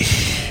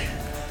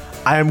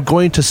 I am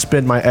going to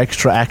spend my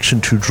extra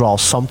action to draw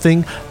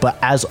something, but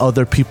as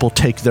other people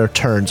take their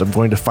turns, I'm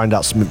going to find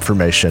out some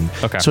information.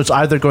 Okay. So it's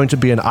either going to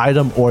be an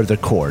item or the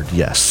cord,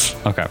 yes.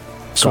 Okay.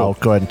 So I'll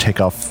go ahead and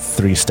take off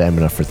 3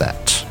 stamina for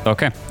that.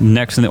 Okay.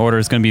 Next in the order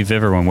is going to be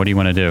Viverwin. What do you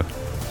want to do?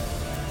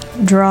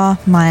 Draw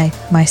my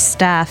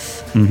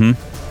staff.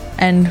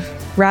 And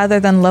rather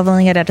than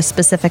leveling it at a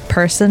specific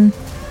person,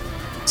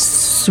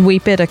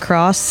 sweep it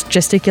across,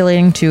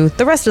 gesticulating to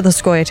the rest of the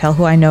Scoia'tael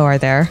who I know are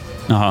there.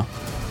 Uh huh.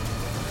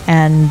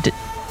 And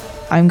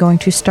I'm going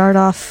to start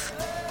off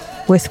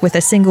with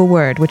a single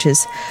word, which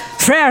is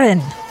Frerin,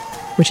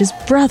 which is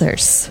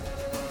brothers.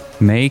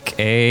 Make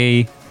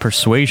a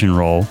persuasion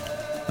roll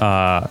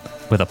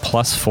with a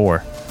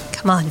 +4.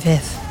 Come on,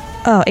 Viv.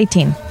 Oh,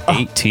 18.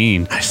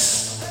 18.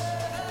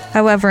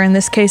 However, in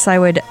this case, I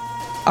would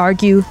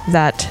argue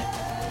that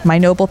my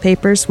noble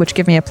papers, which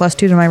give me a +2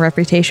 to my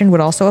reputation,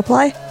 would also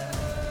apply.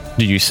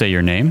 Do you say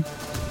your name?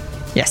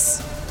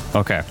 Yes.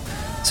 Okay.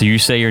 So you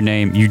say your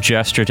name, you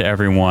gesture to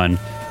everyone.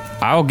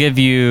 I'll give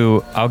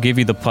you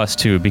the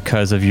 +2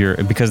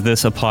 because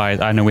this applies.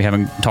 I know we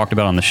haven't talked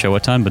about it on the show a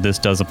ton, but this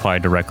does apply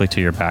directly to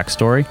your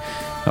backstory,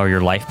 or your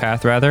life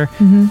path rather.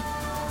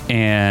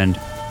 And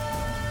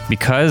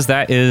because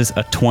that is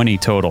a 20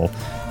 total,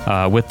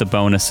 with the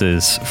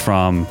bonuses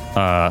from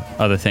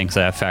other things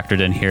that I've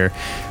factored in here,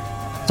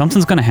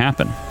 something's going to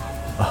happen.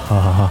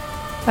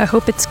 I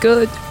hope it's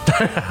good.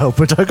 I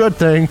hope it's a good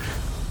thing.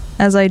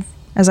 As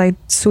I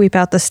sweep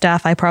out the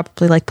staff, I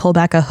probably pull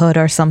back a hood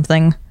or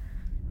something.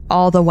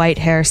 All the white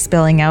hair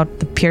spilling out,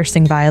 the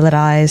piercing violet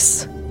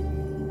eyes,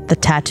 the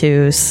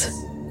tattoos.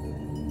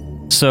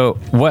 So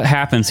what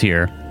happens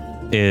here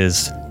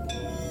is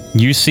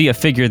you see a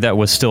figure that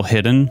was still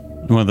hidden,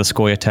 one of the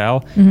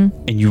Scoia'tael,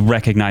 and you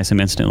recognize him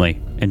instantly.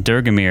 And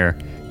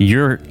Durgamir,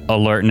 your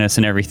alertness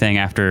and everything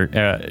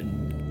after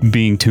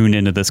being tuned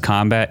into this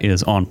combat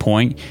is on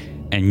point,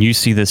 and you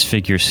see this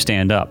figure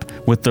stand up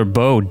with their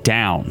bow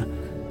down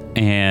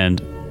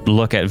and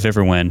look at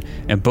Viverwin,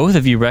 and both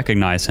of you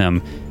recognize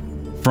him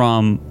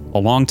from a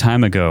long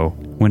time ago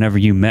whenever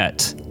you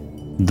met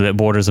the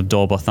borders of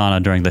Dol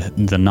Bothana during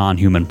the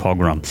non-human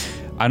pogrom.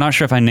 I'm not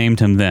sure if I named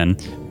him then,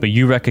 but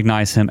you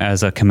recognize him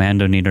as a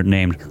commando leader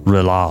named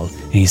Rilal.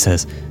 And he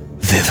says,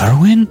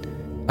 Viverwin?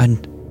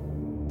 And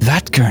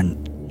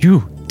Vatgern,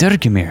 you,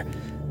 Durgamir,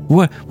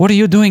 what are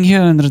you doing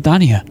here in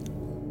Redania?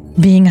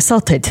 Being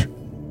assaulted.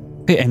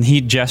 And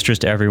he gestures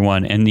to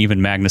everyone, and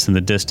even Magnus in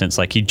the distance,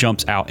 like he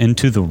jumps out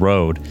into the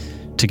road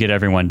to get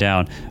everyone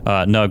down.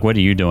 Nug, what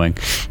are you doing?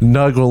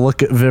 Nug will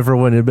look at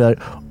Viverwin and be like,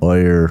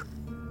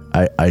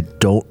 I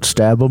don't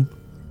stab him.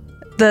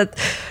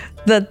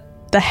 The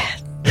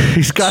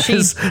He's got she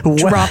his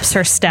drops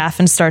her staff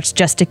and starts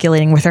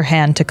gesticulating with her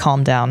hand to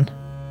calm down.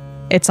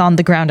 It's on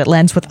the ground. It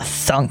lands with a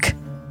thunk.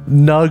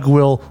 Nug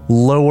will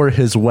lower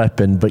his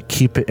weapon but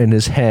keep it in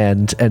his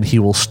hand, and he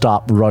will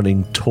stop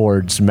running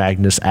towards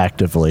Magnus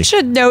actively.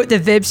 Should note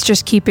that Viv's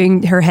just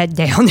keeping her head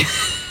down.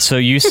 So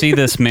you see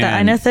this The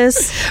man. Eineth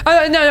is?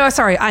 no,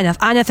 sorry, Eineth.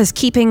 Eineth is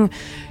keeping.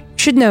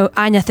 Should note,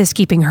 Eineth is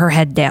keeping her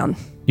head down.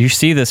 You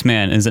see this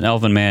man is an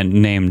elven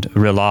man named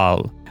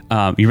Rilal.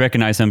 You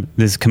recognize him,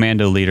 this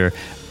commando leader.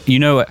 You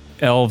know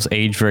elves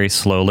age very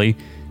slowly.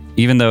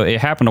 Even though it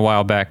happened a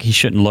while back, he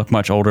shouldn't look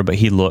much older, but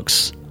he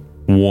looks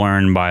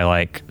worn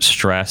by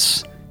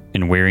stress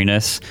and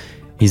weariness.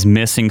 He's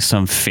missing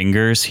some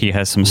fingers. He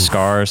has some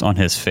scars on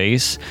his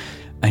face.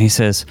 And he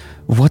says,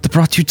 what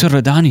brought you to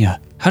Redania?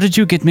 How did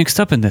you get mixed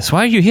up in this?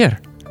 Why are you here?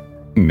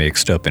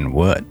 Mixed up in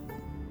what?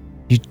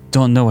 You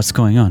don't know what's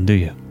going on, do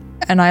you?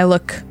 And I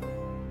look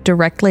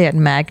directly at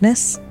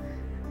Magnus.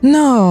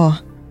 No.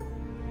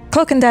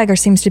 Cloak and dagger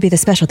seems to be the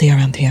specialty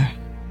around here.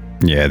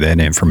 Yeah, that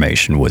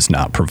information was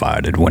not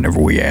provided whenever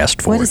we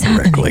asked for What it is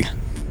directly.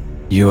 happening?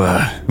 You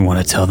want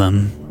to tell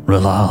them,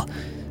 Rilal?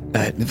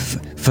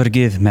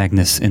 Forgive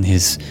Magnus in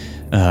his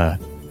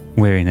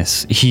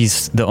weariness.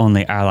 He's the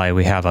only ally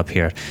we have up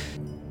here.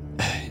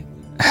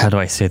 How do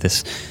I say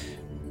this?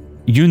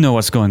 You know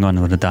what's going on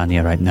in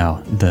Redania right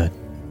now.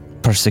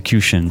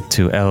 persecution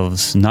to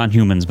elves,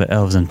 non-humans, but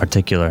elves in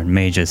particular, and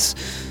mages.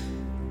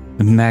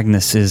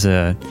 Magnus is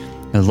a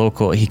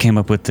local. He came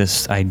up with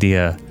this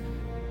idea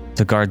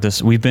to guard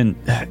this. We've been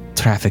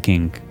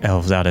trafficking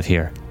elves out of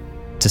here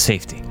to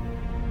safety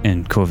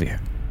in Kovir,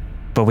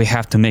 but we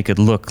have to make it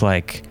look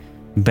like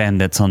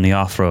bandits on the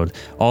off-road.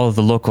 All of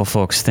the local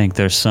folks think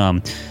there's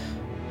some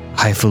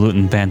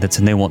highfalutin bandits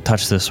and they won't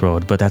touch this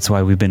road, but that's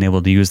why we've been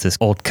able to use this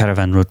old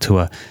caravan route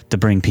to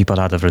bring people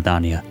out of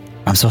Redania.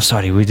 I'm so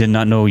sorry, we did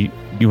not know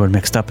you were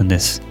mixed up in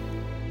this.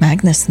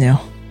 Magnus knew.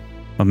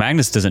 Well,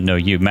 Magnus doesn't know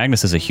you.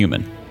 Magnus is a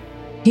human.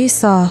 He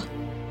saw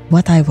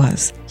what I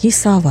was. He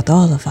saw what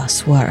all of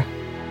us were.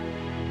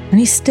 And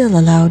he still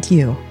allowed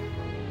you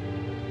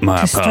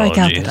My to strike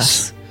out at apologies.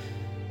 us.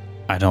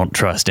 I don't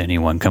trust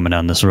anyone coming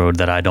down this road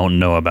that I don't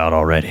know about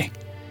already.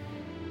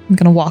 I'm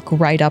gonna walk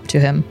right up to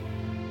him,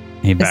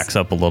 He backs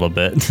up a little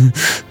bit.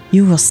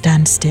 You will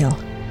stand still.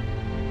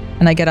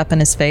 and I get up in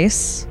his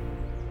face.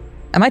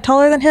 Am I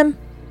taller than him?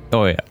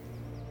 Oh, yeah.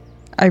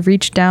 I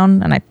reach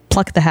down and I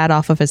pluck the hat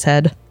off of his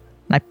head,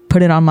 and I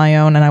put it on my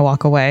own, and I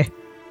walk away.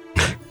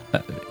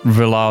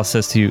 Rilal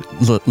says to you,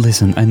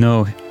 listen, I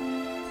know,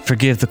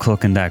 forgive the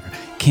cloak and dagger.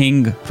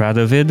 King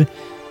Radovid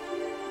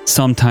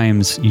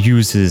sometimes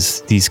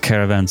uses these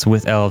caravans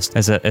with elves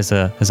as a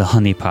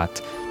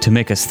honeypot to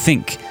make us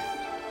think,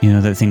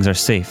 that things are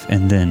safe,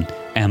 and then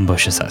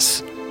ambushes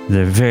us.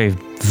 They're very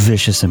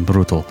vicious and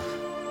brutal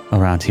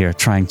around here,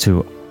 trying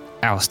to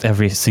oust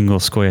every single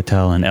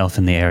Scoia'tael and elf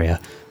in the area.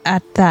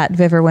 At that,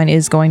 Viverwin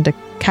is going to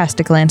cast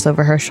a glance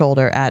over her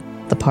shoulder at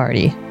the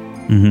party.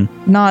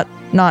 Mm-hmm. Not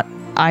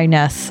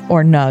Ineth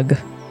or Nug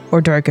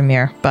or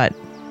Durgamir, but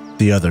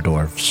The other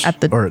dwarves.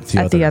 at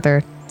the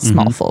other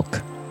small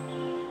folk.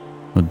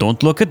 Well,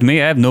 don't look at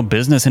me. I have no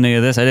business in any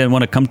of this. I didn't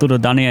want to come to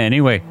Redania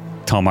anyway,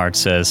 Tomard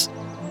says.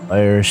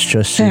 It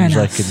just Fair seems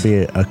like enough. it'd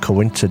be a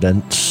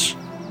coincidence.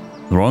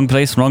 Wrong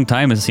place, wrong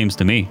time, it seems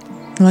to me.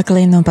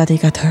 Luckily, nobody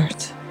got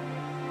hurt.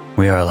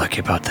 We are lucky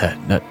about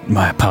that.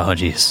 My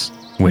apologies,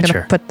 I'm Witcher.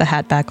 gonna put the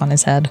hat back on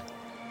his head.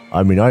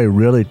 I mean, I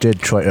really did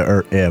try to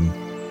hurt him.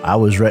 I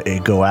was ready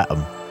to go at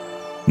him.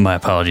 My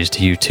apologies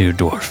to you too,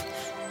 dwarf.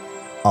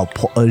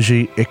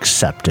 Apology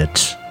accepted.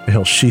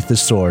 He'll sheath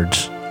his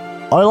swords.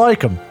 I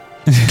like him.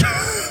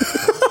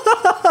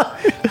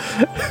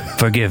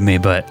 Forgive me,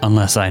 but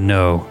unless I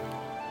know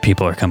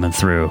people are coming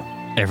through,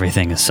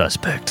 everything is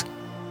suspect.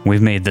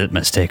 We've made that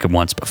mistake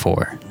once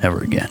before.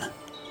 Never again.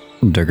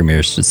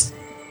 Durgamir's just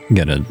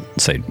gonna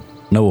say,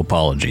 no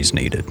apologies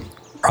needed.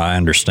 I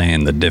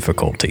understand the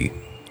difficulty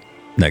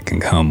that can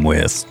come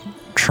with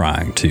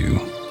trying to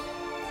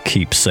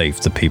keep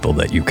safe the people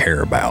that you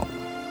care about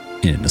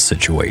in a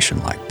situation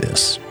like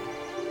this.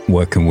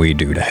 What can we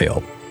do to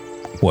help?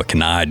 What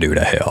can I do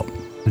to help?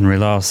 And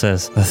Rilal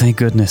says, thank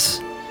goodness.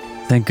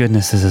 Thank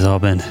goodness this has all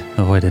been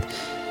avoided.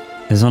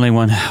 There's only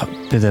one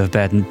bit of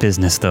bad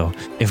business, though.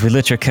 If we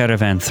let your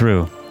caravan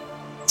through,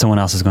 someone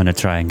else is going to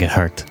try and get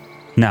hurt.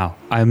 Now,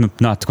 I'm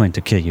not going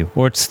to kill you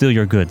or steal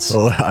your goods.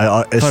 Oh,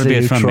 I Far be see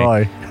it you from me.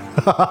 try.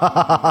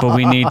 But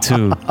we need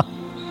to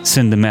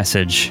send the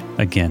message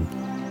again.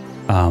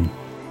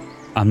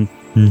 I'm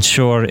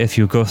sure if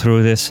you go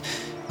through this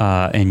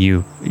and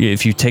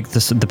if you take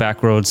the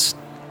back roads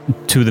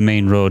to the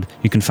main road,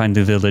 you can find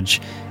the village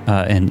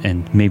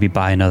and maybe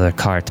buy another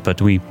cart,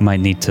 but we might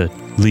need to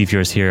leave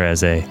yours here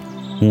as a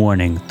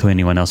warning to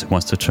anyone else who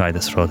wants to try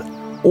this road.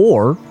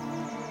 Or,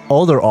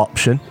 other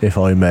option, if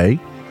I may,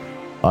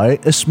 I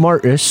ain't the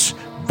smartest,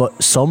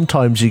 but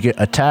sometimes you get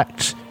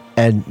attacked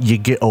and you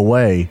get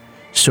away.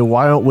 So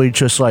why don't we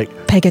just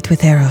Peg it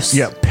with arrows.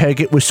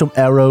 peg it with some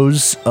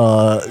arrows,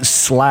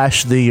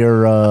 slash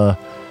the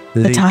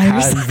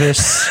tires.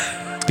 canvas.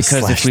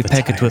 Because if Slash we the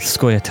peg it with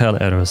Scoia'tael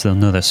arrows, they'll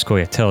know that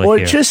Scoia'tael Or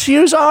here. just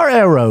use our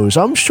arrows.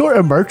 I'm sure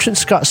a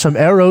merchant's got some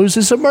arrows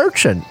as a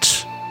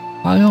merchant.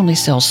 I only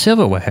sell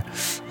silverware.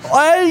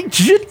 I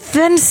just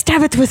Then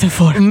stab it with a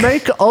fork.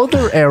 make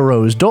other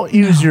arrows. Don't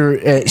use your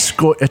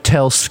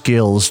Scoia'tael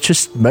skills.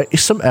 Just make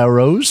some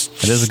arrows.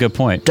 That is a good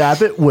point.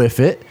 Dab it with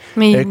it.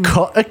 And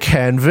cut a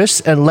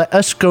canvas and let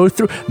us go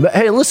through.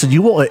 Hey, listen,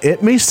 you want to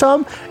hit me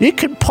some? You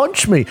can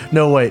punch me.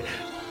 No, wait.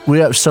 We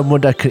have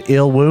someone that can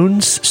heal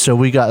wounds, so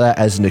we got that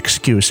as an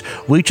excuse.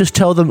 We just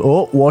tell them,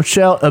 oh, watch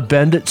out,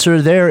 bandits are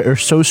there. They're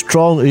so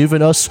strong,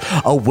 even us.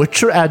 A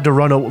witcher had to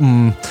run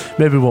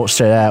maybe we won't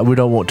say that. We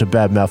don't want to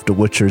badmouth the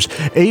witchers.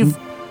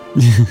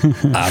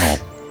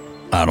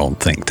 I don't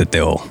think that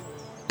they'll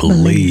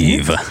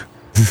believe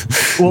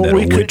Well, that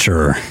we a could,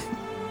 witcher.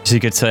 So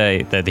you could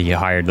say that you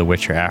hired the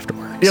Witcher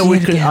afterwards. yeah, we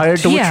could hire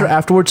the witcher Yeah.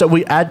 afterwards that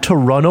we had to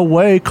run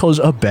away because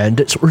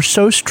bandits were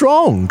so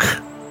strong.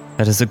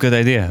 That is a good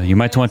idea. You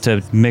might want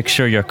to make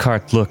sure your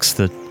cart looks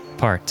the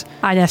part.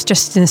 Ineth's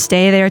just gonna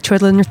stay there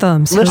twiddling her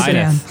thumbs. Listen.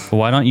 Ineth,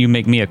 why don't you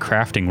make me a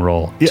crafting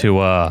roll Yeah.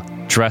 to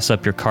dress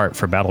up your cart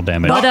for battle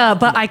damage?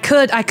 But I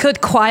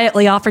could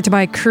quietly offer to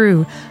my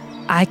crew.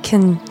 I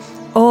can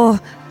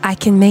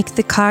make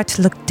the cart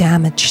look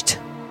damaged.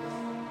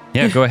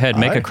 Yeah, go ahead,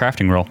 make a Alright.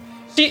 crafting roll.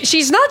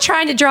 She's not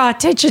trying to draw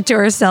attention to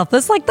herself.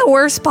 That's like the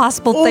worst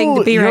possible thing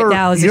to be right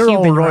now as a you're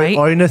human, all right,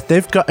 Oineth.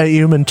 They've got a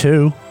human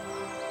too.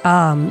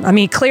 I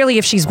mean, clearly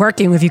if she's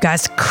working with you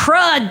guys,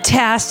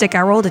 crud-tastic.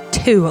 I rolled a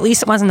 2. At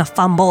least it wasn't a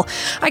fumble.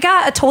 I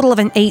got a total of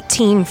an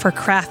 18 for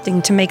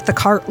crafting to make the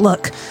cart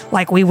look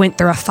like we went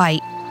through a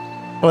fight.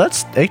 Well,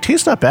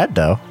 18's not bad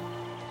though.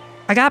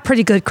 I got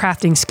pretty good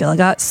crafting skill. I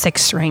got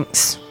 6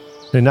 strengths.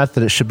 I mean, not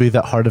that it should be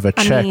that hard of a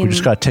check. We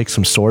just got to take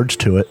some swords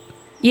to it.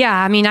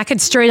 Yeah, I mean, I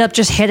could straight up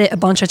just hit it a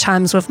bunch of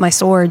times with my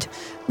sword,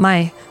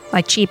 my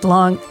cheap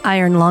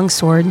iron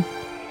longsword.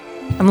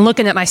 I'm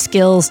looking at my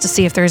skills to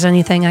see if there's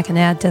anything I can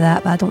add to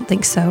that, but I don't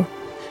think so.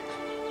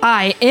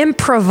 I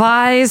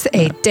improvise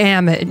a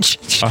damage.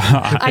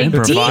 I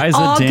improvise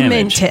a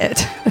damage. de-augment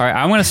it. All right,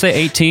 I'm going to say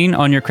 18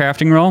 on your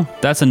crafting roll.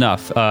 That's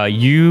enough.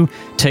 You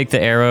take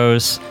the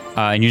arrows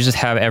and you just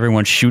have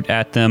everyone shoot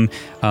at them.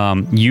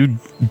 You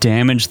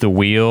damage the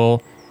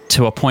wheel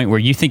to a point where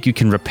you think you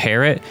can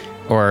repair it,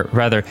 or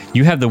rather,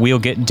 you have the wheel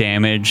get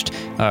damaged,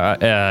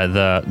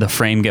 the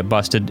frame get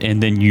busted,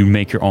 and then you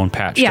make your own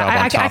patch job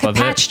on top I of could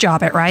patch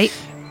job it, right?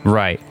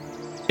 Right.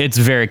 It's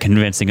very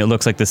convincing. It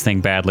looks like this thing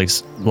barely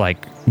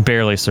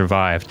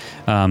survived.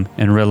 And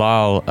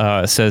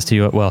Rilal says to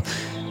you, well,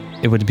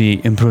 it would be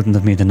imprudent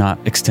of me to not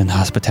extend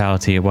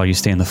hospitality while you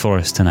stay in the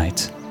forest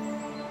tonight.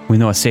 We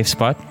know a safe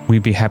spot.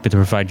 We'd be happy to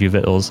provide you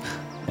victuals.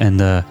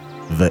 And,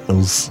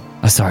 victuals.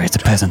 Sorry, it's a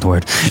peasant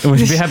word.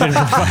 We'd be happy to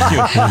provide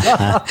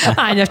you.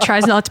 I know,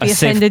 tries not to be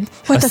offended.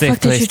 What the fuck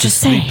did you just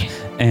say?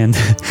 And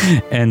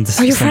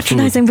are you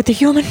fraternizing with the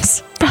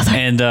humans, brother?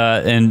 And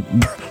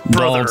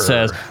Bold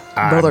says,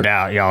 I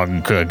doubt y'all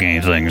can cook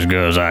anything as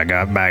good as I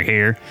got back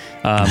here.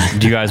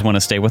 Do you guys want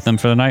to stay with them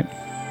for the night?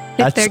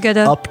 If they're good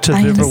up to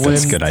Viverwin.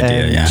 That's a good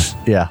idea,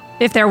 yeah.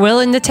 If they're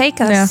willing to take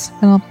us. Yeah,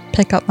 and I'll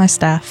pick up my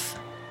staff.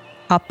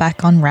 Hop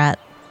back on Rat.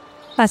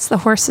 That's the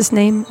horse's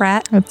name,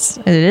 Rat.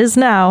 It is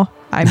now.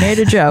 I made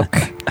a joke.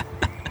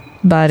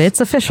 But it's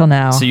official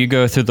now. So you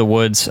go through the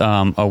woods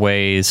a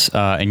ways,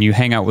 and you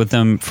hang out with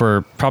them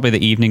for probably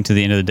the evening to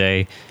the end of the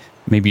day.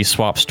 Maybe you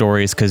swap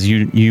stories, because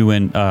you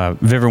and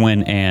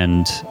Viverwin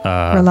and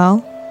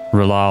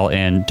Rilal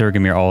and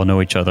Durgamir all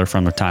know each other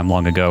from their time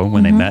long ago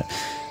when they met.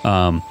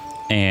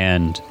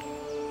 And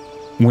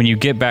when you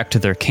get back to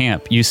their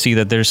camp, you see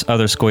that there's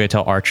other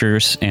Scoia'tael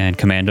archers and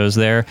commandos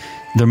there.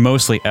 They're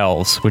mostly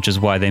elves, which is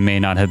why they may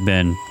not have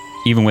been,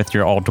 even with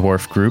your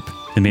all-dwarf group,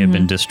 they may have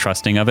been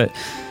distrusting of it.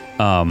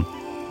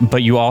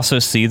 But you also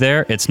see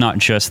there, it's not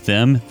just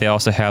them. They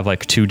also have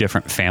 2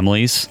 different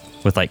families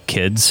with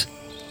kids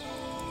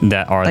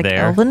that are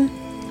there. Elven?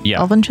 Yeah.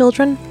 Elven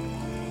children?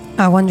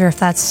 I wonder if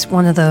that's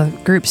one of the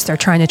groups they're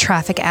trying to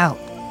traffic out.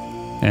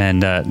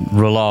 And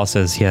Rilal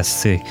says, yes,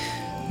 see,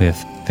 we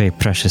have very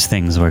precious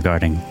things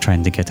regarding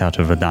trying to get out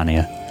of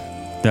Redania.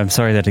 I'm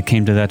sorry that it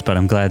came to that, but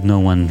I'm glad no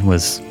one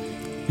was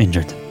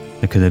injured.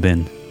 It could have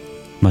been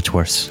much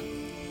worse.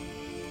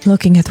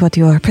 Looking at what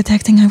you are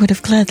protecting, I would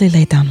have gladly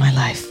laid down my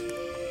life.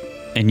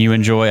 And you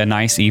enjoy a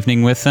nice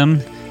evening with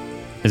them?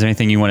 Is there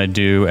anything you want to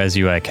do as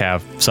you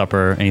have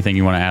supper? Anything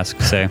you want to ask,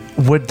 say?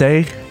 Would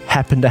they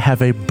happen to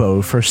have a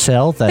bow for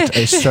sale that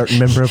a certain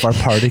member of our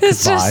party could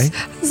buy?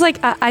 It's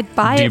I'd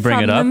buy it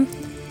from them. Do you bring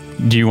it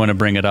up? Do you want to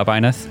bring it up,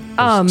 Ineth?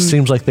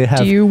 Seems like they have.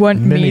 Do you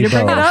want me to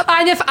bring bows. it up?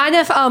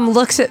 Inef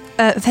looks at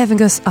Vev and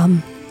goes,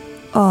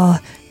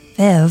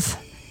 Vev,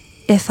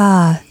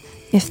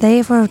 if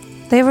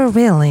they were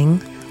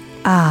willing,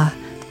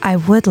 I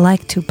would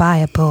like to buy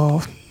a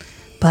bow,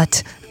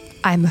 but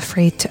I'm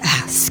afraid to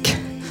ask.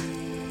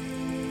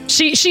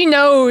 She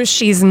knows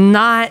she's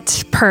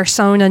not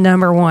persona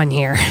number 1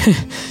 here.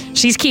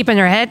 She's keeping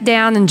her head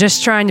down and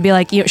just trying to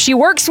be she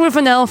works with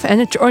an elf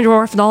and a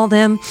dwarf and all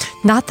them.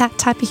 Not that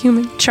type of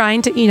human.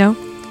 Trying to,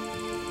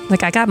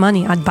 I got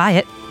money. I'd buy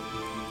it.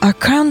 Are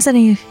crowns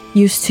any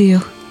use to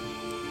you?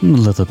 A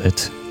little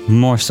bit.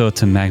 More so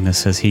to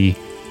Magnus, as he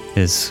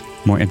is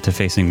more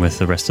interfacing with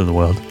the rest of the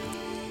world.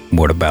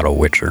 What about a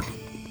witcher?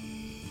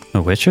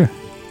 A witcher?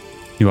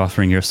 You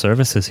offering your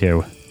services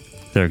here,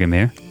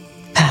 Thurgamir?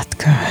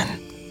 Atgern.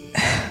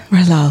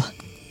 Rilal.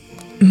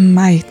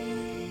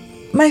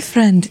 My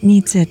friend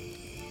needs a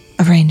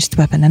ranged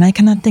weapon, and I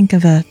cannot think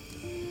of a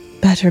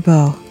better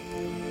bow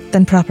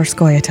than proper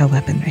Scoia'tael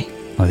weaponry.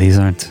 Well, these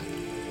aren't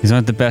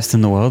the best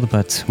in the world,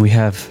 but we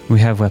have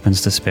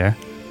weapons to spare.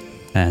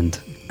 And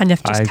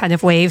Inef just kind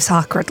of waves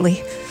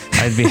awkwardly.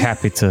 I'd be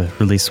happy to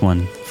release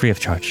one free of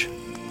charge.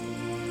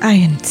 I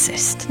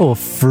insist. Oh,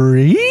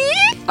 free?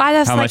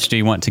 How much do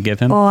you want to give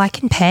him? Oh, I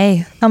can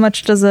pay. How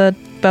much does a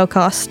bow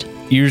cost?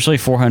 Usually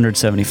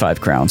 475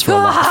 crowns for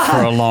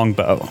a long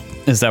bow.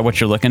 Is that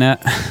what you're looking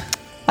at?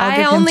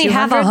 I only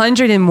have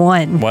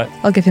 101. What?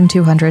 I'll give him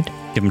 200.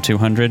 Give him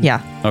 200?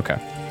 Yeah. Okay.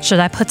 Should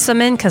I put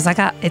some in? Because I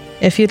got it.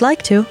 If you'd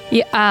like to.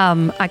 Yeah.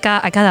 I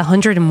got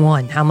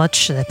 101. How much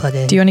should I put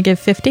in? Do you want to give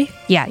 50?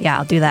 Yeah.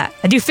 I'll do that.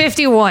 I do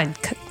 51.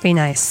 Be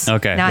nice.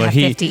 Okay. Now I have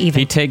 50 even.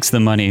 He takes the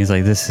money. He's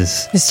like, this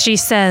is. She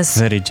says.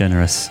 Very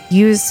generous.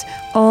 Use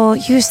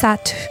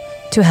that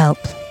to help.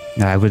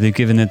 I would have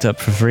given it up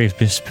for free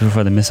just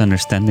before the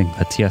misunderstanding,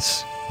 but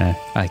yes,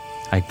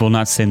 I I will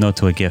not say no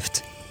to a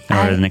gift or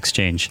an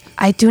exchange.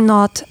 I do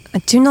not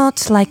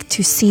like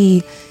to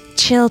see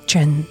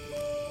children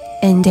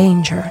in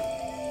danger.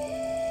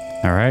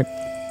 All right.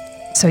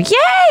 So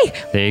yay!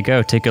 There you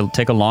go. Take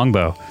a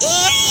longbow.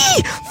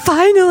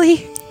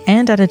 Finally!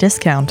 And at a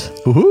discount.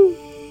 Woohoo!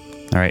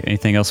 All right.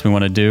 Anything else we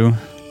want to do?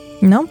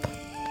 Nope.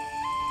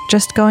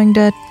 Just going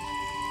to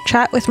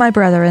chat with my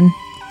brethren.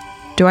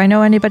 Do I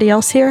know anybody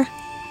else here?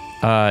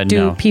 Do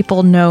No.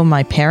 people know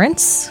my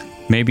parents?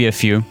 Maybe a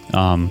few.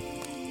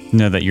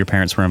 Know that your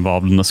parents were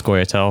involved in the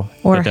Scoia'tael,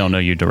 Or- but they don't know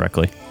you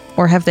directly.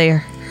 Or have they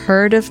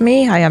heard of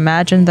me? I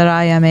imagine that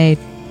I am a...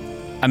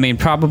 I mean,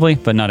 probably,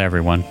 but not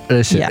everyone.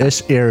 This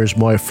here is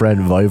my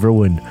friend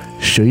Viverwin.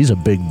 She's a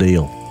big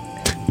deal.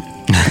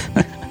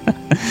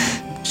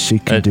 She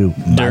can do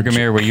magic.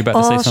 Durgamir, were you about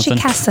to say She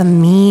something? casts a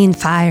mean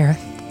fire.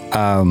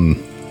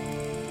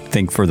 I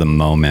think for the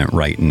moment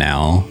right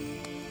now,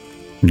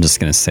 I'm just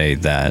going to say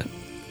that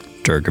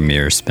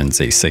Durgamir spends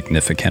a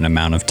significant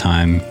amount of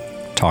time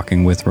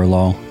talking with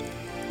R'hllor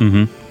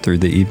through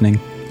the evening.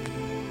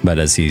 But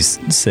as he's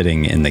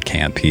sitting in the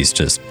camp, he's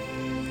just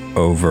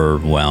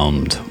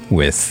overwhelmed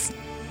with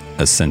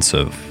a sense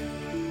of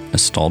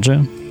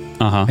nostalgia,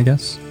 I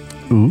guess.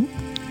 Ooh.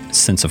 A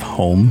sense of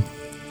home,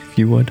 if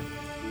you would.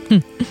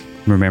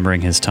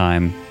 Remembering his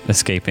time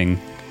escaping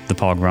the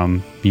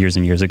pogrom years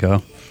and years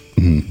ago.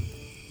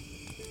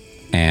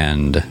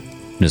 And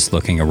just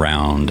looking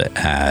around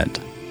at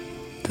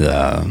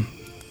the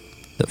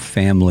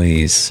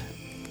families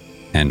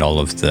and all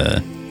of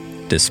the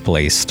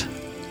displaced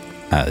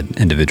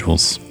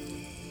individuals.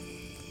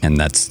 And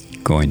that's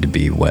going to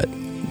be what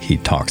he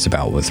talks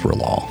about with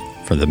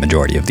R'hllor for the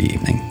majority of the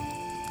evening.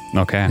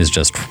 Okay. Is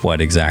just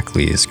what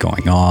exactly is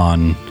going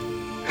on,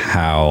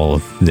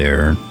 how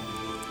their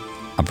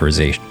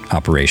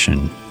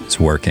operation is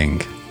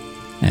working,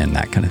 and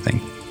that kind of thing.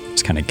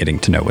 Just kind of getting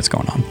to know what's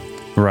going on.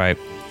 Right.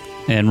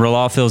 And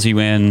R'hllor fills you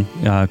in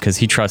because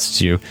he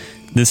trusts you.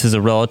 This is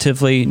a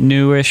relatively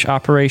newish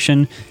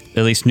operation,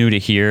 at least new to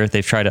here.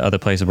 They've tried at other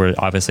places where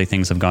obviously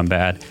things have gone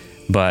bad,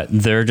 but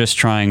they're just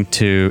trying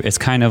to, it's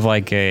kind of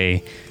like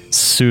a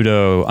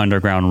pseudo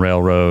underground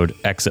railroad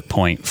exit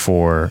point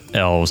for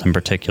elves in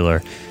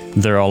particular.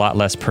 They're a lot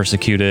less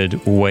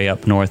persecuted way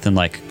up north in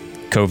like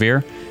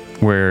Kovir,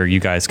 where you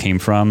guys came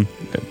from.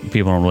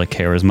 People don't really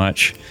care as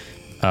much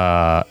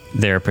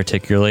there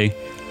particularly.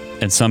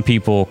 And some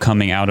people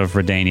coming out of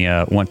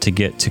Redania want to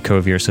get to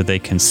Kovir so they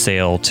can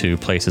sail to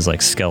places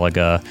like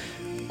Skellige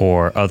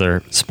or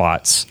other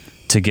spots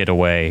to get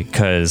away,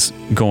 because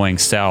going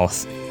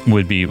south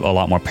would be a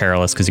lot more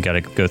perilous because you got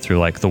to go through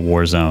like the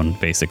war zone,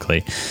 basically,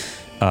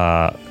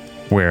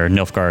 where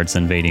Nilfgaard's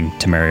invading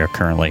Temeria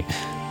currently.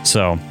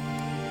 So,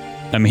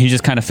 I mean, he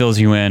just kind of fills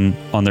you in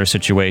on their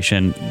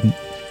situation.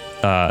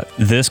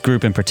 This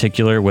group in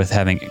particular, with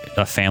having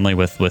a family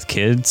with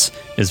kids,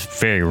 is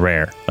very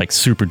rare, like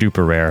super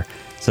duper rare.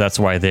 So that's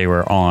why they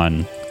were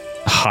on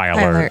high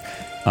alert.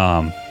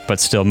 But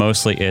still,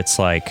 mostly it's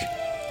like,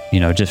 you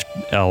know, just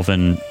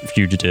elven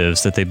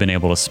fugitives that they've been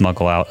able to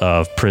smuggle out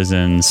of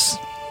prisons,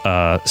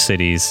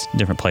 cities,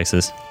 different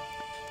places.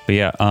 But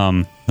yeah,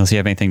 unless you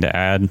have anything to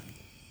add,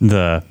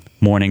 the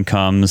morning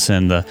comes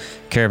and the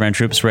caravan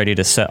troops ready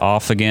to set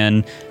off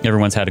again.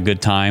 Everyone's had a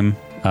good time.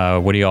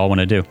 What do you all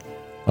want to do?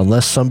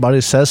 Unless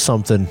somebody says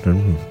something,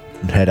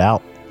 head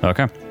out.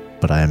 Okay.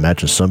 But I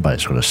imagine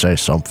somebody's going to say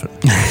something.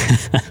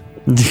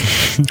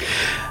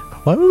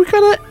 Well, we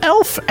got an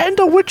elf and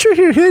a witcher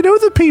here. They know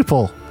the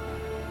people.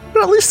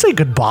 But at least say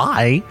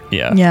goodbye.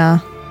 Yeah. Yeah.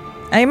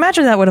 I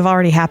imagine that would have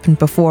already happened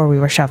before we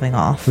were shoving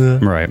off.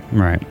 Right.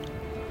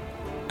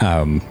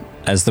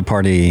 As the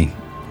party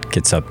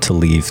gets up to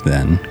leave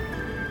then,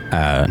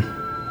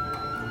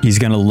 he's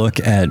going to look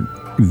at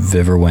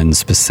Viverwin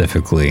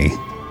specifically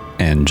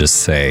and just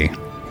say,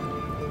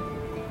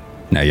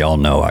 now y'all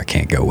know I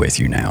can't go with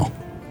you now.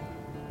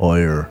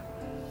 I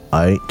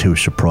ain't too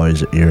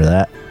surprised to hear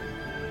that.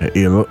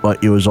 You look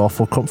like you was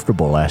awful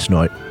comfortable last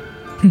night.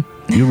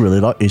 You really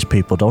like these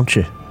people, don't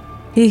you?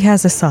 He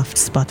has a soft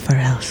spot for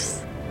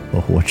elves. Oh,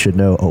 what you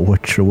know, a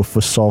witcher with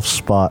a soft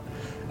spot.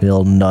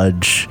 He'll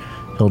nudge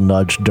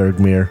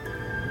Durgamir.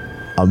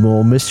 I'm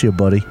gonna miss you,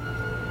 buddy.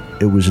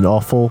 It was an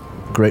awful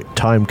great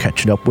time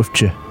catching up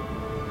with you.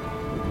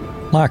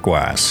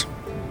 Likewise.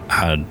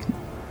 I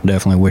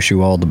definitely wish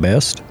you all the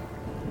best.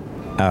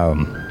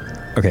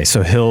 Okay,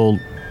 so he'll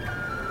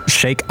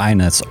shake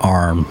Einet's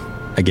arm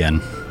again.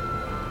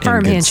 Firm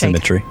in good handshake.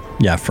 Symmetry.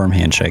 Yeah, firm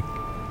handshake.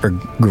 Or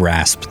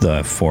grasp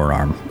the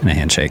forearm in a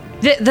handshake.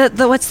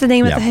 The what's the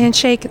name Yeah. of the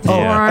handshake? The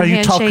forearm Are you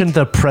handshake. talking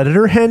the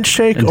predator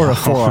handshake or a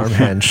forearm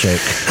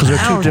handshake? Because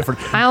they're two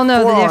different. I don't know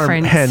the Forearm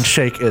difference.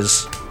 handshake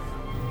is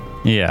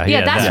Yeah.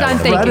 that's what I'm one.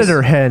 thinking.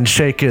 predator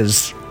handshake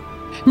is.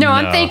 No,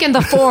 I'm thinking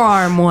the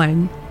forearm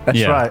one. That's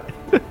Yeah. right.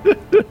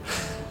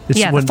 It's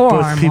Yeah, the when both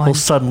forearm people one.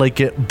 suddenly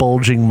get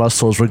bulging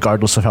muscles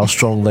regardless of how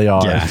strong they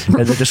are. Yeah.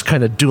 And they just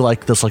kind of do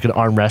like this, like an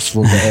arm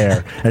wrestle in the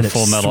air. And it's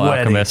Full Metal sweaty.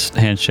 Alchemist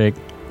handshake.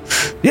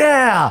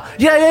 Yeah.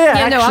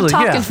 Yeah, no, I'm actually,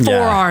 talking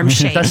yeah. forearm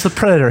shake. That's the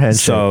predator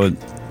handshake. So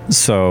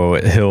So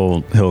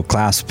he'll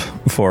clasp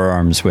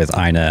forearms with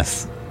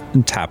Ineth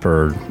and tap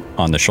her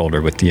on the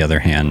shoulder with the other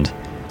hand.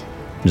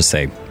 Just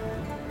say,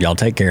 y'all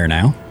take care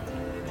now.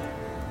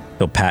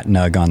 He'll pat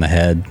Nug on the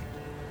head,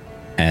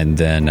 and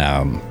then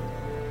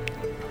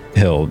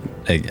he'll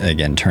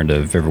again turn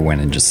to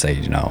Viverwin and just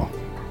say,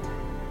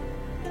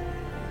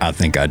 I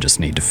think I just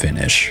need to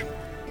finish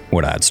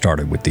what I'd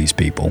started with these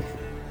people,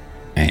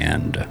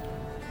 and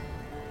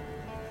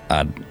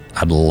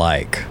I'd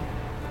like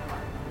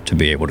to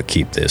be able to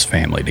keep this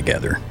family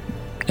together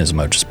as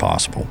much as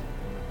possible.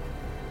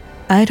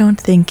 I don't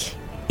think,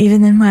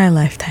 even in my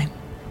lifetime,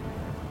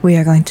 we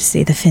are going to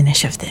see the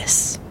finish of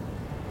this.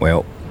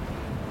 Well,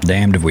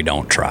 damned if we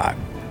don't try.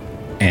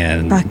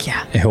 And Fuck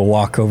yeah. He'll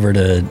walk over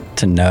to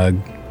Nug,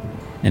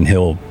 and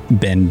he'll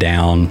bend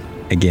down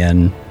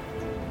again,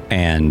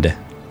 and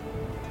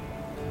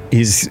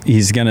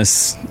he's gonna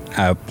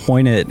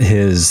point at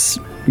his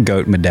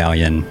goat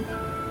medallion,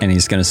 and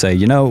he's gonna say,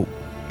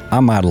 I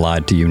might have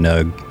lied to you,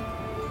 Nug,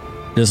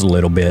 just a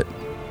little bit.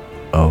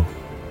 Oh.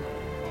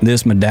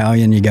 This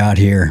medallion you got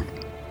here,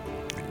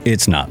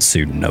 it's not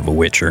suiting of a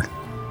witcher.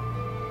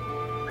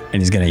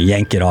 And he's going to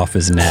yank it off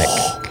his neck.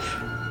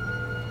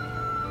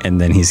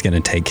 And then he's going to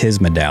take his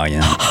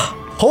medallion.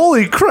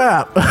 Holy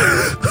crap!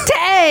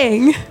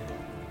 Dang!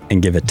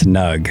 And give it to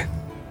Nug.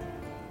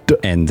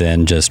 And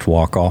then just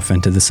walk off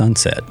into the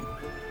sunset.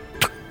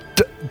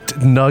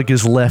 Nug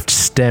is left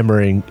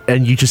stammering,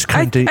 and you just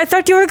kind of... I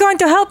thought you were going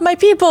to help my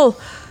people.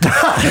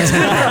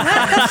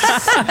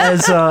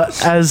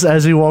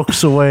 as he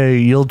walks away,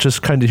 you'll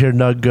just kind of hear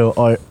Nug go,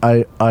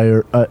 I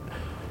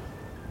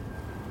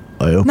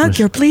hope Nug,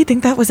 you're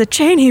bleeding. That was a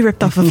chain he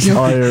ripped off of you.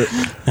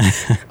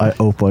 I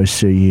hope I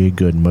see you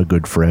good, my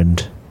good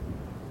friend.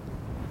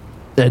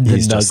 And then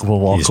Nug will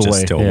walk away. He's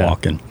just still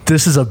walking.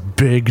 This is a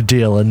big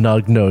deal, and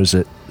Nug knows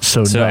it.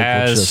 So Nug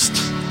as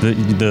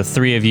the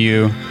three of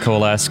you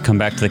coalesce, come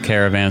back to the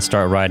caravan,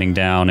 start riding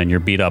down in your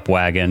beat-up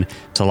wagon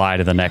to lie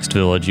to the next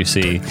village you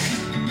see.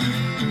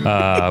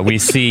 We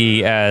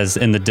see as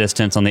in the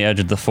distance on the edge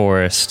of the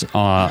forest,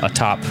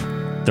 atop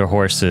their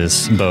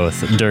horses,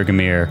 both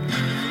Durgamir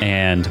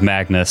and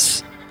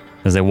Magnus,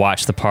 as they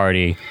watch the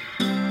party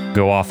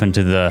go off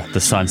into the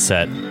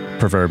sunset,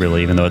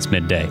 proverbially, even though it's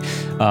midday.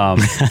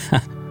 And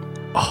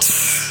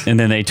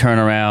then they turn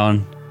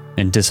around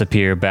and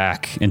disappear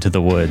back into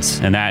the woods.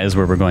 And that is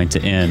where we're going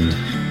to end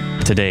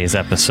today's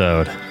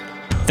episode.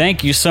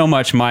 Thank you so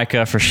much,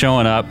 Micah, for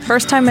showing up.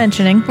 First time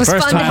mentioning. It was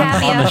First fun to time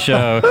have on you. the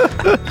show.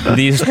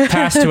 These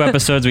past two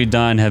episodes we've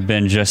done have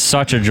been just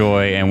such a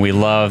joy, and we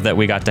love that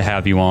we got to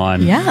have you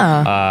on.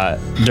 Yeah.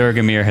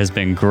 Durgamir has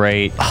been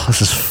great. Oh,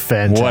 this is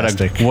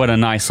fantastic. What a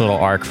nice little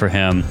arc for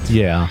him.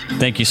 Yeah.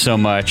 Thank you so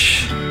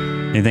much.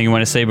 Anything you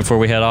want to say before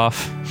we head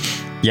off?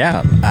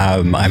 Yeah,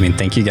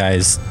 thank you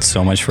guys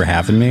so much for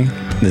having me.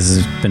 This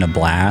has been a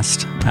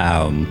blast.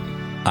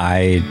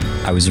 I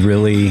was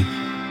really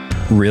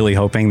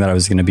hoping that I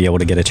was going to be able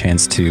to get a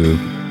chance to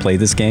play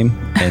this game,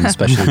 and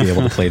especially be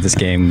able to play this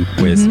game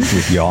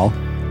with y'all.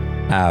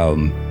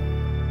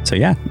 So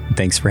yeah,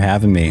 thanks for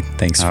having me.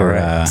 Thanks for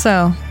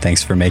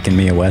making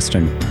me a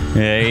Western.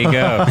 There you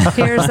go.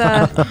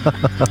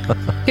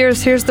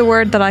 Here's the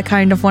word that I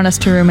kind of want us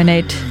to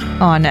ruminate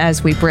on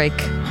as we break.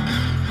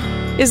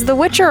 Is The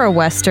Witcher a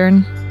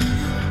Western?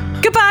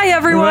 Goodbye,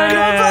 everyone!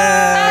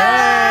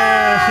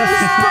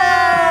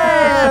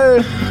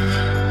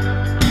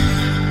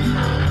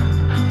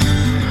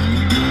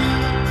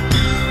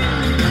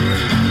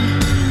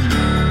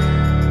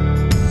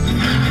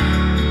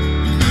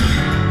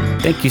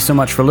 Thank you so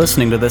much for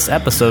listening to this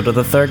episode of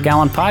the Third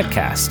Gallon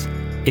Podcast.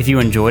 If you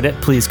enjoyed it,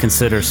 please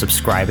consider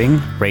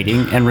subscribing,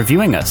 rating, and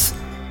reviewing us.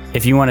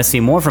 If you want to see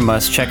more from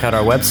us, check out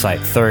our website,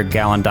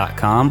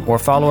 thirdgallon.com, or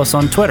follow us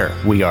on Twitter.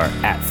 We are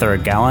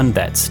 @thirdgallon,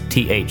 that's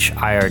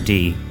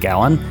THIRD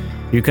Gallon.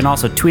 You can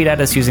also tweet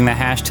at us using the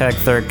hashtag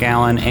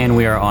thirdgallon, and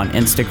we are on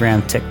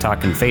Instagram,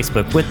 TikTok, and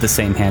Facebook with the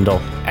same handle,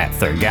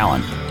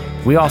 @thirdgallon.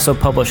 We also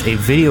publish a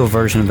video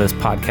version of this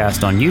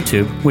podcast on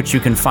YouTube, which you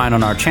can find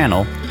on our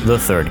channel, The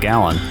Third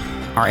Gallon.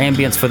 Our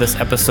ambience for this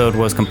episode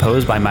was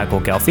composed by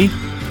Michael Gelfi,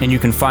 and you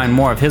can find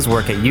more of his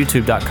work at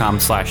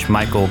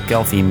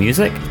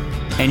youtube.com/MichaelGelfiMusic.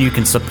 And you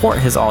can support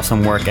his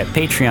awesome work at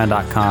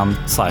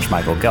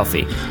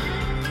patreon.com/MichaelGelfi.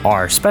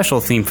 Our special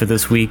theme for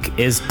this week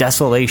is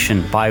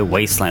Desolation by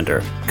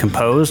Wastelander,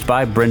 composed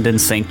by Brendan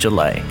St.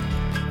 Gelay.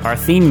 Our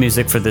theme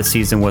music for this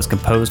season was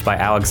composed by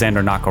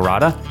Alexander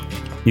Nakarada.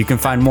 You can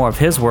find more of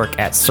his work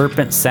at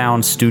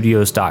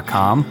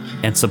serpentsoundstudios.com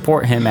and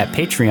support him at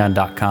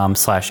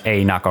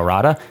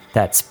patreon.com/ANakarada.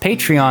 That's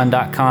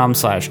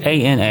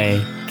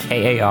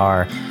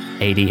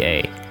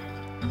patreon.com/ANAKARADA.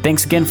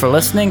 Thanks again for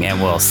listening,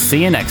 and we'll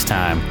see you next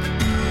time.